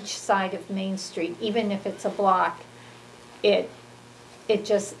on each side of Main Street, even if it's a block, it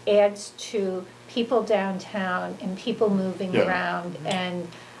just adds to people downtown and people moving Yeah. around, and,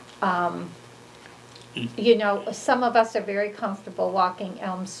 some of us are very comfortable walking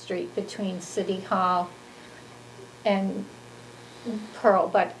Elm Street between City Hall and Pearl,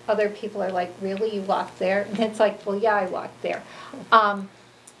 but other people are like, really, you walk there? And it's like, well, yeah, I walk there. And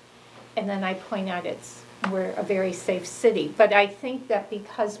then I point out we're a very safe city. But I think that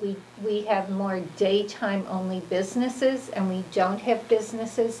because we have more daytime only businesses, and we don't have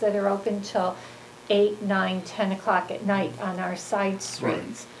businesses that are open till 8, 9, 10 o'clock at night on our side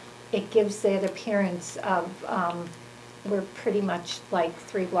streets, it gives that appearance of, we're pretty much like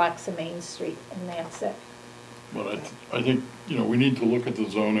 3 blocks of Main Street, and that's it. But I think, we need to look at the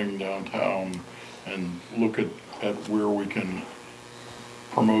zoning downtown and look at where we can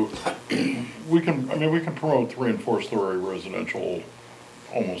promote, we can promote 3- and 4-story residential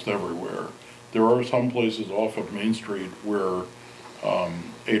almost everywhere. There are some places off of Main Street where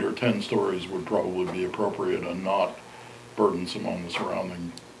 8 or 10 stories would probably be appropriate and not burdensome on the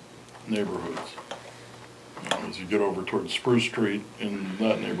surrounding neighborhoods. As you get over towards Spruce Street, in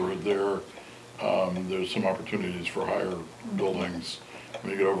that neighborhood there's some opportunities for higher buildings.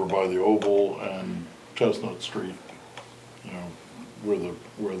 When you get over by the Oval and Chestnut Street, where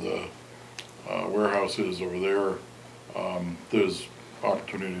the warehouse is over there. There's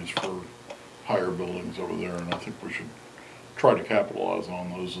opportunities for higher buildings over there, and I think we should try to capitalize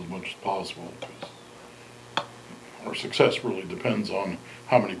on those as much as possible, because our success really depends on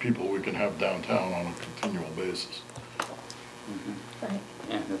how many people we can have downtown on a continual basis. Right.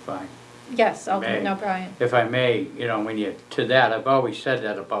 And if I Yes, Alderman May. O'Brien. If I may, you know, when you, to that, I've always said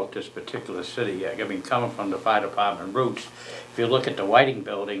that about this particular city. I mean, coming from the fire department roots, if you look at the Whiting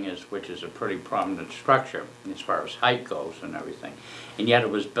Building, which is a pretty prominent structure as far as height goes and everything, and yet it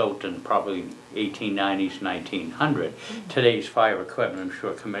was built in probably 1890s, 1900. Today's fire equipment, I'm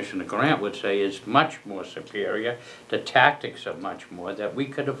sure Commissioner Grant would say, is much more superior. The tactics are much more, that we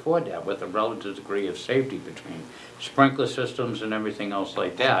could afford that with a relative degree of safety between sprinkler systems and everything else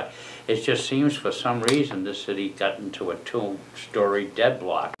like that. It just seems for some reason this city got into a two-story dead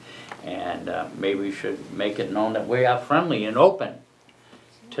block. And maybe we should make it known that we are friendly and open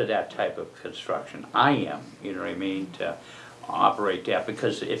to that type of construction. I am, you know what I mean, to operate that,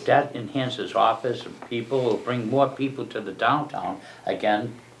 because if that enhances office and people, will bring more people to the downtown,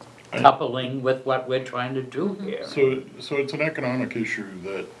 again, coupling with what we're trying to do here. So it's an economic issue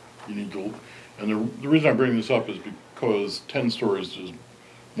that you need to, and the reason I bring this up is because 10 stories is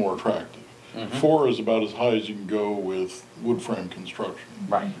more attractive. 4 is about as high as you can go with wood frame construction.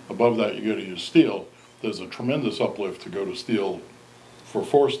 Right. Above that, you gotta use steel. There's a tremendous uplift to go to steel for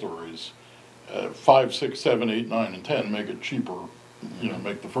 4 stories. 5, 6, 7, 8, 9, and 10 make it cheaper, you know,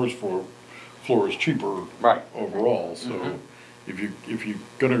 make the first 4 floors cheaper Right. overall. So if you're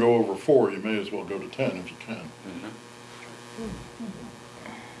gonna go over 4, you may as well go to 10 if you can.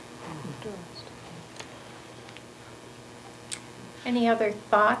 Any other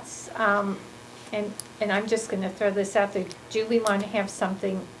thoughts? And I'm just going to throw this out there. Do we want to have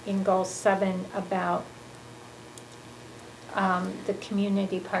something in Goal 7 about the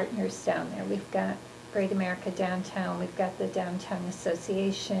community partners down there? We've got Great America Downtown, we've got the Downtown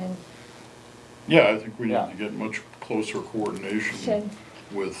Association. Yeah, I think we need Yeah. to get much closer coordination Should-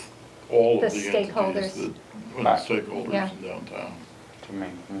 with all of The the stakeholders. entities that, and Right. the stakeholders Yeah. in downtown. To me.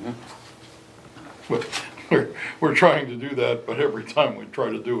 But we're trying to do that, but every time we try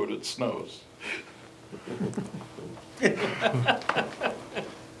to do it, it snows.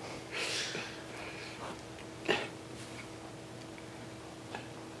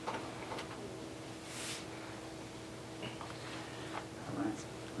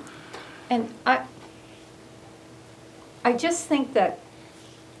 And I just think that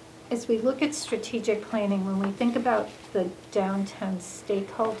as we look at strategic planning, when we think about the downtown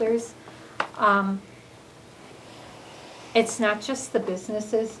stakeholders, it's not just the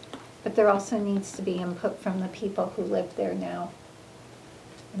businesses, but there also needs to be input from the people who live there now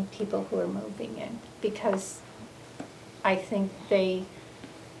and people who are moving in, because I think they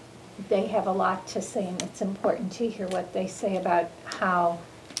have a lot to say, and it's important to hear what they say about how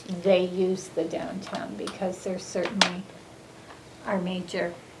they use the downtown, because they're certainly our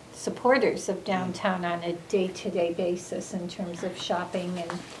major supporters of downtown on a day-to-day basis in terms of shopping,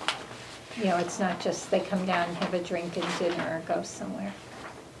 and, you know, it's not just they come down and have a drink and dinner or go somewhere.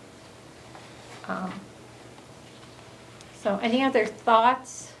 So any other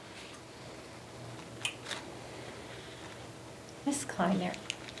thoughts? Ms. Kleiner?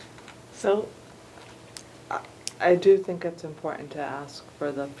 So, I do think it's important to ask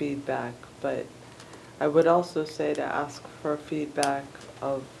for the feedback, but I would also say to ask for feedback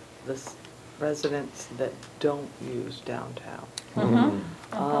of the residents that don't use downtown.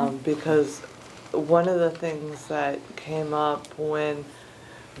 Because one of the things that came up when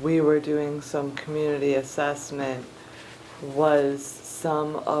we were doing some community assessment was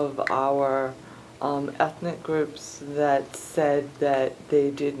some of our ethnic groups that said that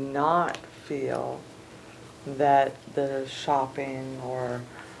they did not feel that the shopping or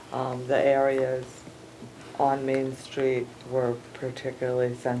the areas on Main Street were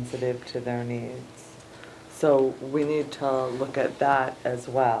particularly sensitive to their needs. So we need to look at that as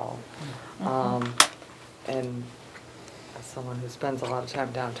well. And as someone who spends a lot of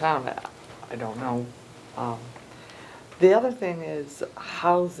time downtown, I don't know. The other thing is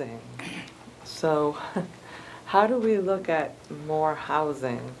housing. So how do we look at more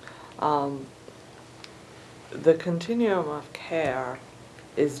housing? The Continuum of Care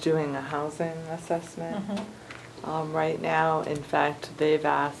is doing a housing assessment right now. In fact, they've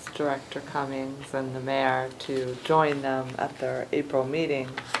asked Director Cummings and the mayor to join them at their April meeting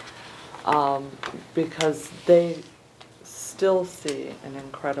because they still see an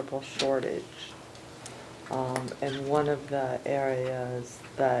incredible shortage. And one of the areas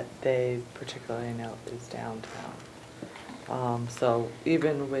that they particularly note is downtown. So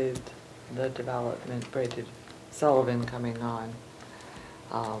even with the development, Brady Sullivan coming on,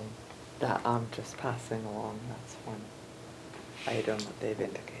 that I'm just passing along, that's one item that they've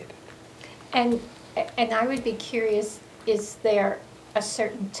indicated. And I would be curious, is there a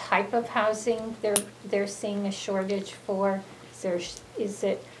certain type of housing they're seeing a shortage for? Is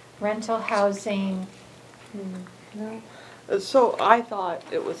it rental housing? No, so I thought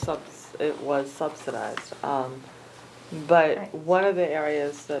it was subsidized, but Right. one of the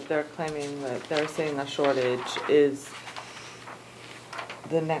areas that they're claiming that they're seeing a shortage is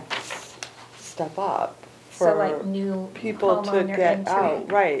the next step up So like for new people to homeowner get entry?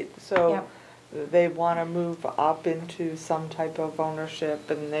 out, right, so Yep. they wanna move up into some type of ownership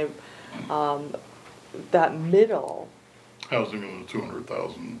and they, that middle, Housing in the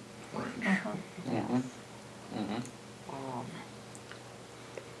 200,000 range. Uh-huh. yes. Mhm.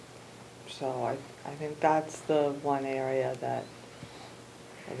 So I think that's the one area that,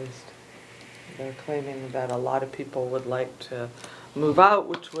 at least, they're claiming that a lot of people would like to move out,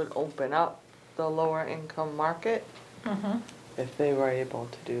 which would open up the lower income market Mhm. if they were able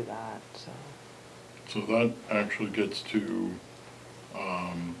to do that, so. So that actually gets to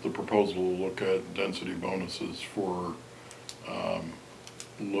the proposal to look at density bonuses for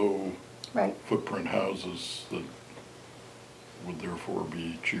low Right. footprint houses that would therefore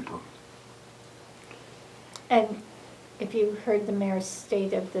be cheaper. And if you heard the mayor's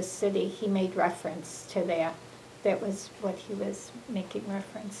state of the city, he made reference to that. That was what he was making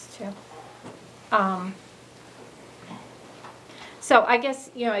reference to. So I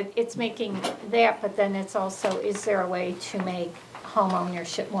guess, it's making that, but then it's also, is there a way to make home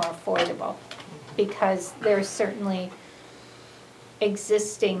ownership more affordable? Because there's certainly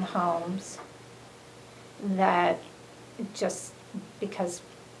existing homes that just because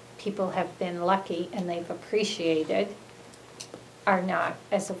people have been lucky and they've appreciated are not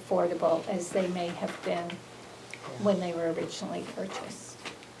as affordable as they may have been when they were originally purchased.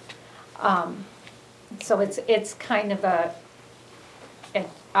 So it's kind of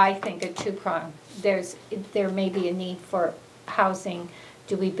I think a two-prong. There may be a need for housing.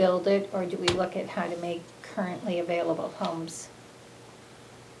 Do we build it, or do we look at how to make currently available homes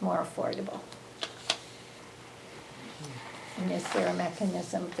more affordable? And is there a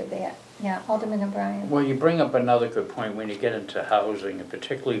mechanism for that? Yeah, Alderman O'Brien? Well, you bring up another good point when you get into housing, and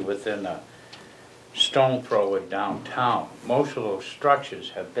particularly within a stone throw of downtown. Most of those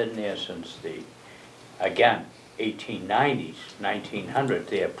structures have been there since the, again, 1890s, 1900.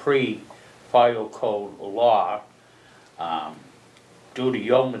 They're pre-fire code law. Due to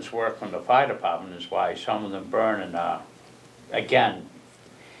yeoman's work from the fire department is why some of them burn, and again,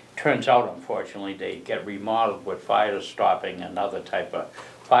 turns out unfortunately they get remodeled with fire stopping and other type of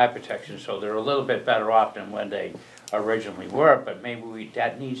fire protection, so they're a little bit better off than when they originally were, but maybe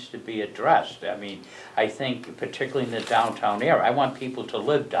that needs to be addressed. I mean, I think particularly in the downtown area, I want people to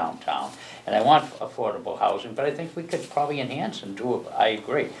live downtown, and I want affordable housing, but I think we could probably enhance and do, I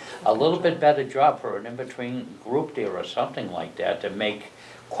agree, a little bit better job for an in-between group there or something like that to make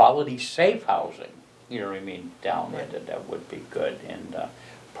quality safe housing, you know what I mean, down there, that would be good, and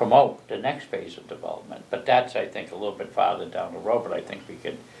promote the next phase of development. But that's, I think, a little bit farther down the road, but I think we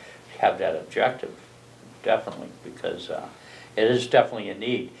could have that objective. Definitely, because it is definitely a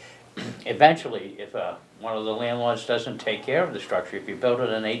need. Eventually, if one of the landlords doesn't take care of the structure, if you build it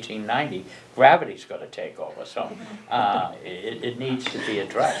in 1890, gravity's gonna take over, so it needs to be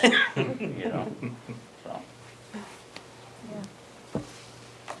addressed, you know, so. Yeah.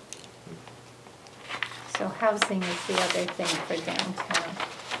 So housing is the other thing for downtown.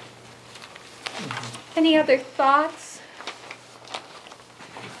 Any other thoughts?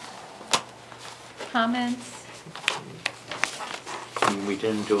 Comments? We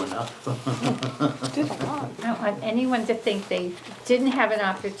didn't do enough. Did a lot. I don't want anyone to think they didn't have an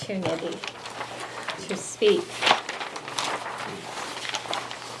opportunity to speak.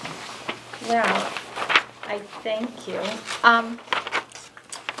 Well, I thank you.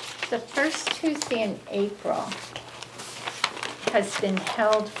 The first Tuesday in April has been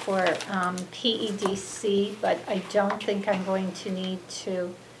held for PEDC, but I don't think I'm going to need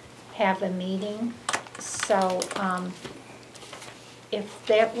to have a meeting. So if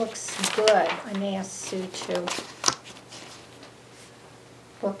that looks good, I may ask Sue to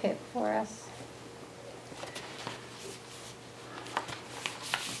book it for us.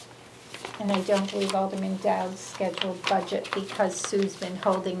 And I don't believe Alderman Dowd's scheduled budget because Sue's been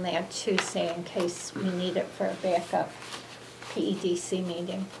holding that Tuesday in case we need it for a backup PEDC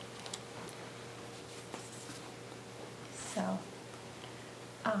meeting.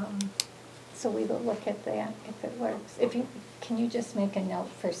 So we will look at that if it works. Can you just make a note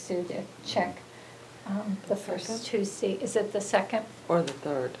for Sue to check the first Second? Tuesday? Is it the second? Or the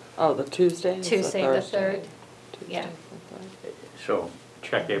third? Oh, the Tuesday is the Tuesday, the Thursday. third? Tuesday Yeah. is the third. So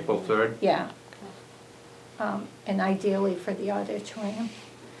check April 3rd. Yeah. And ideally for the auditorium.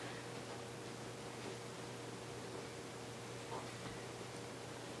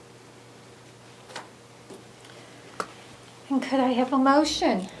 And could I have a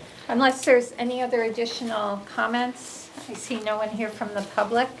motion? Unless there's any other additional comments? I see no one here from the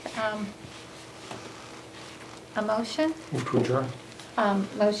public. A motion? Move to adjourn.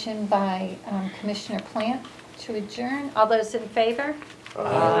 Motion by Commissioner Plant to adjourn. All those in favor?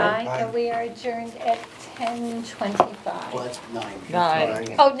 Aye. And we are adjourned at 10:25. Well, that's 9.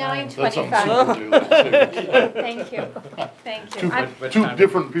 9. Oh, That's 9:25. something Sue would do, too. Thank you, thank you. Two, I What two time?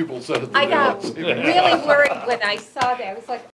 different people said it. I got really worried when I saw that. I was like,